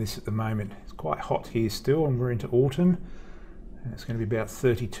watching this at the moment? It's quite hot here still, and we're into autumn. And it's going to be about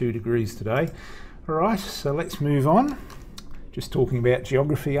 32 degrees today. All right, so let's move on. Just talking about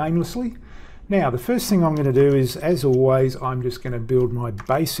geography aimlessly. Now, the first thing I'm going to do is, as always, I'm just going to build my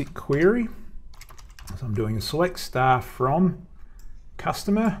basic query. So I'm doing a select star from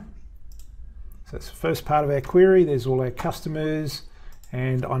customer. So that's the first part of our query. There's all our customers,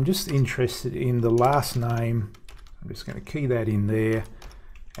 and I'm just interested in the last name. I'm just going to key that in there,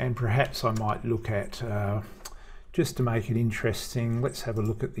 and perhaps I might look at, just to make it interesting, let's have a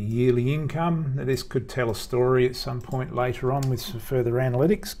look at the yearly income. Now, this could tell a story at some point later on with some further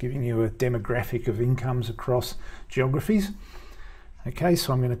analytics, giving you a demographic of incomes across geographies. Okay,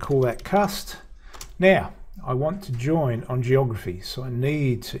 so I'm going to call that cust. Now, I want to join on geography, so I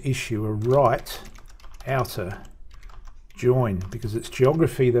need to issue a right outer join, because it's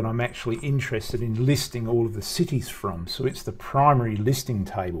geography that I'm actually interested in listing all of the cities from. So it's the primary listing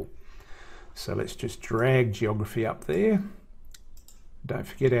table. So let's just drag geography up there. Don't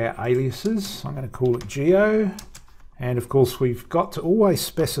forget our aliases. I'm going to call it geo. And of course, we've got to always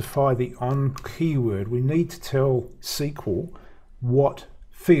specify the on keyword. We need to tell SQL what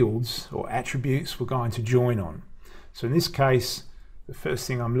fields or attributes we're going to join on. So in this case, the first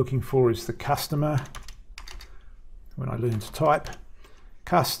thing I'm looking for is the customer. When I learn to type,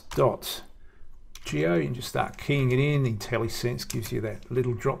 cust.geo, you can just start keying it in. IntelliSense gives you that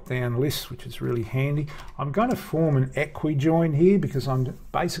little drop-down list, which is really handy. I'm going to form an equi-join here because I'm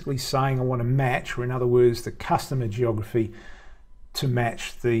basically saying I want to match, or in other words, the customer geography to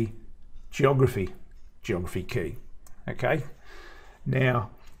match the geography key. Okay,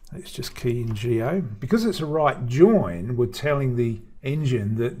 now let's just key in geo. Because it's a right join, we're telling the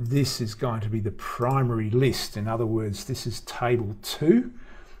engine that this is going to be the primary list. In other words, this is table 2,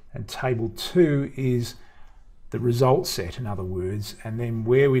 and table 2 is the result set, in other words, and then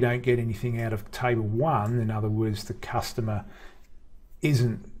where we don't get anything out of table 1, in other words, the customer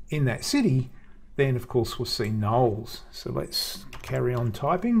isn't in that city, then of course we'll see nulls. So let's carry on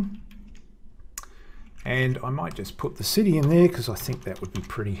typing, and I might just put the city in there because I think that would be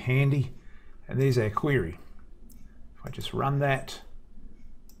pretty handy. And there's our query. If I just run that,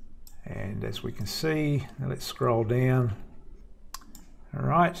 and as we can see, now let's scroll down. All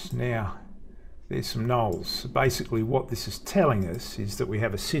right, now there's some nulls. So basically what this is telling us is that we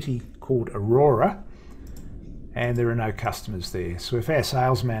have a city called Aurora, and there are no customers there. So if our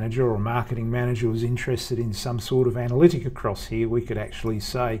sales manager or marketing manager was interested in some sort of analytic across here, we could actually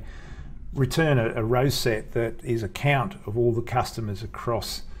say, return a row set that is a count of all the customers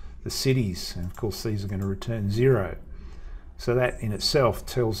across the cities. And of course, these are going to return 0. So that in itself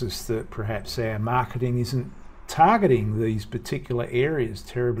tells us that perhaps our marketing isn't targeting these particular areas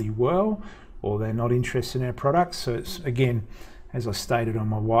terribly well, or they're not interested in our products. So it's, again, as I stated on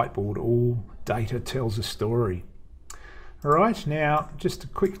my whiteboard, all data tells a story. All right, now just to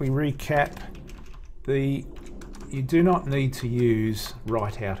quickly recap, you do not need to use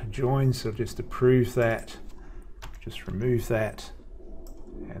right outer join, so just to prove that, just remove that,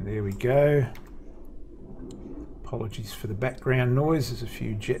 and there we go. Apologies for the background noise, there's a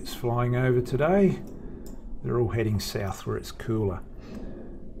few jets flying over today. They're all heading south where it's cooler.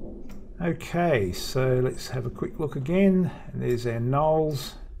 Okay, so let's have a quick look again, and there's our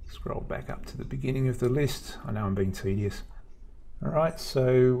nulls. Scroll back up to the beginning of the list. I know I'm being tedious. All right,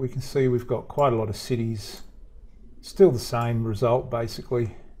 so we can see we've got quite a lot of cities. Still the same result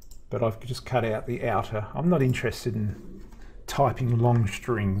basically, but I've just cut out the outer. I'm not interested in typing long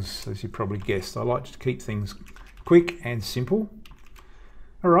strings, as you probably guessed. I like to keep things quick and simple.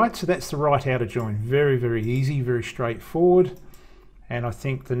 All right, so that's the right outer join. Very, very easy, very straightforward. And I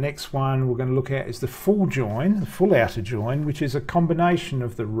think the next one we're going to look at is the full join, the full outer join, which is a combination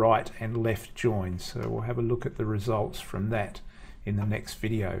of the right and left joins. So we'll have a look at the results from that in the next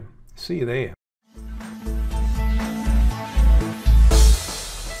video. See you there.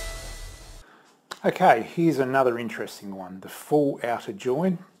 Okay, here's another interesting one, the full outer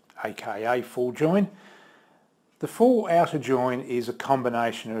join, aka full join. The full outer join is a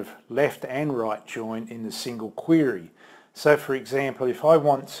combination of left and right join in the single query. So for example, if I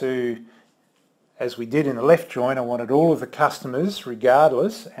want to, as we did in the left join, I wanted all of the customers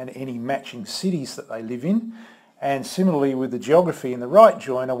regardless and any matching cities that they live in. And similarly with the geography in the right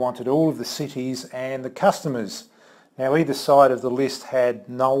join, I wanted all of the cities and the customers. Now either side of the list had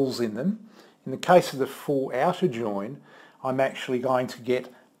nulls in them. In the case of the full outer join, I'm actually going to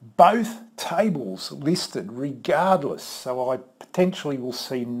get both tables listed regardless. So I potentially will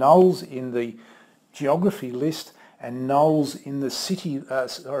see nulls in the geography list and nulls in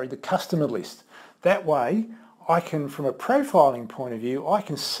the customer list. That way, I can, from a profiling point of view, I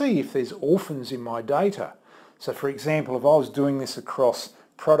can see if there's orphans in my data. So for example, if I was doing this across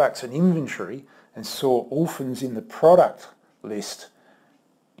products and inventory and saw orphans in the product list,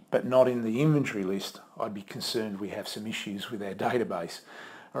 but not in the inventory list, I'd be concerned we have some issues with our database.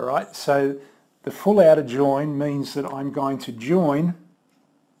 All right, so the full outer join means that I'm going to join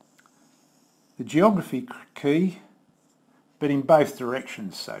the geography key, but in both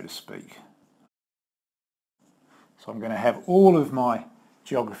directions, so to speak. So I'm going to have all of my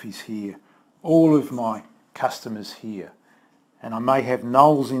geographies here, all of my customers here, and I may have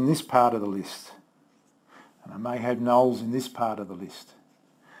nulls in this part of the list, and I may have nulls in this part of the list.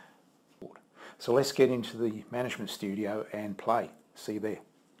 So let's get into the Management Studio and play. See you there.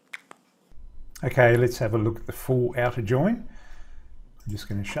 Okay, let's have a look at the full outer join. I'm just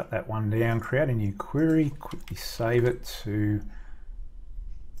going to shut that one down, create a new query, quickly save it to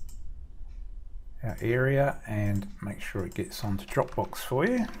our area and make sure it gets onto Dropbox for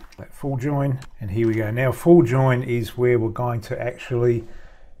you. That full join, and here we go. Now full join is where we're going to actually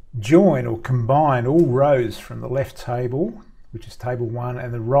join or combine all rows from the left table, which is table 1,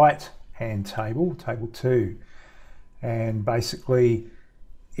 and the right hand table, table 2. And basically,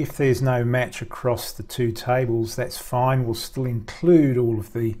 if there's no match across the two tables, that's fine. We'll still include all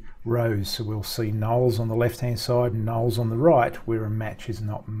of the rows. So we'll see nulls on the left-hand side and nulls on the right where a match is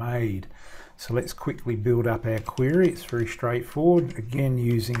not made. So let's quickly build up our query. It's very straightforward. Again,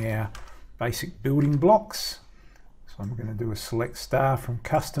 using our basic building blocks. So I'm going to do a select star from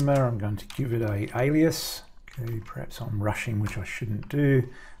customer. I'm going to give it an alias. Okay, perhaps I'm rushing, which I shouldn't do.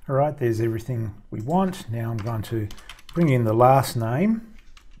 All right, there's everything we want. Now I'm going to bring in the last name.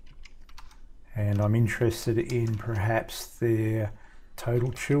 And I'm interested in perhaps their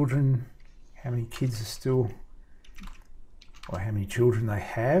total children, how many kids are still, or how many children they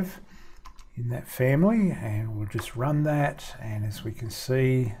have in that family, and we'll just run that. And as we can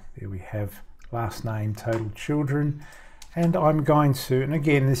see, there we have last name, total children. And I'm going to, and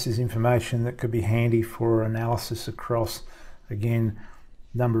again, this is information that could be handy for analysis across, again,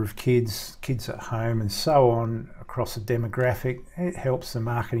 number of kids, kids at home, and so on across a demographic. It helps the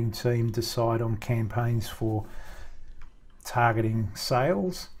marketing team decide on campaigns for targeting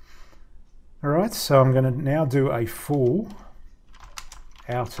sales. All right, so I'm going to now do a full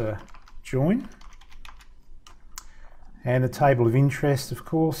outer join. And the table of interest, of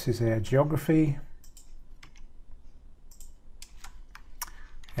course, is our geography.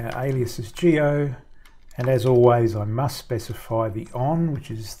 Our alias is geo. And as always, I must specify the on,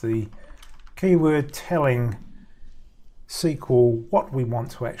 which is the keyword telling SQL what we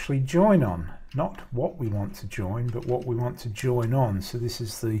want to actually join on. Not what we want to join, but what we want to join on. So this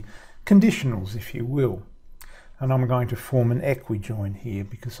is the conditionals, if you will. And I'm going to form an equi-join here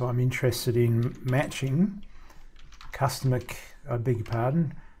because I'm interested in matching customer, I beg your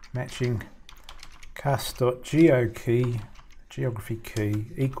pardon, matching cust.geo key, geography key,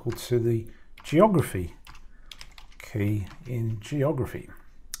 equal to the geography key in geography.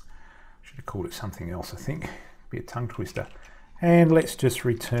 Should have called it something else, I think. Be a tongue twister. And let's just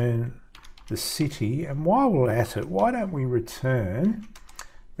return the city. And while we're at it, why don't we return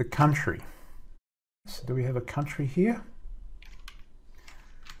the country? So do we have a country here?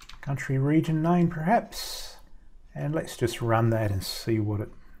 Country region name perhaps? And let's just run that and see what it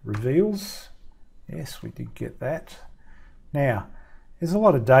reveals. Yes, we did get that. Now, there's a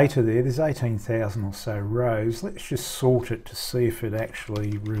lot of data there. There's 18,000 or so rows. Let's just sort it to see if it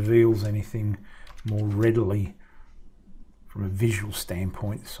actually reveals anything more readily from a visual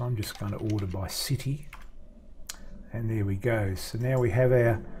standpoint. So I'm just going to order by city. And there we go. So now we have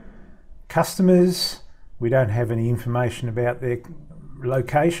our customers. We don't have any information about their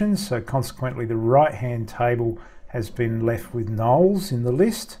locations. So consequently, the right-hand table has been left with nulls in the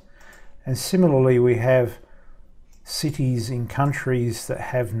list. And similarly, we have cities in countries that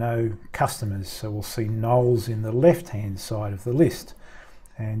have no customers. So we'll see nulls in the left-hand side of the list.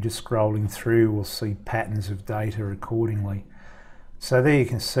 And just scrolling through, we'll see patterns of data accordingly. So there you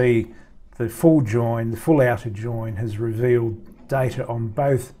can see the full join, the full outer join has revealed data on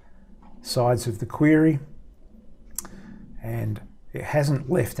both sides of the query, and it hasn't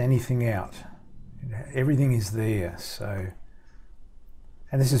left anything out. Everything is there. So,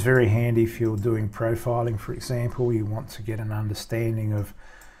 and this is very handy if you're doing profiling, for example. You want to get an understanding of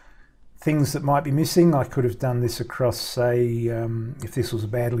things that might be missing. I could have done this across, say, if this was a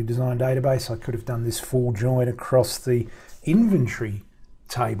badly designed database, I could have done this full join across the inventory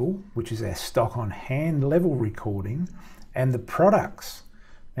table, which is our stock on hand level recording, and the products.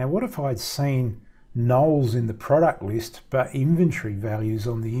 Now, what if I'd seen nulls in the product list, but inventory values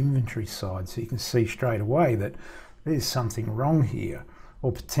on the inventory side. So you can see straight away that there's something wrong here,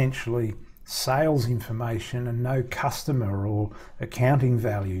 or potentially sales information and no customer or accounting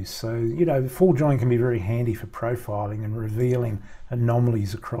values. So, you know, the full join can be very handy for profiling and revealing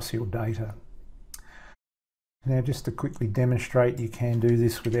anomalies across your data. Now, just to quickly demonstrate, you can do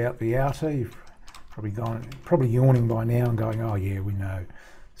this without the outer. You've probably yawning by now and going, oh yeah, we know.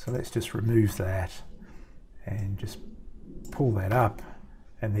 So let's just remove that and just pull that up,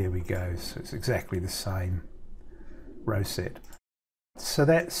 and there we go. So it's exactly the same row set. So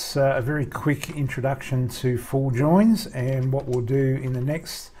that's a very quick introduction to full joins, and what we'll do in the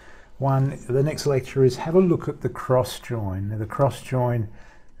next lecture is have a look at the cross join. Now the cross join,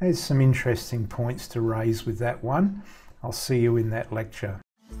 there's some interesting points to raise with that one. I'll see you in that lecture.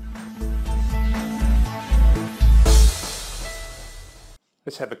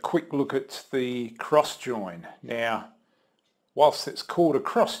 Let's have a quick look at the cross join. Now, whilst it's called a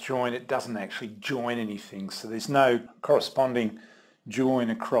cross join, it doesn't actually join anything. So there's no corresponding join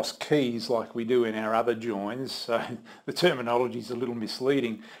across keys like we do in our other joins. So the terminology is a little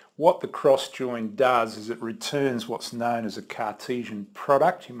misleading. What the cross join does is it returns what's known as a Cartesian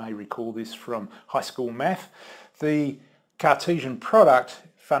product. You may recall this from high school math. The Cartesian product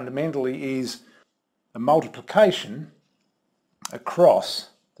fundamentally is a multiplication across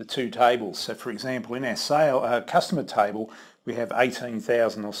the two tables. So for example, in our customer table, we have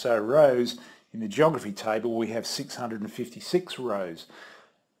 18,000 or so rows. In the geography table, we have 656 rows.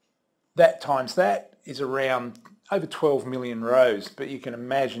 That times that is around over 12 million rows. But you can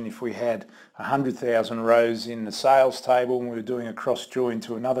imagine if we had 100,000 rows in the sales table and we were doing a cross join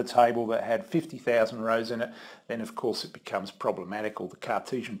to another table that had 50,000 rows in it, then of course it becomes problematical. The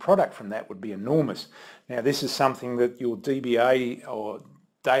Cartesian product from that would be enormous. Now this is something that your DBA or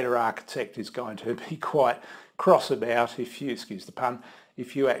data architect is going to be quite cross about, if you, excuse the pun,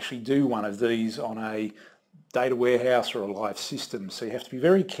 if you actually do one of these on a data warehouse or a live system. So you have to be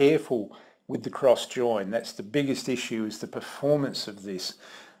very careful with the cross join. That's the biggest issue, is the performance of this.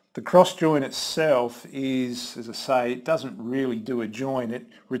 The cross join itself is, as I say, it doesn't really do a join. It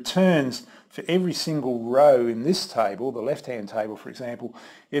returns for every single row in this table, the left-hand table for example,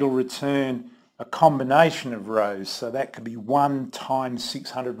 it'll return a combination of rows. So that could be 1 times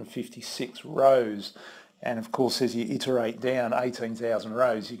 656 rows. And of course, as you iterate down 18,000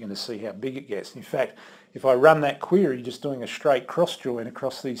 rows, you're going to see how big it gets. In fact, if I run that query just doing a straight cross join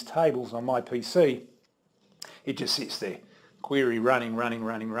across these tables on my PC, it just sits there. Query running,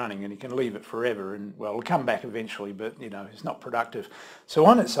 and you can leave it forever, and well, it'll come back eventually, but you know, it's not productive. So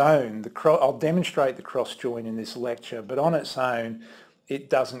on its own, I'll demonstrate the cross join in this lecture, but on its own, it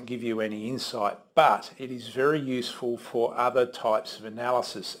doesn't give you any insight, but it is very useful for other types of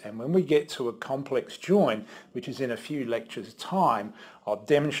analysis. And when we get to a complex join, which is in a few lectures' time, I'll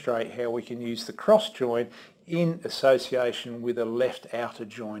demonstrate how we can use the cross join in association with a left outer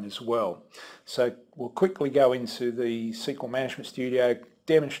join as well. So we'll quickly go into the SQL Management Studio,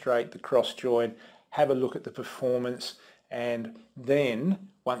 demonstrate the cross join, have a look at the performance, and then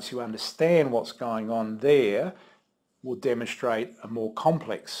once you understand what's going on there, we'll demonstrate a more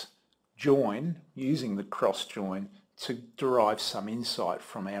complex join using the cross join to derive some insight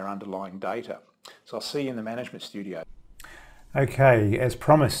from our underlying data. So I'll see you in the Management Studio. Okay, as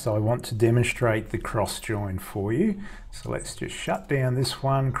promised, I want to demonstrate the cross join for you. So let's just shut down this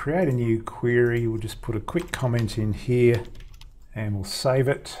one, create a new query. We'll just put a quick comment in here and we'll save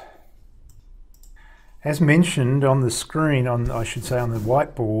it. As mentioned on the screen, I should say on the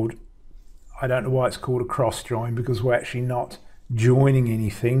whiteboard, I don't know why it's called a cross join, because we're actually not joining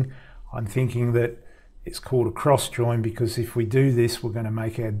anything. I'm thinking that it's called a cross join because if we do this, we're going to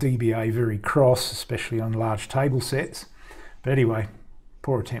make our DBA very cross, especially on large table sets. But anyway,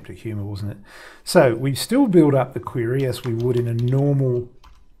 poor attempt at humour, wasn't it? So we still build up the query as we would in a normal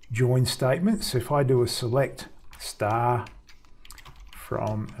join statement. So if I do a select star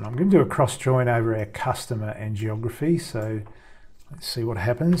from, and I'm going to do a cross join over our customer and geography. So let's see what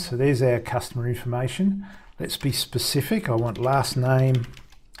happens. So there's our customer information. Let's be specific. I want last name,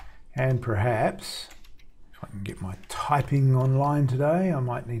 and perhaps, if I can get my typing online today, I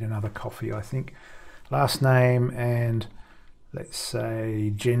might need another coffee, I think. Last name and let's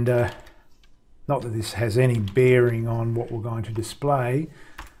say gender. Not that this has any bearing on what we're going to display.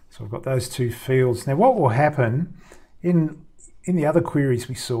 So I've got those two fields. Now what will happen in the other queries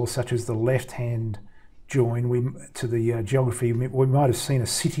we saw, such as the left-hand join to the geography, we might have seen a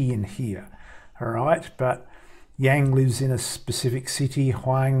city in here, all right? But Yang lives in a specific city,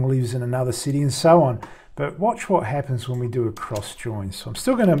 Huang lives in another city, and so on. But watch what happens when we do a cross join. So I'm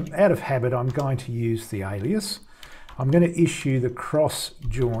still going to, out of habit, I'm going to use the alias. I'm going to issue the cross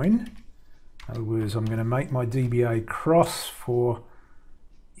join. In other words, I'm going to make my DBA cross for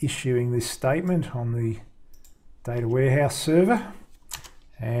issuing this statement on the data warehouse server.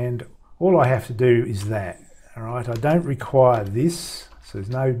 And all I have to do is that. All right, I don't require this, so there's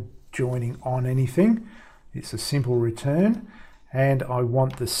no joining on anything. It's a simple return, and I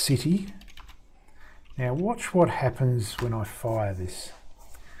want the city. Now watch what happens when I fire this.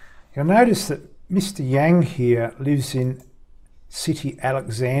 You'll notice that Mr. Yang here lives in city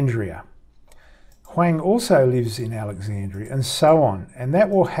Alexandria. Huang also lives in Alexandria, and so on. And that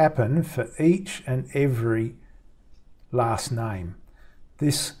will happen for each and every last name.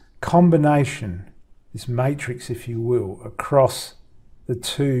 This combination, this matrix, if you will, across the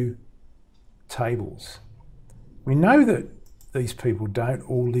two tables. We know that these people don't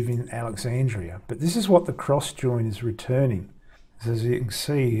all live in Alexandria, but this is what the cross join is returning. As you can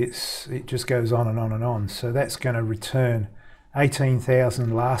see, it just goes on and on and on. So that's going to return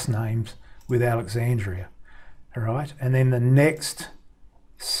 18,000 last names with Alexandria. All right, and then the next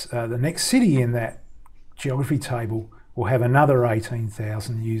city in that geography table will have another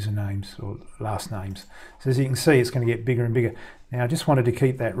 18,000 usernames or last names. So as you can see, it's going to get bigger and bigger. Now I just wanted to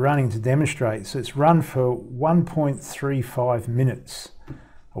keep that running to demonstrate. So it's run for 1.35 minutes,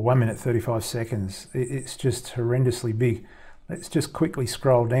 or 1 minute 35 seconds. It's just horrendously big. Let's just quickly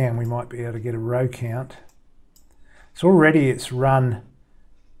scroll down. We might be able to get a row count. So already it's run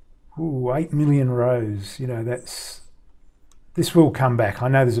 8 million rows. You know, this will come back. I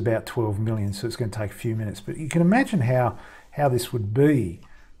know there's about 12 million, so it's going to take a few minutes, but you can imagine how this would be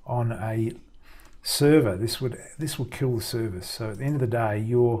on a server. This will kill the service. So at the end of the day,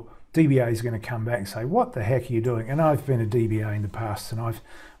 your DBA is going to come back and say, what the heck are you doing? And I've been a DBA in the past, and I've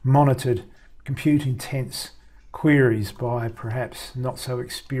monitored compute intense queries by perhaps not so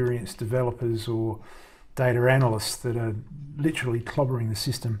experienced developers or data analysts that are literally clobbering the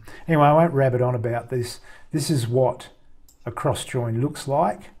system. Anyway, I won't rabbit on about this. This is what a cross join looks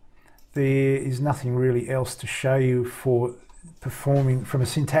like. There is nothing really else to show you for performing, from a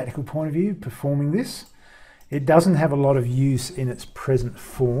syntactical point of view, performing this. It doesn't have a lot of use in its present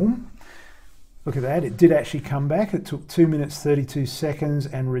form. Look at that, it did actually come back. It took 2 minutes 32 seconds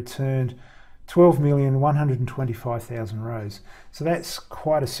and returned 12,125,000 rows. So that's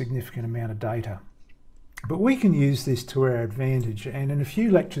quite a significant amount of data. But we can use this to our advantage, and in a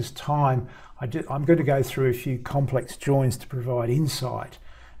few lectures' time I'm going to go through a few complex joins to provide insight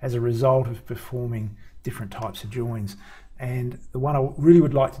as a result of performing different types of joins. And the one I really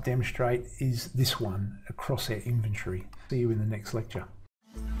would like to demonstrate is this one across our inventory. See you in the next lecture.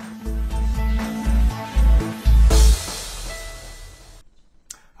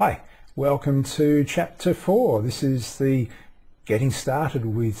 Hi, welcome to Chapter 4. This is the Getting Started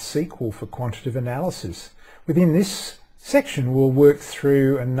with SQL for Quantitative Analysis. Within this section, we'll work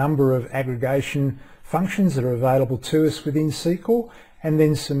through a number of aggregation functions that are available to us within SQL, and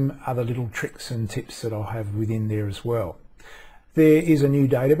then some other little tricks and tips that I'll have within there as well. There is a new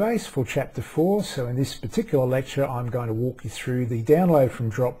database for Chapter 4, so in this particular lecture I'm going to walk you through the download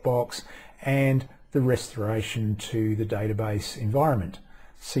from Dropbox and the restoration to the database environment.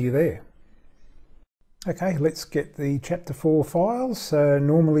 See you there. Okay, let's get the Chapter 4 files. So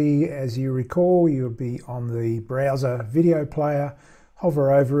normally, as you recall, you'll be on the browser video player,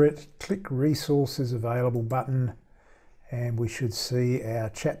 hover over it, click Resources Available button, and we should see our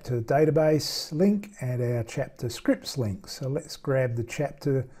chapter database link and our chapter scripts link. So let's grab the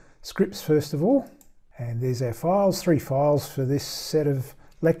chapter scripts first of all. And there's our files, 3 files for this set of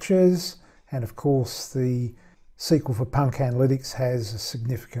lectures. And of course, the SQL for Punk Analytics has a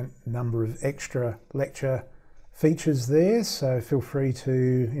significant number of extra lecture features there, so feel free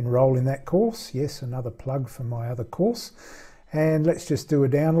to enroll in that course. Yes, another plug for my other course. And let's just do a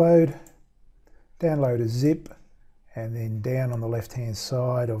download a zip, and then down on the left hand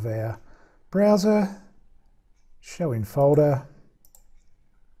side of our browser, show in folder,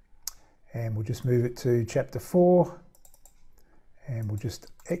 and we'll just move it to Chapter 4, and we'll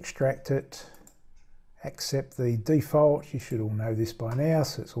just extract it. Accept the default. You should all know this by now,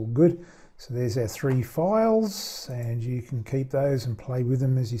 so it's all good. So there's our 3 files, and you can keep those and play with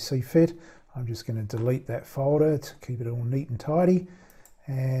them as you see fit. I'm just going to delete that folder to keep it all neat and tidy,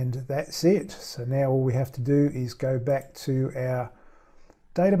 and that's it. So now all we have to do is go back to our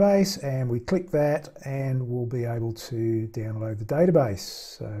database, and we click that, and we'll be able to download the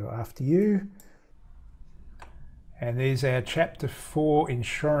database. So after you. And there's our Chapter 4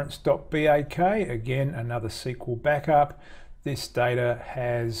 insurance.bak, again another SQL backup. This data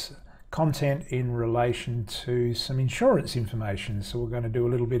has content in relation to some insurance information. So we're going to do a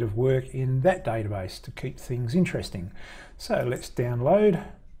little bit of work in that database to keep things interesting. So let's download.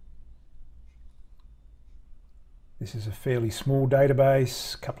 This is a fairly small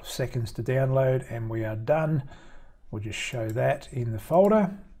database, a couple of seconds to download, and we are done. We'll just show that in the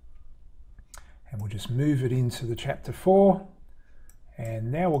folder, and we'll just move it into the chapter 4.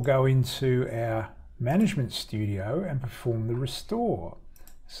 And now we'll go into our Management Studio and perform the restore.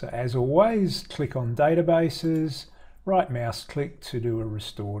 So as always, click on Databases, right mouse click to do a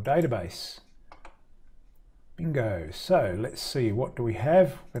restore database. Bingo. So let's see, what do we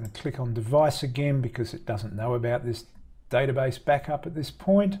have? I'm going to click on Device again because it doesn't know about this database backup at this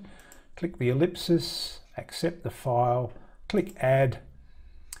point. Click the ellipsis, accept the file, click Add.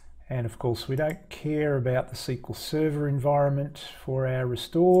 And of course, we don't care about the SQL Server environment for our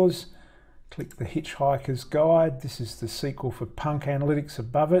restores. Click the Hitchhiker's Guide. This is the SQL for Punk Analytics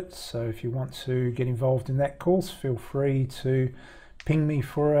above it. So if you want to get involved in that course, feel free to ping me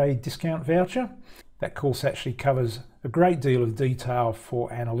for a discount voucher. That course actually covers a great deal of detail for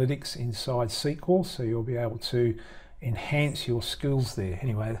analytics inside SQL, so you'll be able to enhance your skills there.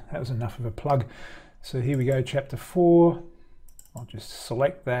 Anyway, that was enough of a plug. So here we go, chapter 4. I'll just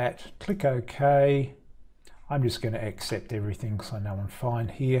select that, click OK. I'm just going to accept everything because I know I'm fine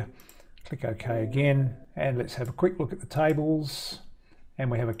here. Click OK again, and let's have a quick look at the tables.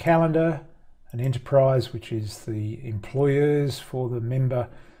 And we have a calendar, an enterprise, which is the employers for the member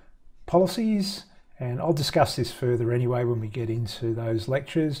policies. And I'll discuss this further anyway when we get into those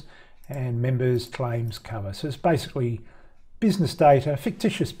lectures. And members, claims, cover. So it's basically business data,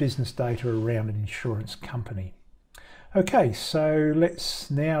 fictitious business data around an insurance company. Okay, so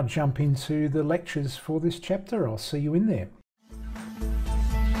let's now jump into the lectures for this chapter. I'll see you in there.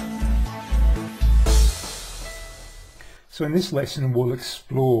 So in this lesson, we'll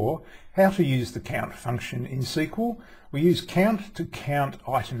explore how to use the count function in SQL. We use count to count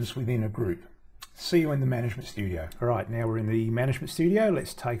items within a group. See you in the Management Studio. All right, now we're in the Management Studio.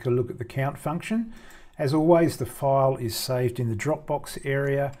 Let's take a look at the count function. As always, the file is saved in the Dropbox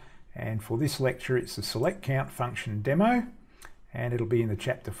area. And for this lecture, it's the select count function demo, and it'll be in the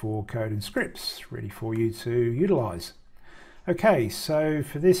chapter 4 code and scripts ready for you to utilize. Okay, so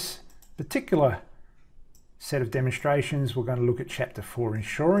for this particular set of demonstrations, we're going to look at chapter 4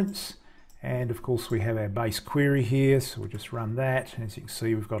 insurance. And of course, we have our base query here. So we'll just run that. And as you can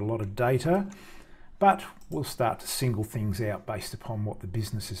see, we've got a lot of data, but we'll start to single things out based upon what the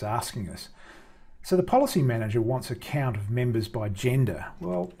business is asking us. So the policy manager wants a count of members by gender.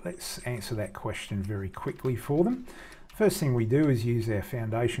 Well, let's answer that question very quickly for them. First thing we do is use our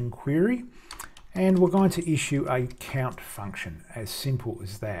foundation query, and we're going to issue a count function, as simple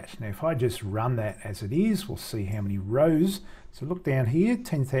as that. Now, if I just run that as it is, we'll see how many rows. So look down here,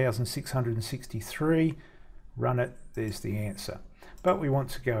 10,663, run it, there's the answer. But we want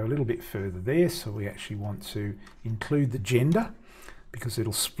to go a little bit further there, so we actually want to include the gender, because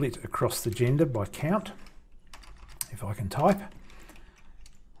it'll split across the gender by count, if I can type.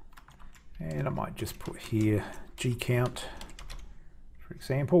 And I might just put here G count, for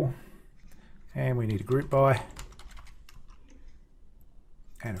example. And we need a group by.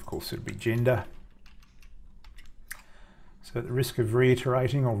 And of course it'll be gender. So at the risk of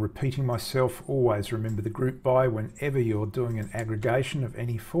reiterating or repeating myself, always remember the group by whenever you're doing an aggregation of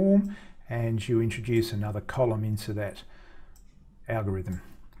any form and you introduce another column into that algorithm.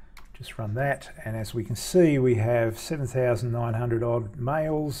 Just run that, and as we can see, we have 7,900 odd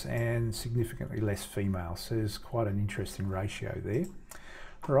males and significantly less females, so there's quite an interesting ratio there.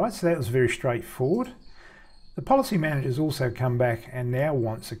 All right, so that was very straightforward. The policy manager's also come back and now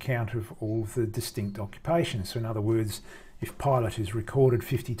wants a count of all of the distinct occupations. So in other words, if pilot is recorded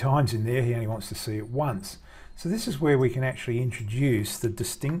 50 times in there, he only wants to see it once. So this is where we can actually introduce the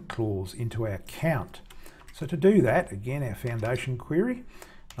distinct clause into our count. So to do that, again, our foundation query,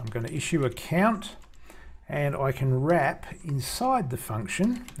 I'm going to issue a count, and I can wrap inside the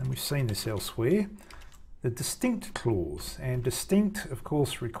function, and we've seen this elsewhere, the distinct clause. And distinct, of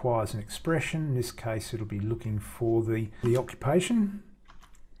course, requires an expression. In this case, it'll be looking for the occupation.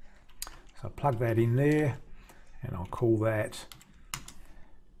 So I'll plug that in there, and I'll call that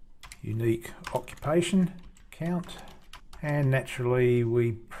unique occupation count. And naturally,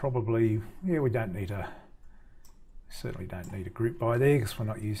 we probably, we don't need a, certainly don't need a group by there because we're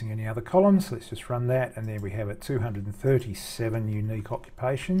not using any other columns. Let's just run that, and there we have it, 237 unique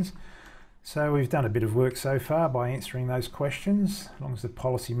occupations. So we've done a bit of work so far by answering those questions. As long as the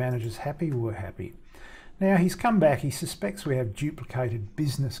policy manager's happy, we're happy. Now he's come back, he suspects we have duplicated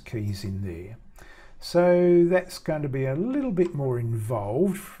business keys in there. So that's going to be a little bit more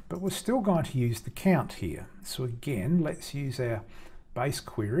involved, but we're still going to use the count here. So again, let's use our base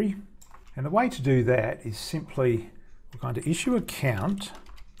query. And the way to do that is simply, we're going to issue a count.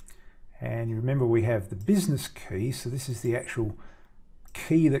 And you remember we have the business key. So this is the actual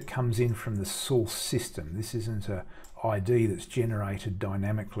key that comes in from the source system. This isn't an ID that's generated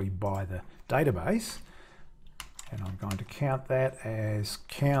dynamically by the database. And I'm going to count that as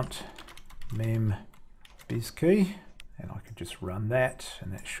count mem bizkey, and I could just run that,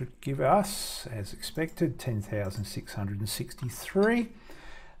 and that should give us, as expected, 10,663.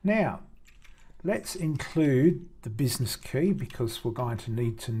 Now, let's include the business key because we're going to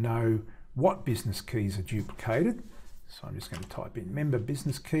need to know what business keys are duplicated. So I'm just going to type in member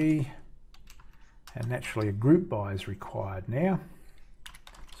business key, and naturally a group by is required now.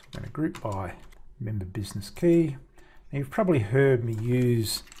 So we're going to group by member business key. Now you've probably heard me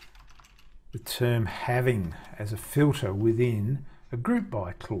use the term having as a filter within a group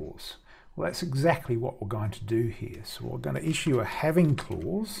by clause. Well, that's exactly what we're going to do here. So we're going to issue a having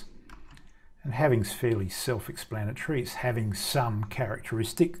clause, and having's fairly self-explanatory. It's having some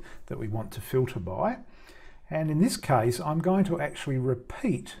characteristic that we want to filter by. And in this case, I'm going to actually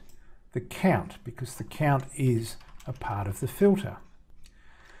repeat the count because the count is a part of the filter.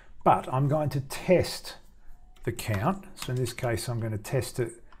 But I'm going to test the count. So in this case, I'm going to test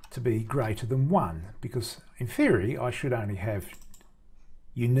it to be greater than 1 because in theory I should only have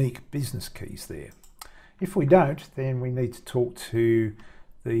unique business keys there. If we don't, then we need to talk to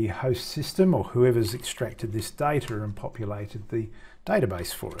the host system or whoever's extracted this data and populated the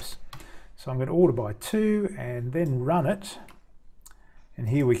database for us. So I'm going to order by 2 and then run it, and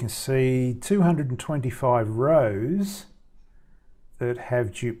here we can see 225 rows that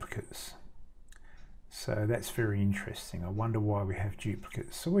have duplicates. So that's very interesting. I wonder why we have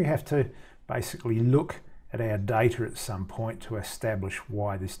duplicates. So we have to basically look at our data at some point to establish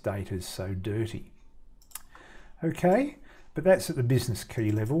why this data is so dirty. Okay, but that's at the business key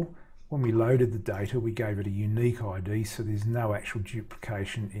level. When we loaded the data, we gave it a unique ID, so there's no actual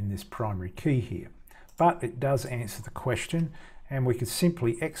duplication in this primary key here. But it does answer the question, and we could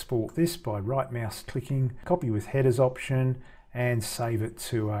simply export this by right mouse clicking, copy with headers option, and save it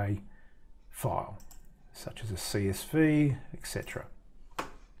to a file, such as a CSV, etc.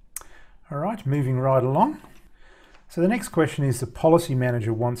 All right, moving right along. So the next question is the policy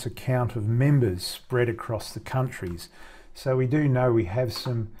manager wants a count of members spread across the countries. So we do know we have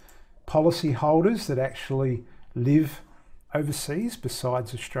some policy holders that actually live overseas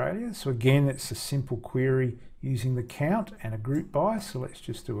besides Australia. So again, it's a simple query using the count and a group by. So let's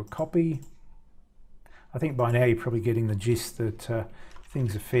just do a copy. I think by now you're probably getting the gist that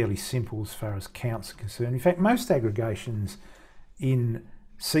things are fairly simple as far as counts are concerned. In fact, most aggregations in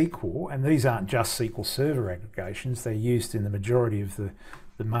SQL, and these aren't just SQL Server aggregations, they're used in the majority of the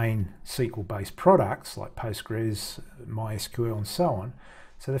main SQL-based products like Postgres, MySQL and so on.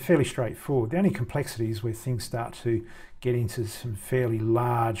 So they're fairly straightforward. The only complexity is where things start to get into some fairly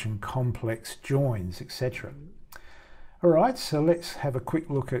large and complex joins, etc. All right, so let's have a quick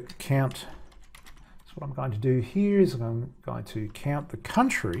look at count. So what I'm going to do here is I'm going to count the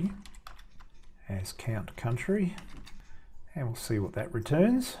country as count country, and we'll see what that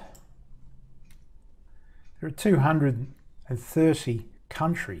returns. There are 230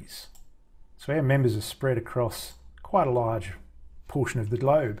 countries, so our members are spread across quite a large portion of the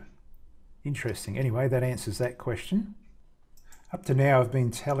globe. Interesting. Anyway, that answers that question. Up to now I've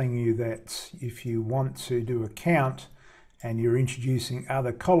been telling you that if you want to do a count and you're introducing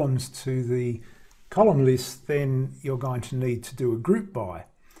other columns to the column list, then you're going to need to do a group by.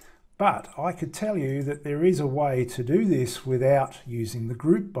 But I could tell you that there is a way to do this without using the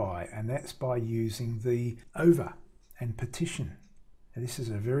group by, and that's by using the over and partition. Now, this is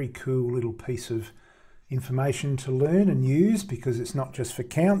a very cool little piece of information to learn and use because it's not just for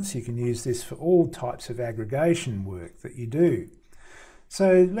counts. You can use this for all types of aggregation work that you do.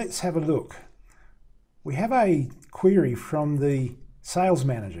 So let's have a look. We have a query from the sales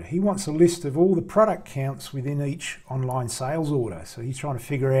manager. He wants a list of all the product counts within each online sales order. So he's trying to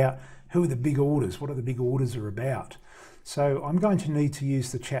figure out who are the big orders, what are the big orders are about. So I'm going to need to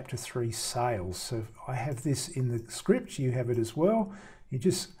use the chapter 3 sales. So I have this in the script, you have it as well. You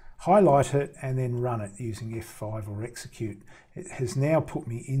just highlight it and then run it using F5 or execute. It has now put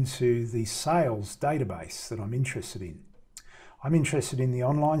me into the sales database that I'm interested in. I'm interested in the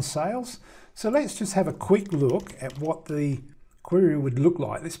online sales. So let's just have a quick look at what the query would look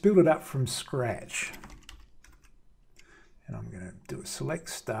like. Let's build it up from scratch. And I'm going to do a select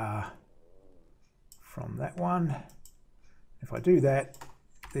star from that one. If I do that,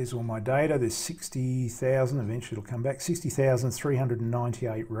 there's all my data. There's 60,000, eventually it'll come back,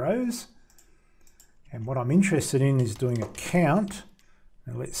 60,398 rows. And what I'm interested in is doing a count.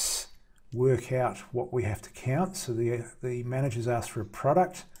 Now let's work out what we have to count. So the manager's asked for a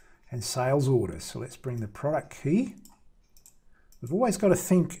product and sales order. So let's bring the product key. We've always got to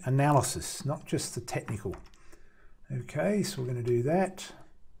think analysis, not just the technical. Okay, so we're going to do that.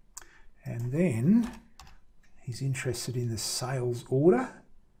 And then he's interested in the sales order.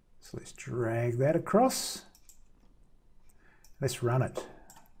 So let's drag that across. Let's run it.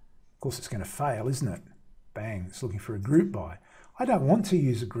 Of course, it's going to fail, isn't it? Bang, it's looking for a group by. I don't want to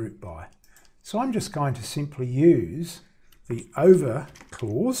use a group by. So I'm just going to simply use the over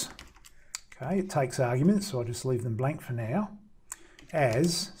clause. Okay, it takes arguments, so I'll just leave them blank for now,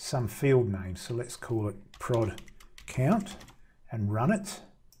 as some field name. So let's call it prod count and run it.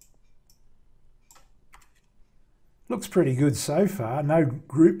 Looks pretty good so far, no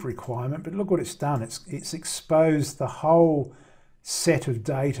group requirement, but look what it's done. It's exposed the whole set of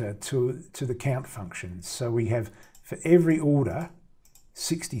data to the count function. So we have, for every order,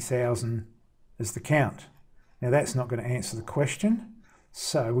 60,000 as the count. Now that's not going to answer the question,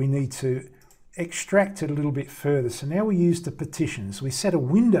 so we need to extract it a little bit further. So now we use the partitions. We set a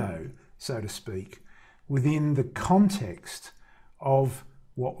window, so to speak, within the context of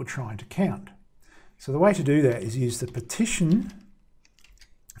what we're trying to count. So the way to do that is use the partition,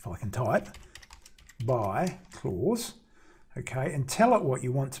 if I can type, by clause, okay, and tell it what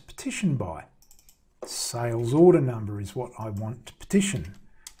you want to partition by. Sales order number is what I want to partition.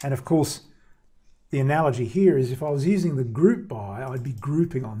 And of course, the analogy here is if I was using the group by, I'd be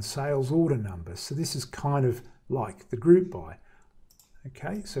grouping on sales order number. So this is kind of like the group by.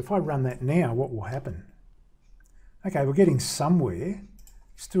 Okay, so if I run that now, what will happen? Okay, we're getting somewhere.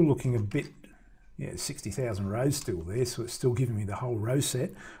 Still looking a bit, yeah, 60,000 rows still there, so it's still giving me the whole row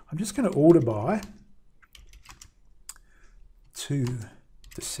set. I'm just going to order by to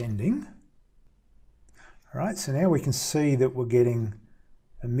descending. All right, so now we can see that we're getting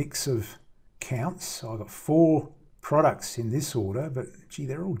a mix of counts. So I've got 4 products in this order, but gee,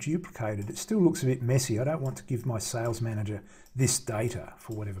 they're all duplicated. It still looks a bit messy. I don't want to give my sales manager this data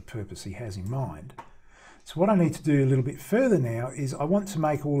for whatever purpose he has in mind. So what I need to do a little bit further now is I want to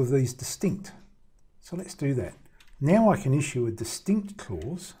make all of these distinct. So let's do that. Now I can issue a distinct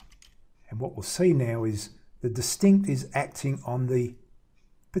clause, and what we'll see now is the distinct is acting on the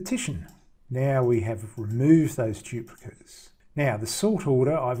partition. Now we have removed those duplicates. Now the sort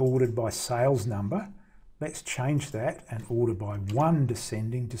order I've ordered by sales number. Let's change that and order by 1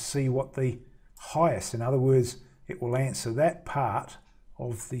 descending to see what the highest, in other words, it will answer that part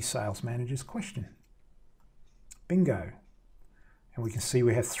of the sales manager's question. Bingo. And we can see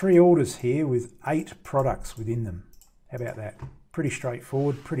we have 3 orders here with 8 products within them. How about that? Pretty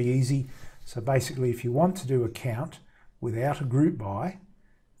straightforward, pretty easy. So basically, if you want to do a count without a group by,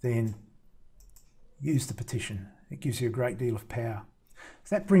 then use the partition. It gives you a great deal of power.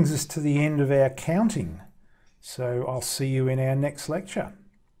 So that brings us to the end of our counting. So I'll see you in our next lecture.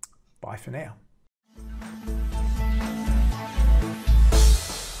 Bye for now.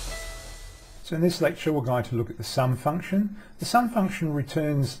 So in this lecture we're going to look at the sum function. The sum function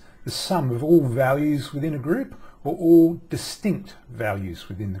returns the sum of all values within a group or all distinct values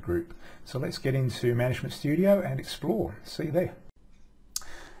within the group. So let's get into Management Studio and explore. See you there.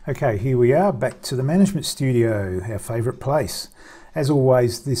 Okay, here we are back to the Management Studio, our favourite place. As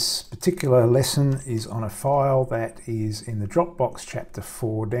always, this particular lesson is on a file that is in the Dropbox Chapter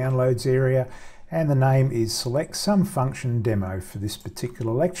 4 Downloads area, and the name is Select Sum Function Demo for this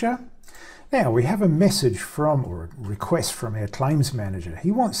particular lecture. Now, we have a message from, or a request from our claims manager.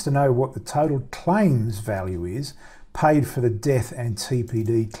 He wants to know what the total claims value is paid for the death and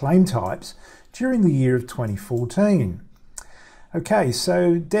TPD claim types during the year of 2014. Okay,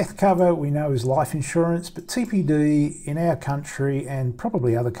 so death cover we know is life insurance, but TPD in our country and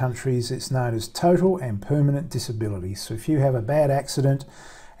probably other countries, it's known as total and permanent disability. So if you have a bad accident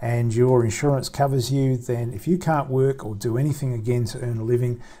and your insurance covers you, then if you can't work or do anything again to earn a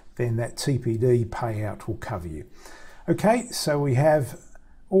living, then that TPD payout will cover you. Okay, so we have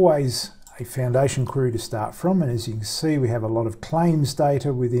always a foundation query to start from, and as you can see we have a lot of claims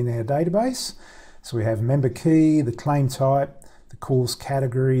data within our database. So we have member key, the claim type, the cause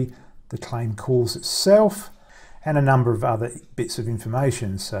category, the claim cause itself, and a number of other bits of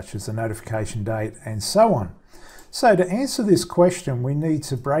information such as the notification date and so on. So to answer this question, we need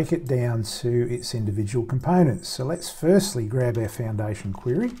to break it down to its individual components. So let's firstly grab our foundation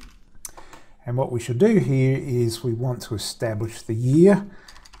query. And what we should do here is we want to establish the year.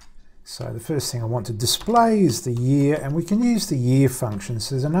 So the first thing I want to display is the year, and we can use the year function.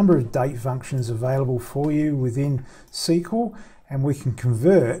 So there's a number of date functions available for you within SQL, and we can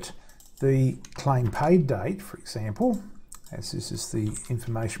convert the claim paid date, for example, as this is the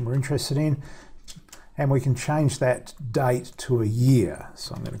information we're interested in, and we can change that date to a year.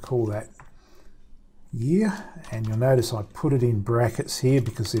 So I'm going to call that year, and you'll notice I put it in brackets here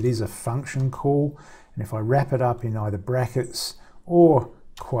because it is a function call, and if I wrap it up in either brackets or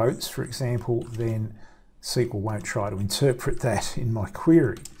quotes, for example, then SQL won't try to interpret that in my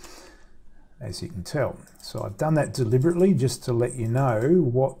query, as you can tell. So I've done that deliberately just to let you know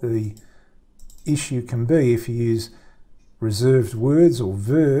what the issue can be if you use reserved words or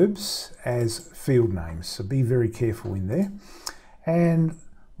verbs as field names. So be very careful in there. And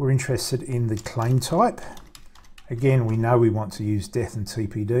we're interested in the claim type. Again, we know we want to use death and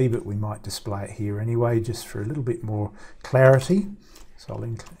TPD, but we might display it here anyway, just for a little bit more clarity. So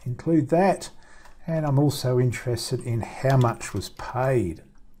I'll include that. And I'm also interested in how much was paid.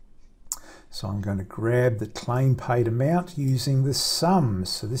 So I'm going to grab the claim paid amount using the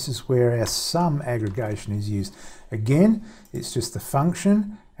sums. So this is where our sum aggregation is used. Again, it's just a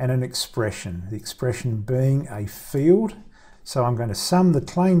function and an expression. The expression being a field. So I'm going to sum the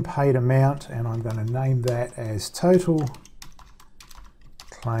claim paid amount, and I'm going to name that as total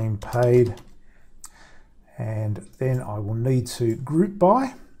claim paid. And then I will need to group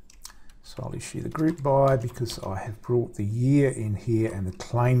by. So I'll issue the group by because I have brought the year in here and the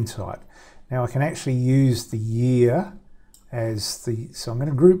claim type. Now I can actually use the year as so I'm going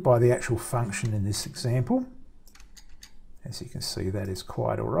to group by the actual function in this example. As you can see, that is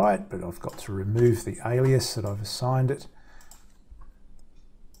quite all right, but I've got to remove the alias that I've assigned it.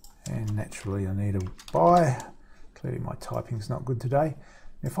 And naturally I need a by. Clearly my typing's not good today.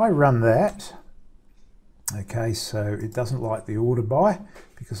 If I run that, okay, so it doesn't like the order by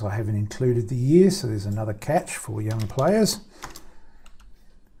because I haven't included the year, so there's another catch for young players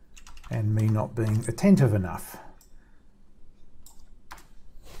and me not being attentive enough.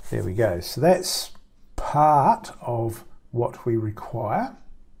 There we go. So that's part of what we require.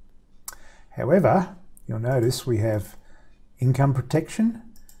 However, you'll notice we have income protection,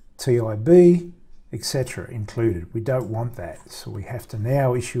 TIB, etc. included. We don't want that, so we have to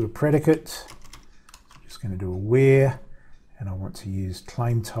now issue a predicate. I'm just going to do a where, and I want to use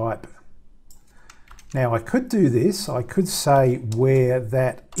claim type. Now I could do this, I could say where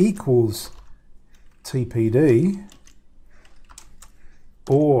that equals TPD,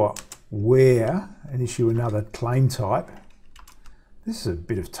 or where, and issue another claim type. This is a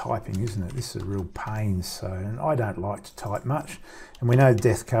bit of typing, isn't it? This is a real pain, and I don't like to type much. And we know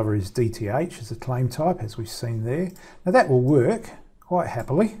death cover is DTH as a claim type, as we've seen there. Now that will work quite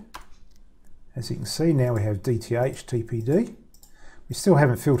happily. As you can see, now we have DTH, TPD. We still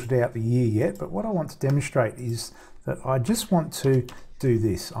haven't filtered out the year yet, but what I want to demonstrate is that I just want to do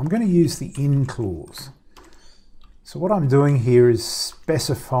this. I'm going to use the in clause. So what I'm doing here is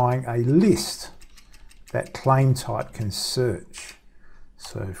specifying a list that claim type can search.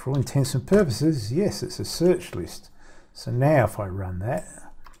 So for all intents and purposes, yes, it's a search list. So now if I run that,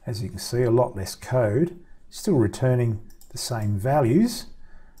 as you can see, a lot less code, still returning the same values.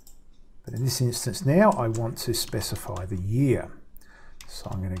 But in this instance now, I want to specify the year. So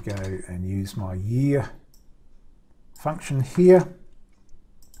I'm going to go and use my year function here.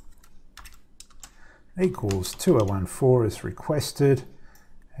 Equals 2014 as requested,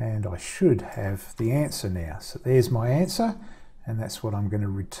 and I should have the answer now. So there's my answer, and that's what I'm going to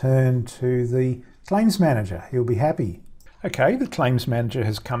return to the claims manager. He'll be happy. Okay, the claims manager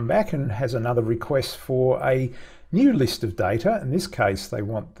has come back and has another request for a new list of data. In this case, they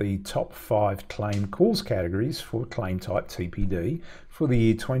want the top 5 claim calls categories for claim type TPD for the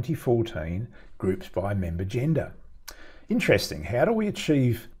year 2014, grouped by member gender. Interesting. How do we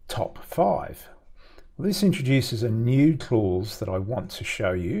achieve top 5? Well, this introduces a new clause that I want to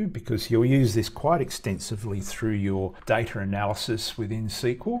show you because you'll use this quite extensively through your data analysis within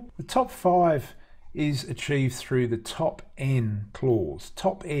SQL. The top 5 is achieved through the top n clause.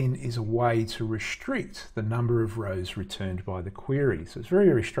 Top n is a way to restrict the number of rows returned by the query. So it's very,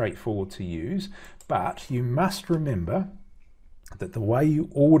 very straightforward to use, but you must remember that the way you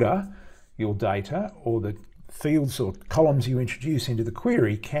order your data or the fields or columns you introduce into the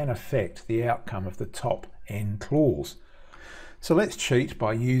query can affect the outcome of the top n clause. So let's cheat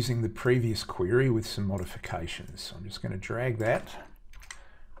by using the previous query with some modifications. So I'm just going to drag that.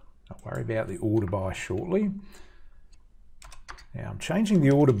 Don't worry about the order by shortly. Now I'm changing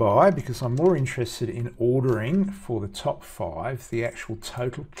the order by because I'm more interested in ordering for the top 5 the actual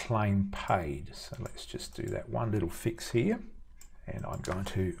total claim paid. So let's just do that one little fix here. And I'm going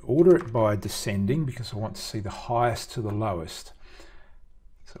to order it by descending because I want to see the highest to the lowest.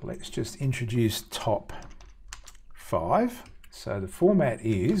 So let's just introduce top 5. So the format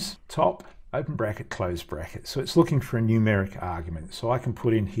is top, open bracket, close bracket. So it's looking for a numeric argument. So I can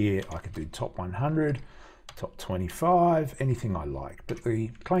put in here, I could do top 100, top 25, anything I like. But the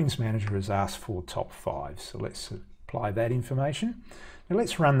claims manager has asked for top 5. So let's apply that information. Now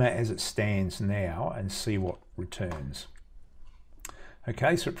let's run that as it stands now and see what returns.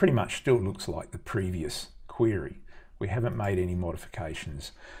 Okay, so it pretty much still looks like the previous query. We haven't made any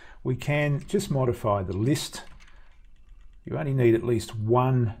modifications. We can just modify the list. You only need at least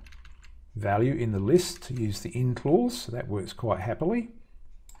one value in the list to use the in clause, so that works quite happily.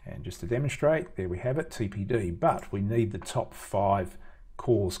 And just to demonstrate, there we have it, TPD, but we need the top 5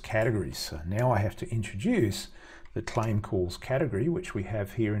 cause categories. So now I have to introduce the claim cause category, which we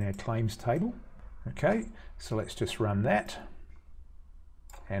have here in our claims table. Okay, so let's just run that.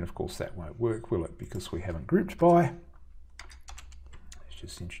 And of course that won't work, will it? Because we haven't grouped by. Let's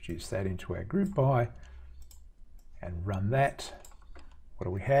just introduce that into our group by and run that. What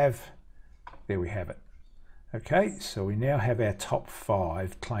do we have? There we have it. Okay, so we now have our top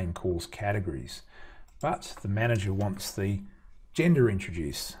 5 claim cause categories, but the manager wants the gender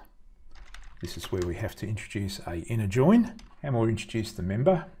introduced. This is where we have to introduce a inner join, and we'll introduce the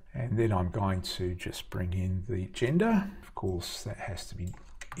member, and then I'm going to just bring in the gender. Of course, that has to be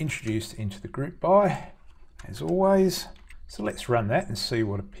introduced into the group by, as always. So let's run that and see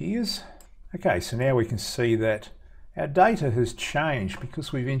what appears. Okay, so now we can see that our data has changed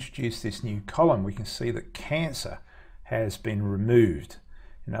because we've introduced this new column. We can see that cancer has been removed.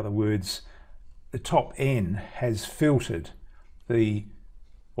 In other words, the top N has filtered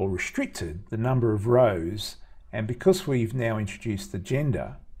or restricted the number of rows, and because we've now introduced the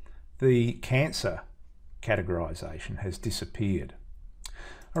gender, the cancer categorization has disappeared.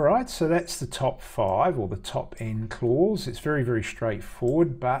 All right, so that's the top 5 or the top N clause. It's very, very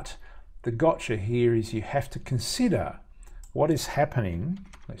straightforward, but the gotcha here is you have to consider what is happening.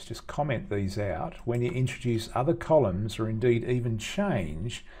 Let's just comment these out when you introduce other columns or indeed even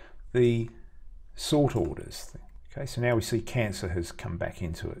change the sort orders. Okay, so now we see cancer has come back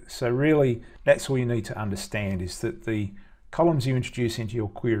into it. So really, that's all you need to understand, is that the columns you introduce into your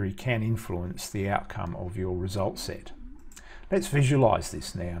query can influence the outcome of your result set. Let's visualize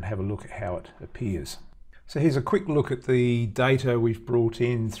this now and have a look at how it appears. So here's a quick look at the data we've brought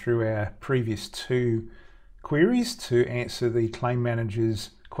in through our previous 2 queries to answer the claim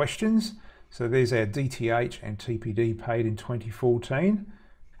manager's questions. So there's our DTH and TPD paid in 2014.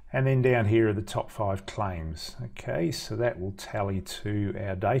 And then down here are the top 5 claims. Okay, so that will tally to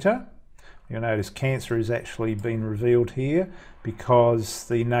our data. You'll notice cancer has actually been revealed here because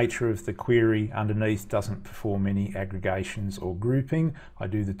the nature of the query underneath doesn't perform any aggregations or grouping. I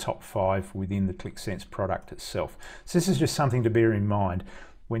do the top 5 within the ClickSense product itself. So this is just something to bear in mind.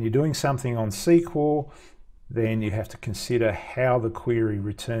 When you're doing something on SQL, then you have to consider how the query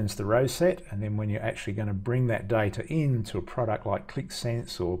returns the row set, and then when you're actually going to bring that data into a product like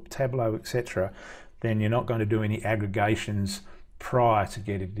ClickSense or Tableau, etc., then you're not going to do any aggregations prior to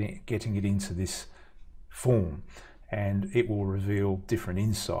getting it into this form, and it will reveal different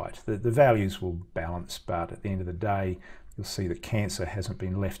insight. The values will balance, but at the end of the day, you'll see that cancer hasn't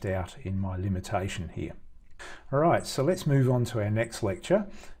been left out in my limitation here. All right, so let's move on to our next lecture,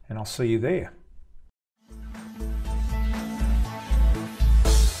 and I'll see you there.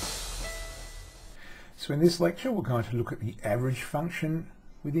 So in this lecture, we're going to look at the average function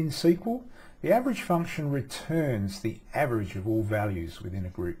within SQL. The average function returns the average of all values within a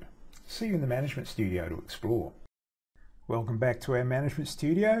group. See you in the Management Studio to explore. Welcome back to our Management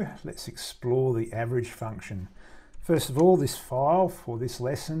Studio. Let's explore the average function. First of all, this file for this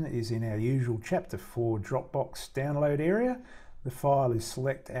lesson is in our usual Chapter 4 Dropbox download area. The file is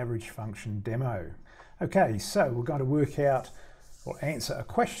select average function demo. Okay, so we're going to work out or answer a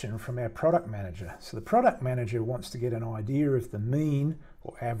question from our product manager. So the product manager wants to get an idea of the mean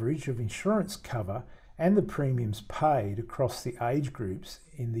or average of insurance cover and the premiums paid across the age groups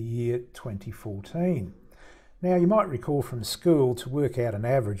in the year 2014. Now, you might recall from school, to work out an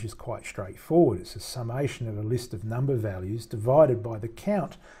average is quite straightforward. It's a summation of a list of number values divided by the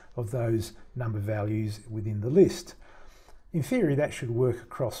count of those number values within the list. In theory, that should work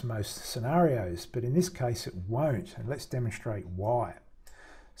across most scenarios, but in this case it won't, and let's demonstrate why.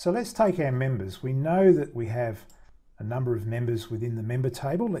 So let's take our members. We know that we have a number of members within the member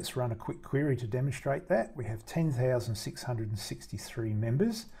table. Let's run a quick query to demonstrate that. We have 10,663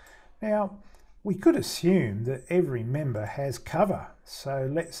 members. Now, We could assume that every member has cover, so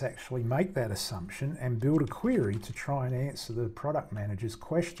let's actually make that assumption and build a query to try and answer the product manager's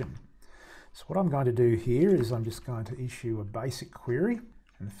question. So what I'm going to do here is I'm just going to issue a basic query,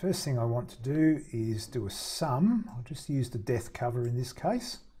 and the first thing I want to do is do a sum. I'll just use the death cover in this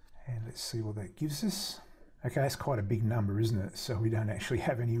case, and let's see what that gives us. Okay, it's quite a big number, isn't it? So we don't actually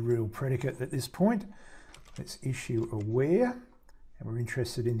have any real predicate at this point. Let's issue a where. And we're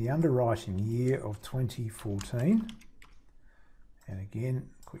interested in the underwriting year of 2014. And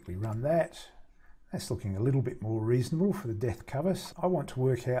again, quickly run that. That's looking a little bit more reasonable for the death covers. I want to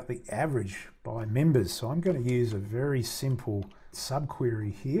work out the average by members. So I'm going to use a very simple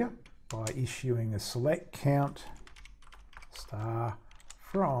subquery here by issuing a select count star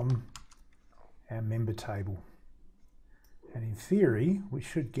from our member table. And in theory, we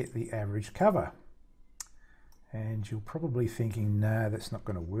should get the average cover. And you're probably thinking, no, that's not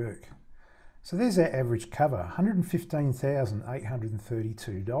going to work. So there's our average cover,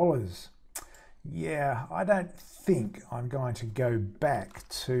 $115,832. Yeah, I don't think I'm going to go back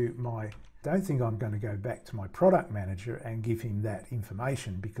to my product manager and give him that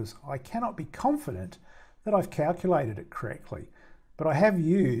information, because I cannot be confident that I've calculated it correctly. But I have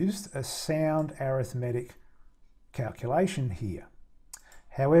used a sound arithmetic calculation here.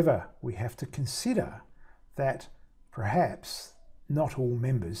 However, we have to consider that perhaps not all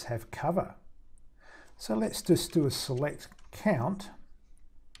members have cover. So let's just do a select count.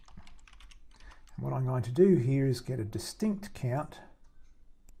 And what I'm going to do here is get a distinct count.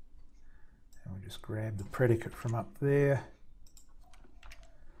 And we'll just grab the predicate from up there.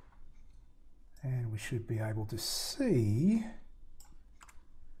 And we should be able to see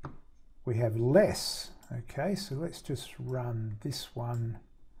we have less. Okay, so let's just run this one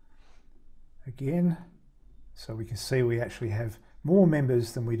again. So we can see we actually have more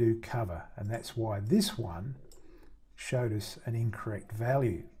members than we do cover, and that's why this one showed us an incorrect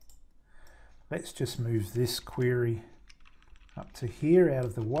value. Let's just move this query up to here out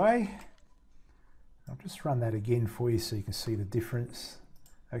of the way. I'll just run that again for you so you can see the difference.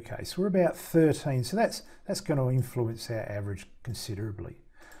 Okay, so we're about 13, so that's going to influence our average considerably.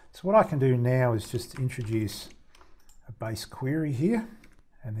 So what I can do now is just introduce a base query here,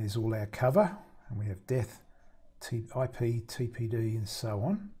 and there's all our cover, and we have death, IP, TPD, and so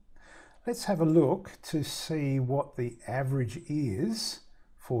on. Let's have a look to see what the average is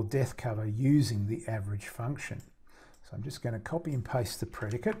for death cover using the average function. So I'm just going to copy and paste the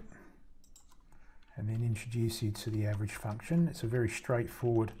predicate and then introduce you to the average function. It's a very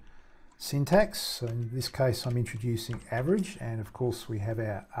straightforward syntax. So in this case, I'm introducing average, and of course we have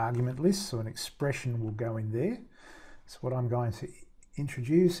our argument list, so an expression will go in there. So what I'm going to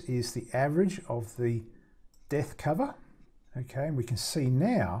introduce is the average of the death cover. Okay, and we can see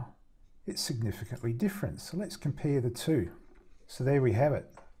now it's significantly different. So let's compare the two. So there we have it,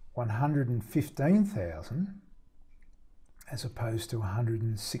 115,000 as opposed to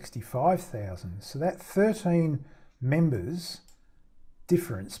 165,000. So that 13 members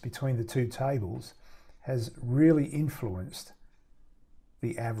difference between the two tables has really influenced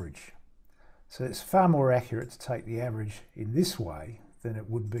the average. So it's far more accurate to take the average in this way than it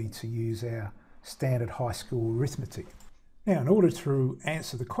would be to use our standard high school arithmetic. Now, in order to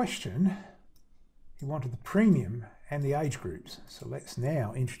answer the question, you wanted the premium and the age groups. So let's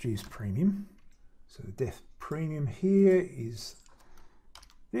now introduce premium. So the death premium here is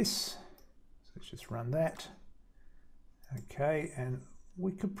this. So let's just run that. Okay, and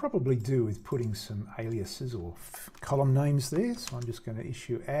we could probably do with putting some aliases or column names there. So I'm just going to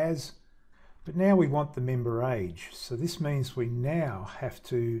issue as. But now we want the member age. So this means we now have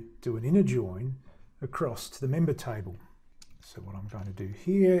to do an inner join across to the member table. So what I'm going to do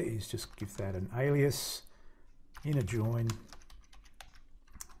here is just give that an alias, inner join.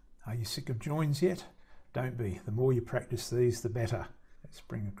 Are you sick of joins yet? Don't be. The more you practice these, the better. Let's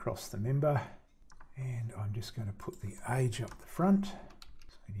bring across the member, and I'm just going to put the age up the front.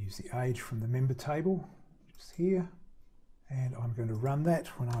 So I'm going to use the age from the member table, just here. And I'm going to run that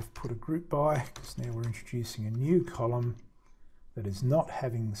when I've put a group by, because now we're introducing a new column that is not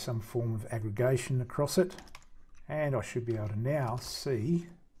having some form of aggregation across it. And I should be able to now see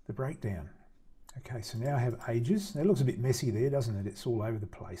the breakdown. Okay, so now I have ages. Now it looks a bit messy there, doesn't it? It's all over the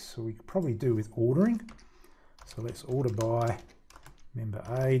place. So we could probably do with ordering. So let's order by member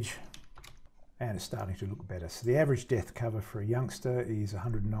age, and it's starting to look better. So the average death cover for a youngster is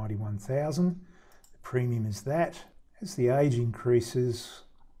 191,000. The premium is that. As the age increases,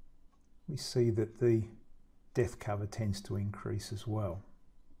 we see that the death cover tends to increase as well.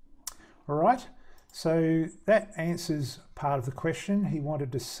 All right, So that answers part of the question. He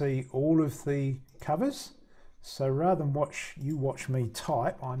wanted to see all of the covers. So rather than watch me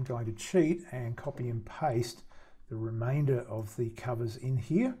type, I'm going to cheat and copy and paste the remainder of the covers in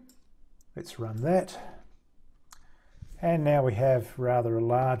here. Let's run that. And now we have rather a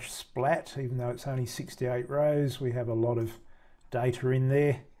large splat, even though it's only 68 rows. We have a lot of data in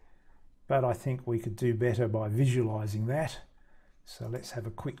there, but I think we could do better by visualizing that. So let's have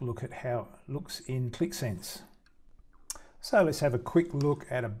a quick look at how it looks in ClickSense. So let's have a quick look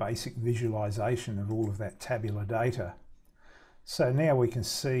at a basic visualization of all of that tabular data. So now we can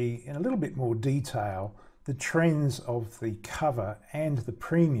see in a little bit more detail the trends of the cover and the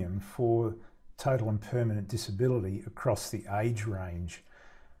premium for total and permanent disability across the age range.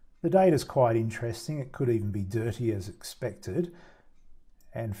 The data is quite interesting. It could even be dirty as expected,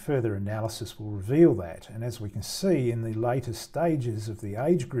 and further analysis will reveal that. And as we can see in the later stages of the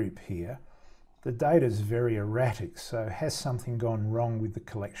age group here, the data is very erratic. So has something gone wrong with the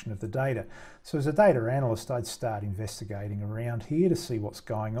collection of the data? So as a data analyst, I'd start investigating around here to see what's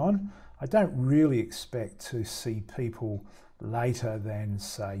going on. I don't really expect to see people later than,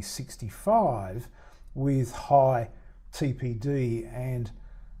 say, 65 with high TPD and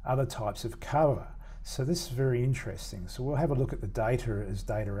other types of cover. So this is very interesting. So we'll have a look at the data as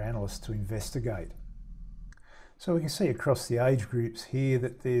data analysts to investigate. So we can see across the age groups here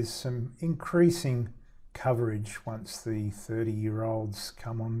that there's some increasing coverage once the 30-year-olds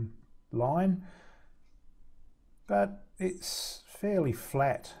come online, but it's fairly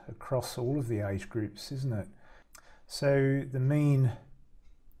flat across all of the age groups, isn't it? So the mean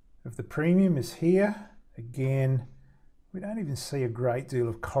of the premium is here. Again, we don't even see a great deal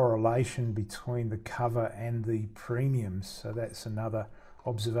of correlation between the cover and the premiums, so that's another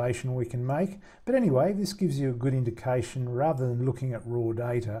observation we can make. But anyway, this gives you a good indication, rather than looking at raw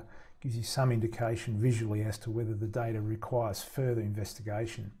data, gives you some indication visually as to whether the data requires further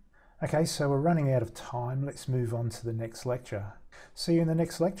investigation. Okay, so we're running out of time. Let's move on to the next lecture. See you in the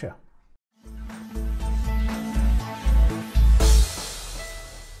next lecture.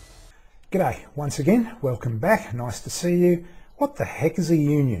 G'day, once again, welcome back, nice to see you. What the heck is a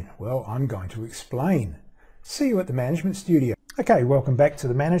union? Well, I'm going to explain. See you at the Management Studio. Okay, welcome back to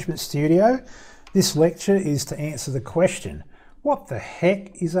the Management Studio. This lecture is to answer the question, what the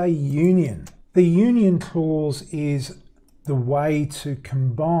heck is a union? The union clause is the way to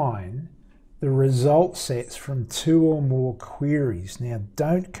combine the result sets from two or more queries. Now,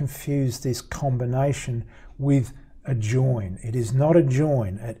 don't confuse this combination with a join. It is not a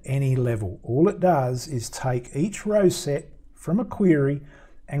join at any level. All it does is take each row set from a query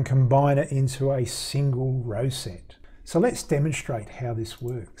and combine it into a single row set. So let's demonstrate how this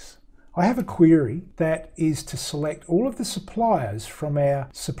works. I have a query that is to select all of the suppliers from our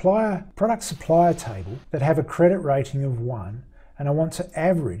product supplier table that have a credit rating of 1, and I want to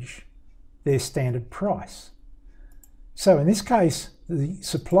average their standard price. So in this case, the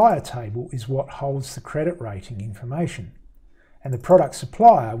supplier table is what holds the credit rating information, and the product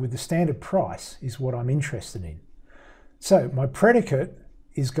supplier with the standard price is what I'm interested in. So my predicate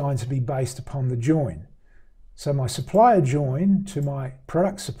is going to be based upon the join. So my supplier join to my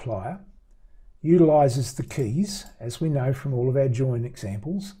product supplier utilizes the keys, as we know from all of our join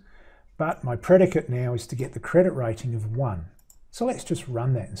examples, but my predicate now is to get the credit rating of 1. So let's just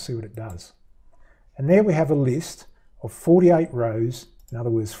run that and see what it does. And there we have a list of 48 rows, in other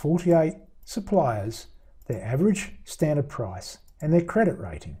words 48 suppliers, their average standard price and their credit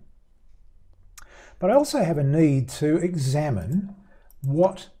rating. But I also have a need to examine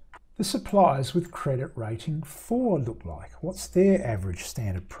what the suppliers with credit rating 4 look like. What's their average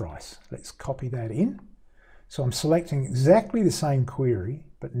standard price? Let's copy that in. So I'm selecting exactly the same query,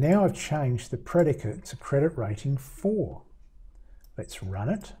 but now I've changed the predicate to credit rating 4. Let's run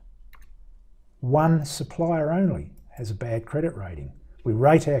it. One supplier only has a bad credit rating. We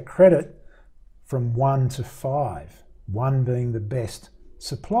rate our credit from 1 to 5, 1 being the best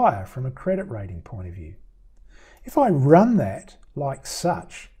supplier from a credit rating point of view. If I run that like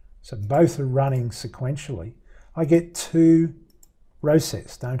such, so both are running sequentially, I get 2 row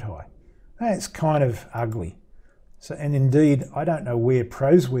sets, don't I? That's kind of ugly. So, and indeed, I don't know where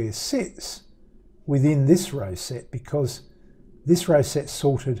Prosware sits within this row set, because this row set's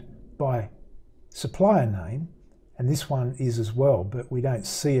sorted by supplier name, and this one is as well, but we don't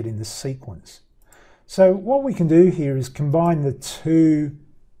see it in the sequence. So what we can do here is combine the 2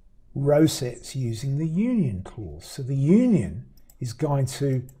 row sets using the union clause. So the union is going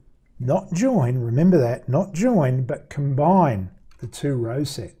to not join, remember that, not join, but combine the 2 row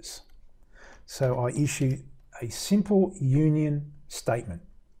sets. So I issue a simple union statement.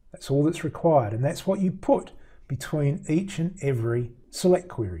 That's all that's required, and that's what you put between each and every select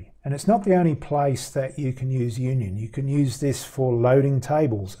query. And it's not the only place that you can use union. You can use this for loading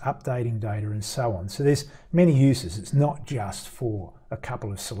tables, updating data, and so on. So there's many uses. It's not just for a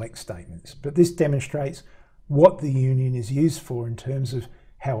couple of select statements, but this demonstrates what the union is used for in terms of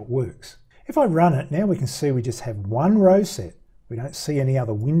how it works. If I run it, now we can see we just have one row set. We don't see any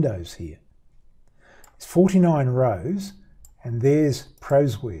other windows here. It's 49 rows, and there's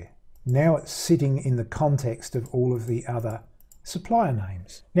prosware. Now it's sitting in the context of all of the other supplier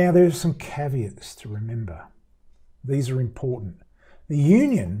names. Now there are some caveats to remember. These are important. The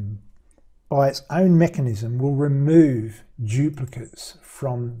union, by its own mechanism, will remove duplicates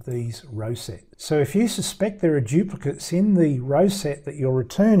from these row sets. So if you suspect there are duplicates in the row set that you're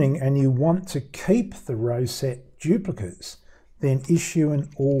returning and you want to keep the row set duplicates, then issue an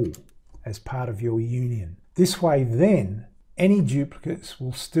all as part of your union. This way then, any duplicates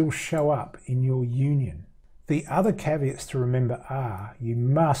will still show up in your union. The other caveats to remember are you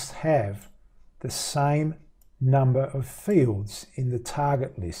must have the same number of fields in the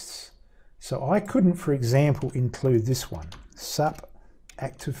target lists. So I couldn't, for example, include this one, sup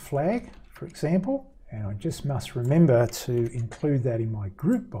active flag, for example, and I just must remember to include that in my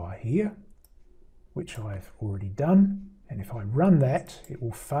group by here, which I've already done. And if I run that, it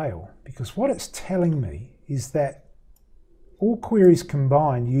will fail, because what it's telling me is that all queries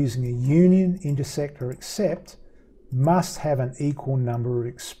combined using a union, intersect, or except must have an equal number of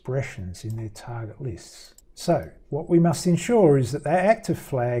expressions in their target lists. So what we must ensure is that that active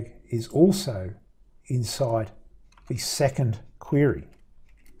flag is also inside the second query.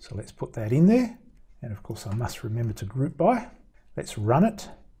 So let's put that in there. And of course I must remember to group by. Let's run it,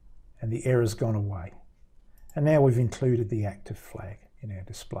 and the error's gone away. And now we've included the active flag in our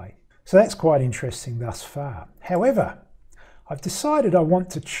display. So that's quite interesting thus far. However, I've decided I want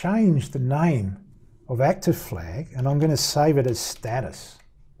to change the name of active flag, and I'm going to save it as status.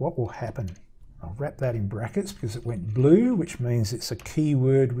 What will happen? I'll wrap that in brackets because it went blue, which means it's a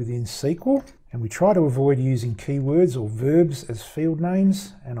keyword within SQL. And we try to avoid using keywords or verbs as field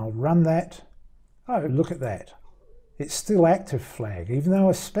names, and I'll run that. Oh, look at that. It's still active flag, even though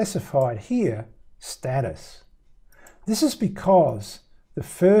I specified here status. This is because the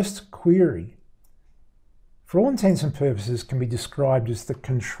first query, for all intents and purposes, can be described as the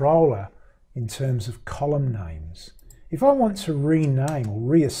controller in terms of column names. If I want to rename or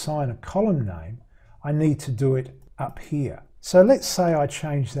reassign a column name, I need to do it up here. So let's say I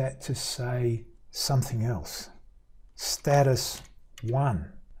change that to say something else. Status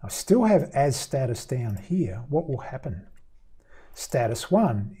 1. I still have as status down here. What will happen? Status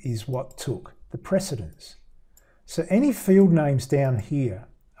 1 is what took the precedence. So any field names down here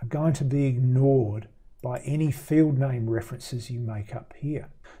are going to be ignored by any field name references you make up here.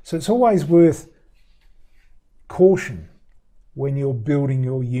 So it's always worth caution when you're building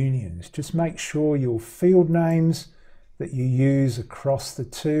your unions. Just make sure your field names that you use across the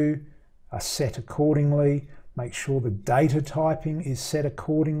two are set accordingly. Make sure the data typing is set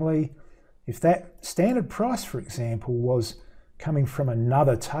accordingly. If that standard price, for example, was coming from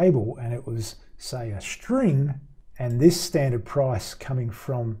another table and it was, say, a string, and this standard price coming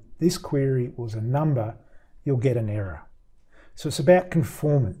from this query was a number, you'll get an error. So it's about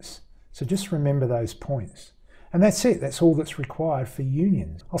conformance. So just remember those points. And that's it. That's all that's required for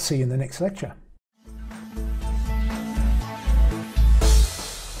unions. I'll see you in the next lecture.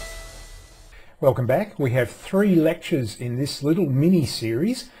 Welcome back. We have 3 lectures in this little mini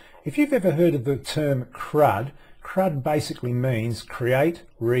series. If you've ever heard of the term CRUD, CRUD basically means create,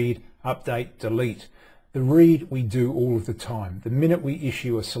 read, update, delete. The read we do all of the time. The minute we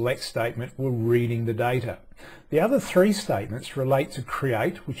issue a select statement, we're reading the data. The other 3 statements relate to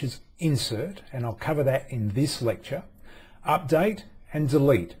create, which is insert, and I'll cover that in this lecture, update, and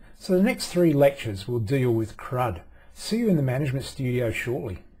delete. So the next 3 lectures will deal with CRUD. See you in the Management Studio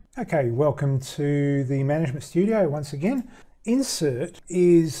shortly. Okay, welcome to the Management Studio once again. Insert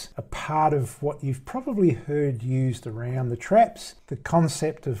is a part of what you've probably heard used around the traps, the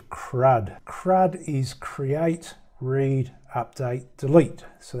concept of CRUD. CRUD is create, read, update, delete.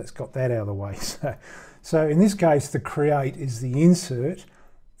 So that's got that out of the way. So in this case, the create is the insert.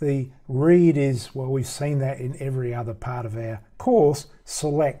 The read is, well, we've seen that in every other part of our course.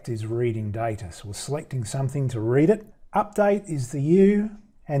 Select is reading data. So we're selecting something to read it. Update is the U,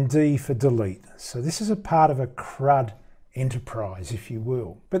 and D for delete. So this is a part of a CRUD enterprise, if you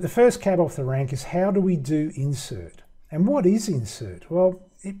will. But the first cab off the rank is, how do we do insert? And what is insert? Well,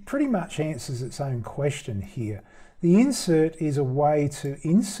 it pretty much answers its own question here. The insert is a way to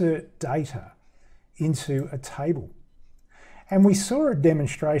insert data into a table. And we saw a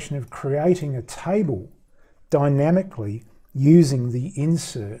demonstration of creating a table dynamically using the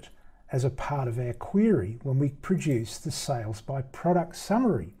insert as a part of our query when we produce the sales by product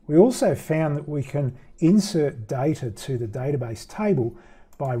summary. We also found that we can insert data to the database table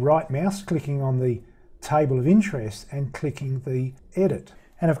by right mouse clicking on the table of interest and clicking the edit.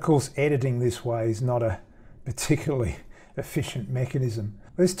 And of course, editing this way is not a particularly efficient mechanism.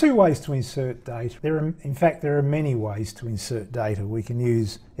 There's two ways to insert data. In fact, there are many ways to insert data. We can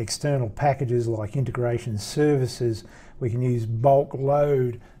use external packages like integration services. We can use bulk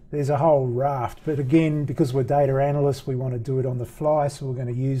load. There's a whole raft. But again, because we're data analysts, we want to do it on the fly, so we're going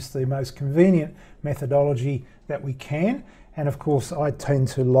to use the most convenient methodology that we can. And of course, I tend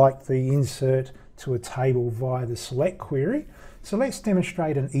to like the insert to a table via the select query. So let's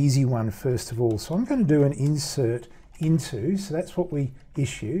demonstrate an easy one first of all. So I'm going to do an insert into, so that's what we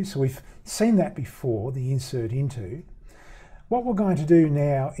issue. So we've seen that before, the insert into. What we're going to do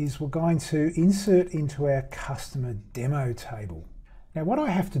now is we're going to insert into our customer demo table. Now what I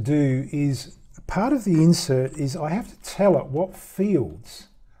have to do is, part of the insert is I have to tell it what fields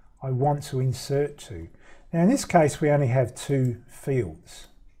I want to insert to. Now in this case we only have 2 fields.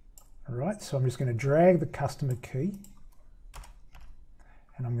 All right, so I'm just going to drag the customer key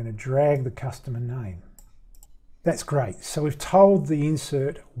and I'm going to drag the customer name. That's great. So we've told the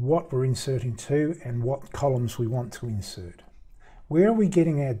insert what we're inserting to and what columns we want to insert. Where are we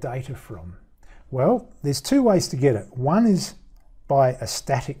getting our data from? Well, there's 2 ways to get it. One is by a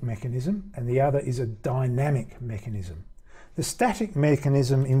static mechanism and the other is a dynamic mechanism. The static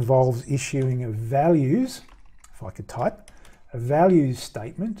mechanism involves issuing a values, if I could type, a values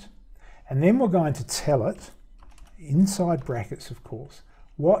statement, and then we're going to tell it, inside brackets of course,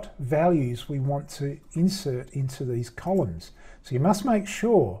 what values we want to insert into these columns. So you must make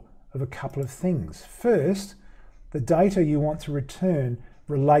sure of a couple of things. First, the data you want to return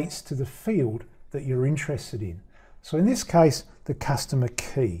relates to the field that you're interested in. So in this case, the customer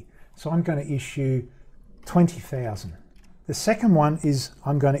key. So I'm going to issue 20,000. The second one is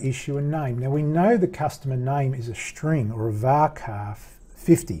I'm going to issue a name. Now we know the customer name is a string or a varchar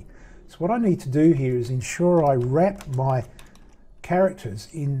 50. So what I need to do here is ensure I wrap my characters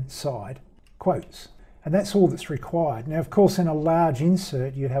inside quotes, and that's all that's required. Now of course in a large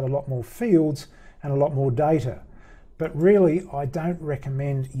insert you'd have a lot more fields and a lot more data, but really I don't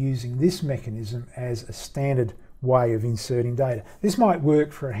recommend using this mechanism as a standard way of inserting data. This might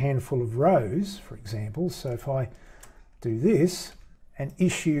work for a handful of rows, for example. So if I do this and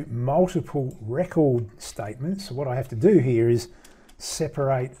issue multiple record statements, so what I have to do here is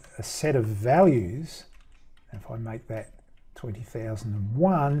separate a set of values. If I make that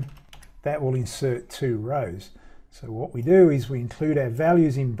 20,001, that will insert 2 rows. So what we do is we include our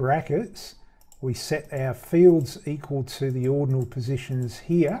values in brackets, we set our fields equal to the ordinal positions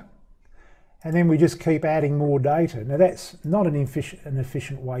here, and then we just keep adding more data. Now that's not an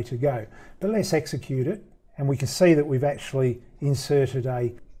efficient way to go, but let's execute it, and we can see that we've actually inserted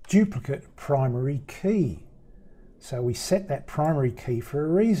a duplicate primary key. So we set that primary key for a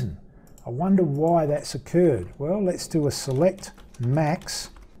reason. I wonder why that's occurred. Well, let's do a select max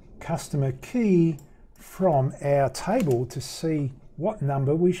customer key from our table to see what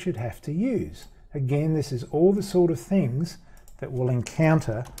number we should have to use. Again, this is all the sort of things that we'll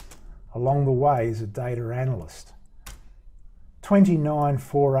encounter along the way as a data analyst.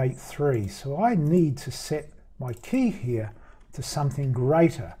 29483. So I need to set my key here to something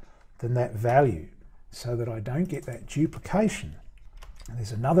greater than that value so that I don't get that duplication. And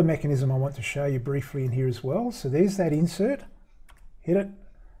there's another mechanism I want to show you briefly in here as well. So there's that insert, hit it,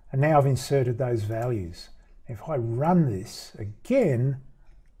 and now I've inserted those values. If I run this again,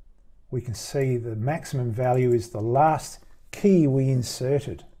 we can see the maximum value is the last key we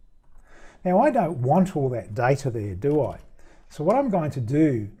inserted. Now I don't want all that data there, do I? So what I'm going to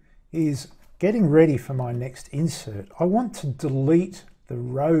do is, getting ready for my next insert, I want to delete the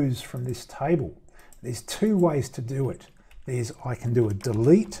rows from this table. There's 2 ways to do it. I can do a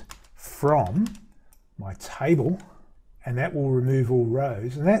delete from my table, and that will remove all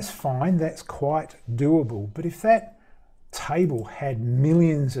rows, and that's fine, that's quite doable. But if that table had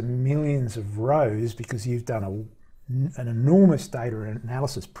millions and millions of rows because you've done an enormous data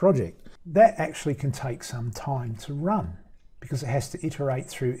analysis project, that actually can take some time to run because it has to iterate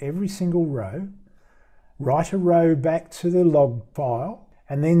through every single row, write a row back to the log file,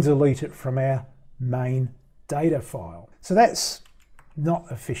 and then delete it from our main data file. So that's not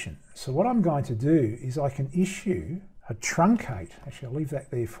efficient. So what I'm going to do is I can issue a truncate. Actually, I'll leave that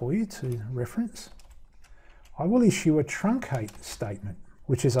there for you to reference. I will issue a truncate statement,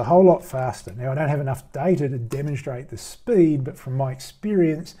 which is a whole lot faster. Now, I don't have enough data to demonstrate the speed, but from my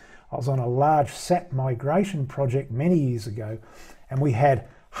experience, I was on a large SAP migration project many years ago, and we had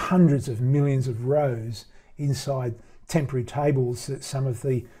hundreds of millions of rows inside temporary tables that some of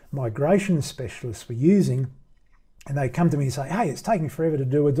the migration specialists were using, and they come to me and say, hey, it's taking forever to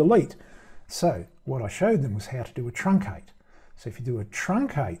do a delete. So what I showed them was how to do a truncate. So if you do a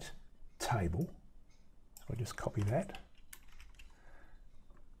truncate table, I'll just copy that.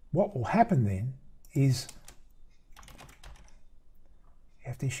 What will happen then is you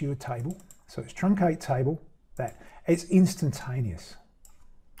have to issue a table. So it's truncate table, that it's instantaneous.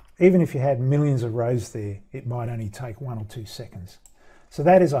 Even if you had millions of rows there, it might only take 1 or 2 seconds. So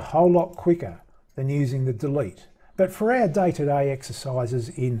that is a whole lot quicker than using the delete. But for our day-to-day exercises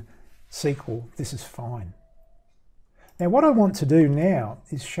in SQL, this is fine. Now what I want to do now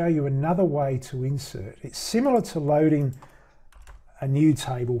is show you another way to insert. It's similar to loading a new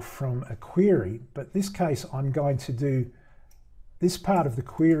table from a query, but this case I'm going to do, this part of the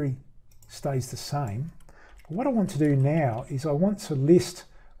query stays the same. But what I want to do now is I want to list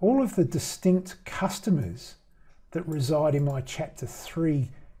all of the distinct customers that reside in my chapter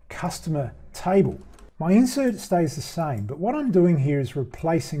 3 customer table. My insert stays the same, but what I'm doing here is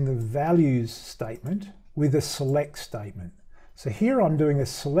replacing the values statement with a select statement. So here I'm doing a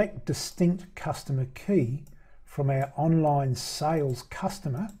select distinct customer key from our online sales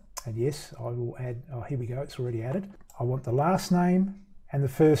customer. And yes, I will add, oh, here we go, it's already added. I want the last name and the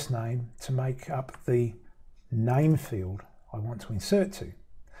first name to make up the name field I want to insert to.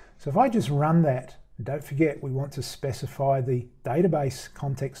 So if I just run that, and don't forget we want to specify the database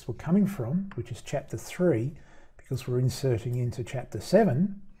context we're coming from, which is chapter 3, because we're inserting into chapter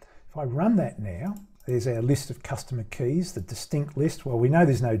 7. If I run that now, there's our list of customer keys, the distinct list. Well, we know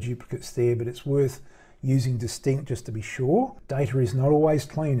there's no duplicates there, but it's worth using distinct just to be sure. Data is not always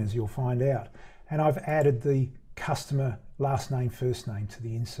clean, as you'll find out. And I've added the customer last name, first name to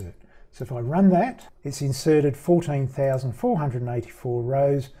the insert. So if I run that, it's inserted 14,484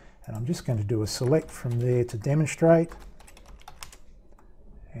 rows, and I'm just going to do a select from there to demonstrate.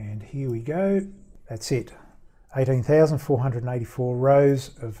 And here we go. That's it. 18,484 rows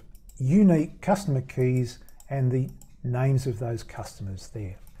of unique customer keys and the names of those customers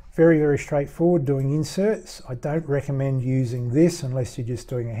there. Very, very straightforward doing inserts. I don't recommend using this unless you're just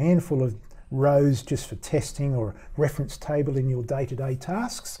doing a handful of rows just for testing or a reference table in your day-to-day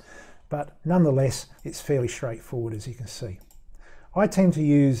tasks. But nonetheless, it's fairly straightforward, as you can see. I tend to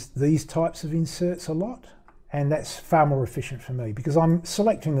use these types of inserts a lot, and that's far more efficient for me because I'm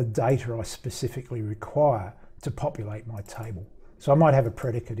selecting the data I specifically require to populate my table. So I might have a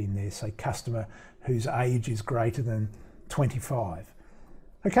predicate in there, say customer whose age is greater than 25.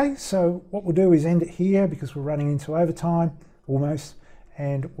 Okay, so what we'll do is end it here because we're running into overtime almost,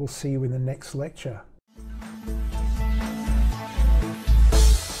 and we'll see you in the next lecture.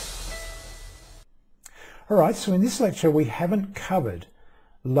 All right, so in this lecture we haven't covered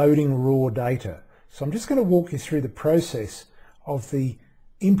loading raw data. So I'm just going to walk you through the process of the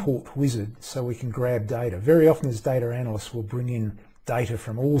import wizard so we can grab data. Very often as data analysts we'll bring in data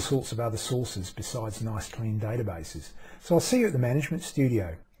from all sorts of other sources besides nice clean databases. So I'll see you at the Management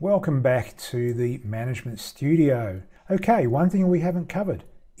Studio. Welcome back to the Management Studio. Okay, one thing we haven't covered,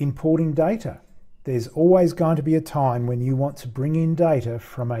 importing data. There's always going to be a time when you want to bring in data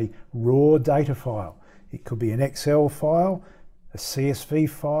from a raw data file. It could be an Excel file, a CSV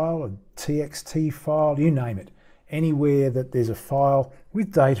file, a TXT file, you name it. Anywhere that there's a file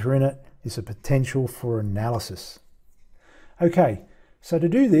with data in it is a potential for analysis. Okay, so to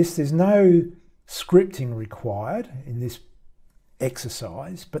do this, there's no scripting required in this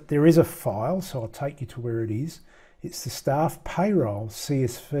exercise, but there is a file, so I'll take you to where it is. It's the staff payroll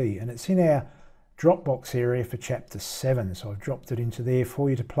CSV, and it's in our Dropbox area for chapter 7, so I've dropped it into there for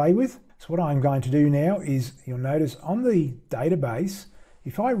you to play with. So what I'm going to do now is, you'll notice on the database,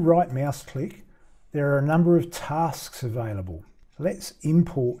 if I right mouse click, there are a number of tasks available. Let's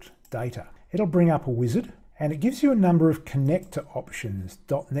import data. It'll bring up a wizard and it gives you a number of connector options.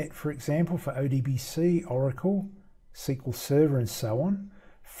 .NET, for example, for ODBC, Oracle, SQL Server and so on.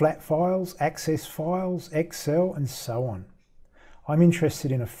 Flat files, access files, Excel and so on. I'm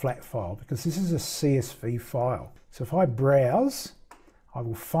interested in a flat file because this is a CSV file. So if I browse, I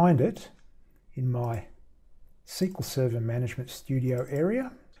will find it in my SQL Server Management Studio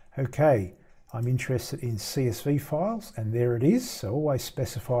area. Okay, I'm interested in CSV files and there it is. So always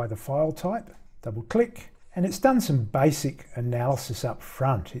specify the file type, double click, and it's done some basic analysis up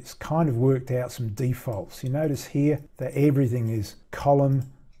front. It's kind of worked out some defaults. You notice here that everything is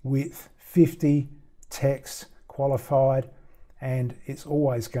column width 50, text, qualified, and it's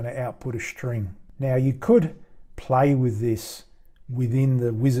always going to output a string. Now you could play with this within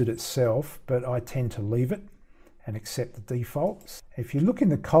the wizard itself, but I tend to leave it and accept the defaults. If you look in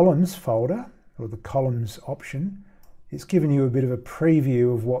the columns folder, or the columns option, it's given you a bit of a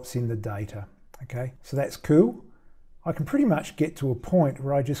preview of what's in the data. Okay, so that's cool. I can pretty much get to a point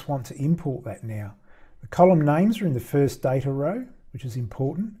where I just want to import that now. The column names are in the first data row, which is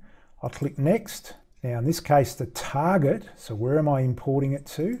important. I'll click next. Now in this case, the target, so where am I importing it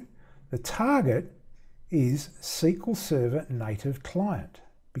to? The target is SQL Server native client,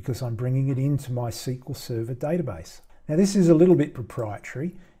 because I'm bringing it into my SQL Server database. Now this is a little bit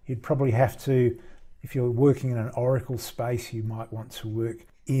proprietary. You'd probably have to, if you're working in an Oracle space, you might want to work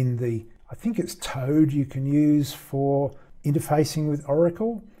in the, I think it's Toad you can use for interfacing with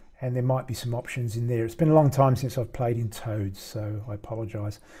Oracle, and there might be some options in there. It's been a long time since I've played in Toad, so I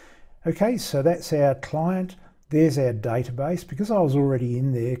apologize. Okay, so that's our client. There's our database. Because I was already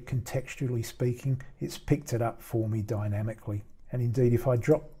in there, contextually speaking, it's picked it up for me dynamically. And indeed, if I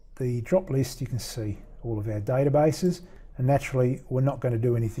drop the drop list, you can see all of our databases, and naturally, we're not going to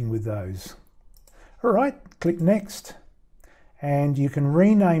do anything with those. All right, click next, and you can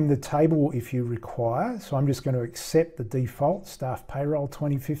rename the table if you require. So I'm just going to accept the default Staff Payroll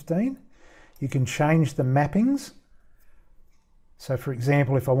 2015. You can change the mappings. So for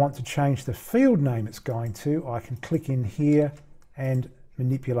example, if I want to change the field name it's going to, I can click in here and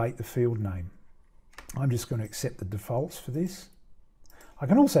manipulate the field name. I'm just going to accept the defaults for this. I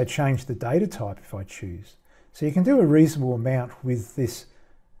can also change the data type if I choose. So you can do a reasonable amount with this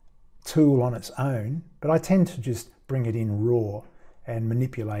tool on its own, but I tend to just bring it in raw and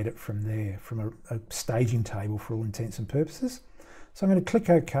manipulate it from there, from a staging table for all intents and purposes. So I'm going to click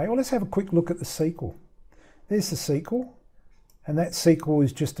OK. Well, let's have a quick look at the SQL. There's the SQL, and that SQL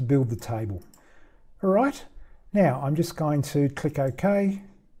is just to build the table. All right, now I'm just going to click OK,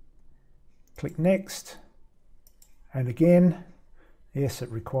 click Next, and again, yes, it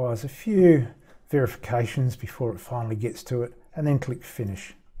requires a few verifications before it finally gets to it, and then click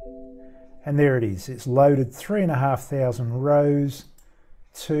Finish. And there it is. It's loaded 3,500 rows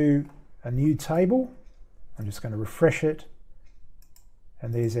to a new table. I'm just going to refresh it,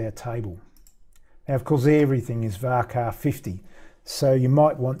 and there's our table. Now, of course, everything is varchar 50, so you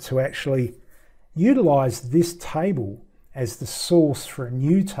might want to actually utilize this table as the source for a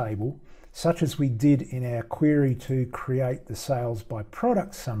new table, such as we did in our query to create the sales by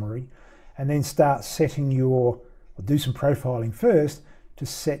product summary, and then start setting your, or do some profiling first, to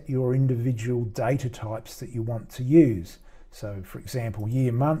set your individual data types that you want to use. So for example,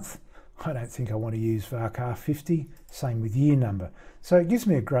 year month, I don't think I want to use varchar 50, same with year number. So it gives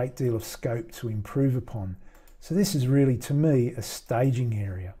me a great deal of scope to improve upon. So this is really, to me, a staging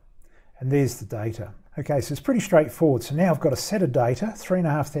area. And there's the data. Okay, so it's pretty straightforward. So now I've got a set of data,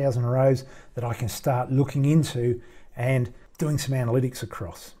 3,500 rows, that I can start looking into and doing some analytics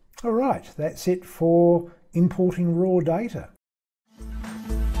across. All right, that's it for importing raw data.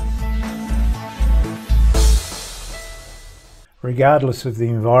 Regardless of the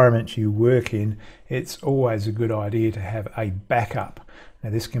environment you work in, it's always a good idea to have a backup.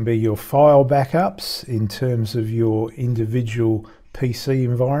 Now this can be your file backups in terms of your individual PC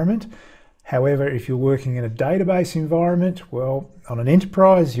environment. However, if you're working in a database environment, well, on an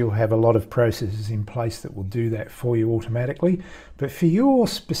enterprise, you'll have a lot of processes in place that will do that for you automatically. But for your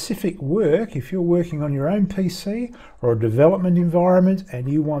specific work, if you're working on your own PC or a development environment and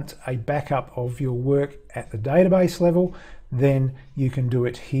you want a backup of your work at the database level, then you can do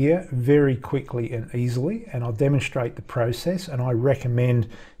it here very quickly and easily, and I'll demonstrate the process. And I recommend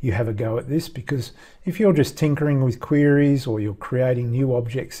you have a go at this, because if you're just tinkering with queries or you're creating new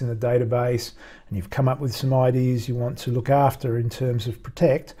objects in the database and you've come up with some ideas you want to look after in terms of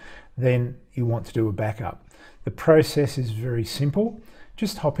protect, then you want to do a backup. The process is very simple.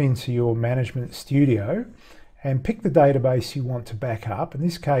 Just hop into your management studio and pick the database you want to back up. In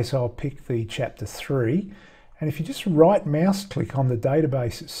this case, I'll pick the chapter 3. And if you just right mouse click on the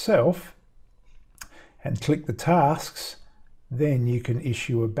database itself and click the tasks, then you can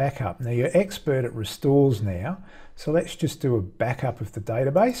issue a backup. Now you're expert at restores now, so let's just do a backup of the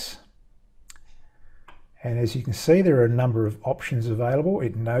database. And as you can see, there are a number of options available.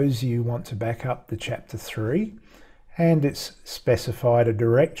 It knows you want to back up the chapter 3, and it's specified a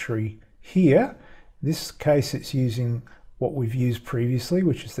directory here. In this case, it's using what we've used previously,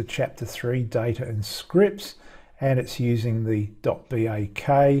 which is the chapter 3 data and scripts, and it's using the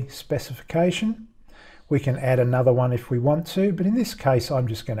 .bak specification. We can add another one if we want to, but in this case, I'm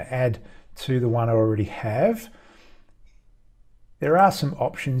just going to add to the one I already have. There are some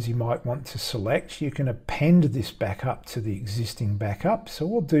options you might want to select. You can append this backup to the existing backup, so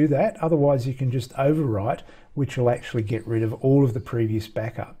we'll do that. Otherwise you can just overwrite, which will actually get rid of all of the previous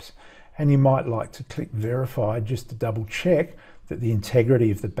backups. And you might like to click verify just to double check that the integrity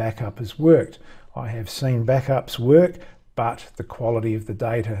of the backup has worked. I have seen backups work, but the quality of the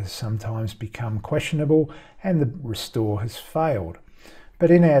data has sometimes become questionable and the restore has failed. But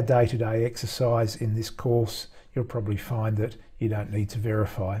in our day-to-day exercise in this course, you'll probably find that you don't need to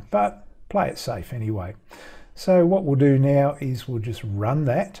verify, but play it safe anyway. So what we'll do now is we'll just run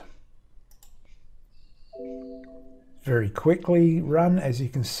that. Very quickly run, as you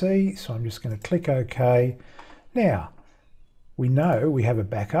can see. So I'm just going to click OK. Now, we know we have a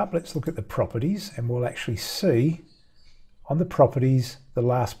backup. Let's look at the properties and we'll actually see on the properties the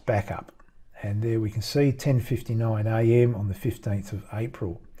last backup. And there we can see 10:59 AM on the 15th of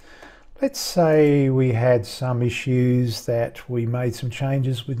April. Let's say we had some issues that we made some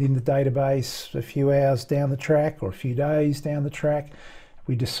changes within the database a few hours down the track or a few days down the track.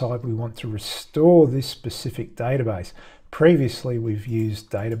 We decide we want to restore this specific database. Previously we've used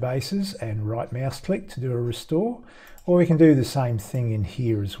databases and right mouse click to do a restore, or we can do the same thing in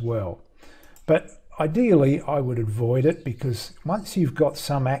here as well. But ideally I would avoid it, because once you've got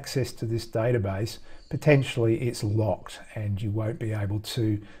some access to this database, potentially it's locked and you won't be able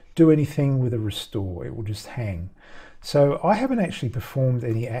to do anything with a restore. It will just hang. So I haven't actually performed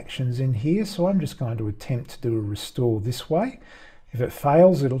any actions in here, so I'm just going to attempt to do a restore this way. If it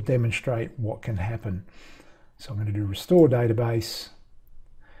fails, it'll demonstrate what can happen. So I'm going to do restore database.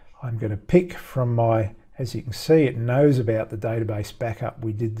 I'm going to pick from my, as you can see, it knows about the database backup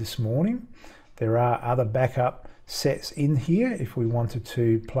we did this morning. There are other backup sets in here if we wanted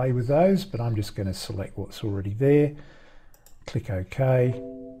to play with those, but I'm just going to select what's already there. Click OK.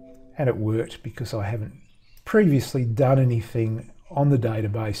 And it worked because I haven't previously done anything on the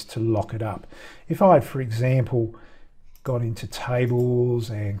database to lock it up. If I had, for example, gone into tables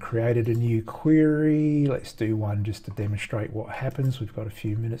and created a new query, let's do one just to demonstrate what happens. We've got a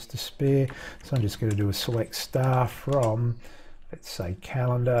few minutes to spare. So I'm just going to do a select star from, let's say,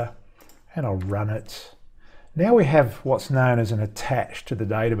 calendar, and I'll run it. Now we have what's known as an attach to the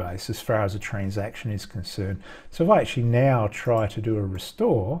database as far as a transaction is concerned. So if I actually now try to do a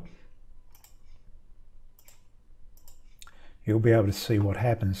restore, you'll be able to see what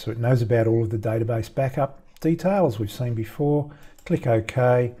happens. So it knows about all of the database backup details we've seen before. Click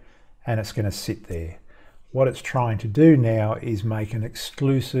OK, and it's going to sit there. What it's trying to do now is make an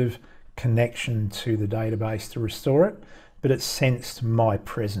exclusive connection to the database to restore it, but it's sensed my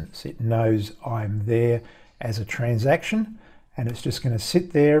presence. It knows I'm there as a transaction, and it's just going to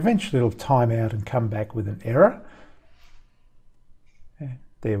sit there. Eventually it'll time out and come back with an error.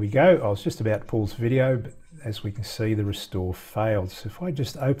 There we go. I was just about to pause the video, but as we can see, the restore failed. So if I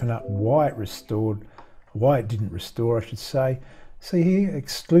just open up why it didn't restore, I should say. See here,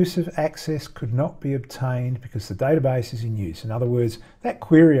 exclusive access could not be obtained because the database is in use. In other words, that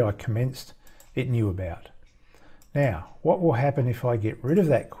query I commenced, it knew about. Now, what will happen if I get rid of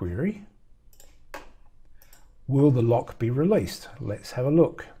that query? Will the lock be released? Let's have a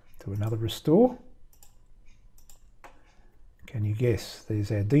look. Do another restore. Can you guess?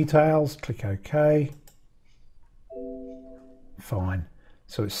 There's our details. Click OK. Fine.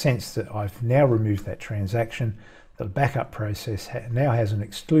 So it's sensed that I've now removed that transaction. The backup process now has an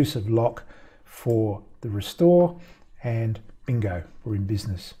exclusive lock for the restore, and bingo, we're in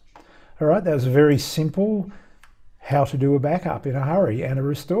business. All right, that was a very simple how to do a backup in a hurry and a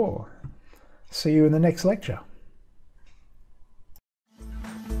restore. See you in the next lecture.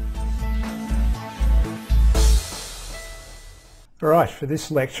 Right, for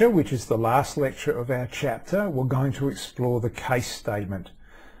this lecture, which is the last lecture of our chapter, we're going to explore the case statement.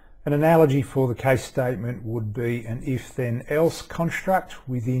 An analogy for the case statement would be an if-then-else construct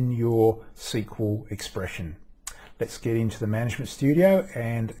within your SQL expression. Let's get into the Management Studio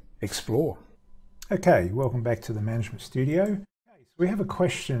and explore. Okay, welcome back to the Management Studio. We have a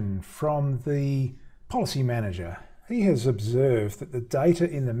question from the Policy Manager. He has observed that the data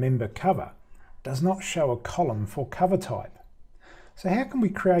in the member cover does not show a column for cover type. So how can we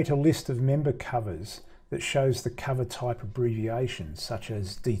create a list of member covers that shows the cover type abbreviation, such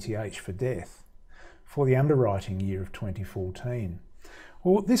as DTH for death, for the underwriting year of 2014?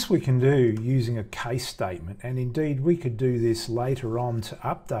 Well, this we can do using a case statement, and indeed we could do this later on to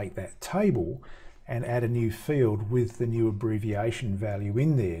update that table and add a new field with the new abbreviation value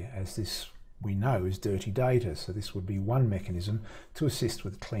in there, as this we know is dirty data, so this would be one mechanism to assist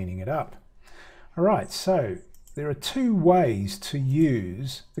with cleaning it up. All right, so there are two ways to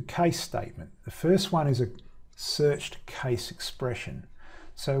use the case statement. The first one is a searched case expression.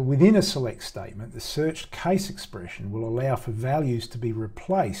 So within a select statement, the searched case expression will allow for values to be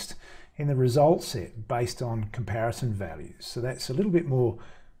replaced in the result set based on comparison values. So that's a little bit more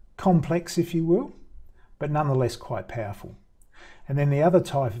complex, if you will, but nonetheless quite powerful. And then the other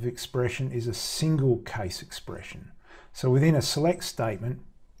type of expression is a single case expression. So within a select statement,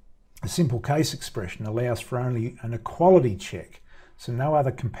 a simple case expression allows for only an equality check, so no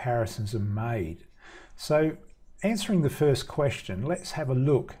other comparisons are made. So answering the first question, let's have a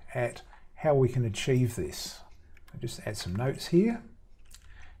look at how we can achieve this. I'll just add some notes here.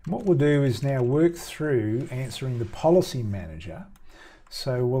 And what we'll do is now work through answering the policy manager.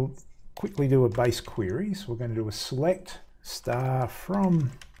 So we'll quickly do a base query. So we're going to do a select star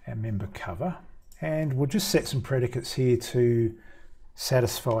from our member cover, and we'll just set some predicates here to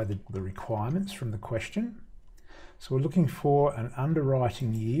satisfy the requirements from the question. So we're looking for an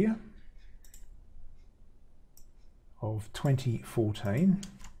underwriting year of 2014,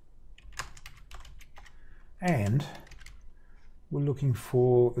 and we're looking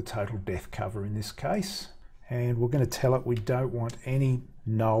for the total death cover in this case, and we're going to tell it we don't want any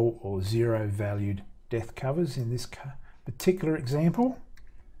null or zero valued death covers in this particular example,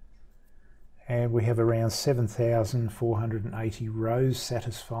 and we have around 7,480 rows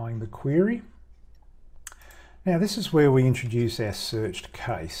satisfying the query. Now this is where we introduce our searched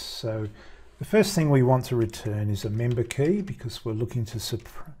case. So the first thing we want to return is a member key, because we're looking to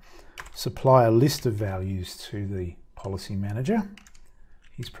supply a list of values to the policy manager.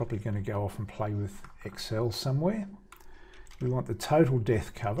 He's probably going to go off and play with Excel somewhere. We want the total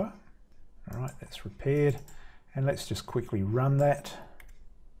death cover. All right, that's repaired. And let's just quickly run that.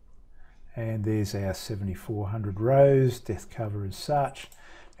 And there's our 7,400 rows, death cover as such.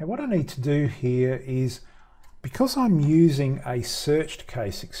 Now what I need to do here is, because I'm using a searched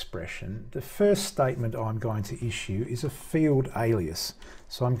case expression, the first statement I'm going to issue is a field alias.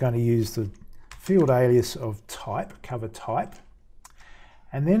 So I'm going to use the field alias of type, cover type,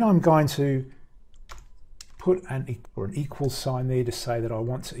 and then I'm going to put an equal sign there to say that I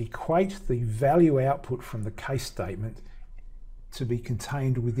want to equate the value output from the case statement to be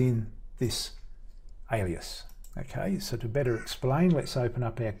contained within this alias. Okay, so to better explain, let's open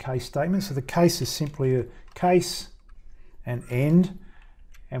up our case statement. So the case is simply a case and end,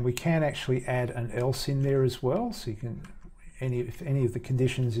 and we can actually add an else in there as well. So you can, if any of the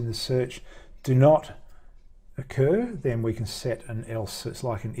conditions in the search do not occur, then we can set an else. So it's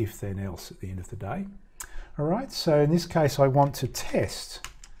like an if then else at the end of the day. All right, so in this case I want to test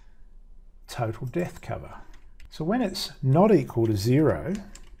total death cover. So when it's not equal to 0,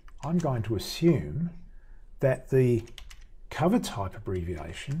 I'm going to assume that the cover type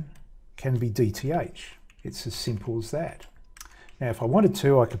abbreviation can be DTH. It's as simple as that. Now if I wanted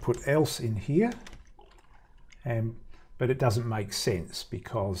to, I could put else in here, but it doesn't make sense,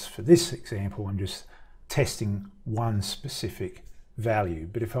 because for this example I'm just testing one specific value.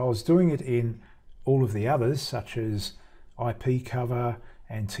 But if I was doing it in all of the others, such as IP cover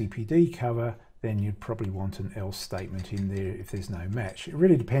and TPD cover, then you'd probably want an else statement in there if there's no match. It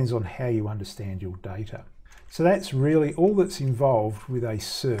really depends on how you understand your data. So that's really all that's involved with a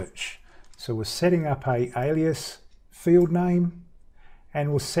search. So we're setting up a alias field name,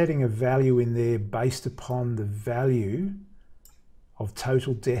 and we're setting a value in there based upon the value of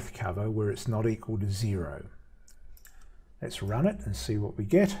total death cover where it's not equal to 0. Let's run it and see what we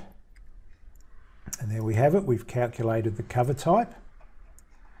get. And there we have it. We've calculated the cover type,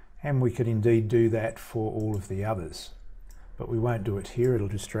 and we could indeed do that for all of the others, but we won't do it here. It'll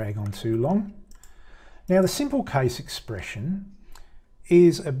just drag on too long. Now the simple case expression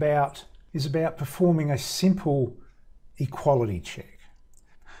is about performing a simple equality check.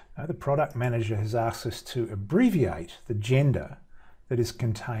 Now, the product manager has asked us to abbreviate the gender that is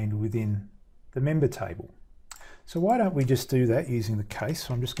contained within the member table. So why don't we just do that using the case?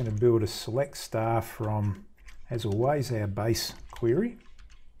 So I'm just going to build a select star from, as always, our base query.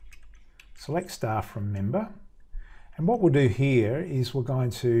 Select star from member. And what we'll do here is we're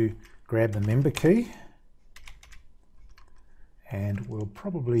going to grab the member key, and we'll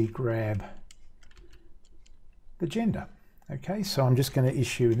probably grab the gender. Okay, so I'm just going to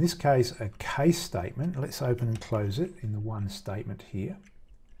issue, in this case, a case statement. Let's open and close it in the one statement here.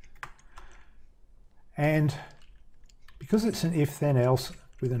 And because it's an if then else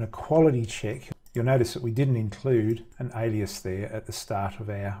with an equality check, you'll notice that we didn't include an alias there at the start of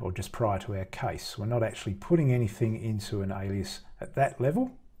our, or just prior to our case. We're not actually putting anything into an alias at that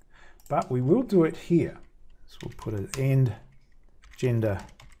level, but we will do it here. So we'll put an end gender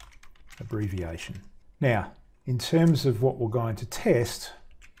abbreviation. Now, in terms of what we're going to test,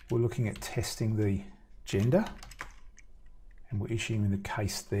 we're looking at testing the gender, and we're issuing the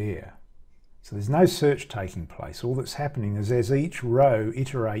case there. So there's no search taking place. All that's happening is as each row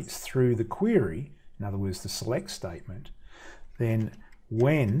iterates through the query, in other words the select statement, then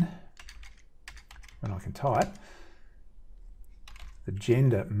when I can type the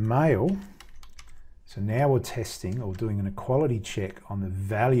gender male, so now we're testing or doing an equality check on the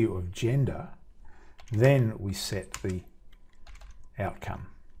value of gender, then we set the outcome.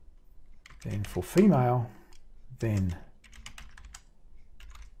 Then for female, then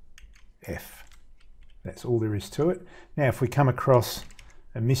F. That's all there is to it. Now if we come across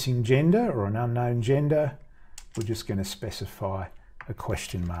a missing gender or an unknown gender, we're just going to specify a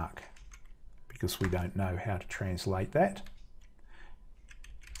question mark because we don't know how to translate that.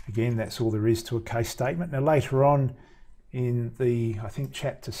 Again, that's all there is to a case statement. Now later on in the, I think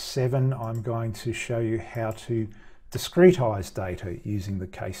chapter 7, I'm going to show you how to discretize data using the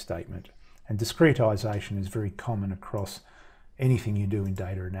case statement. And discretization is very common across anything you do in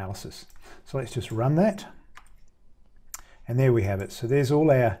data analysis. So let's just run that. And there we have it. So there's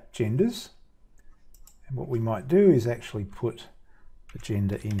all our genders. And what we might do is actually put the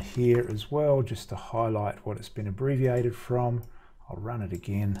gender in here as well, just to highlight what it's been abbreviated from. I'll run it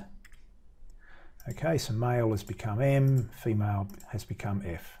again. Okay, so male has become M, female has become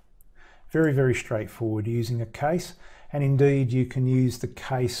F. Very, very straightforward using a case. And indeed, you can use the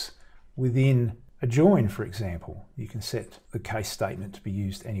case within a join, for example. You can set the case statement to be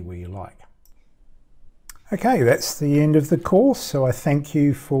used anywhere you like. Okay, that's the end of the course. So I thank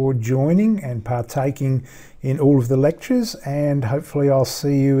you for joining and partaking in all of the lectures, and hopefully I'll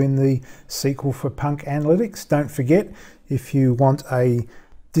see you in the SQL for Punk Analytics. Don't forget, if you want a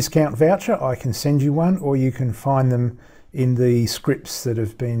discount voucher, I can send you one, or you can find them in the scripts that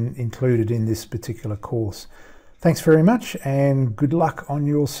have been included in this particular course. Thanks very much and good luck on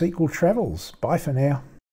your SQL travels. Bye for now.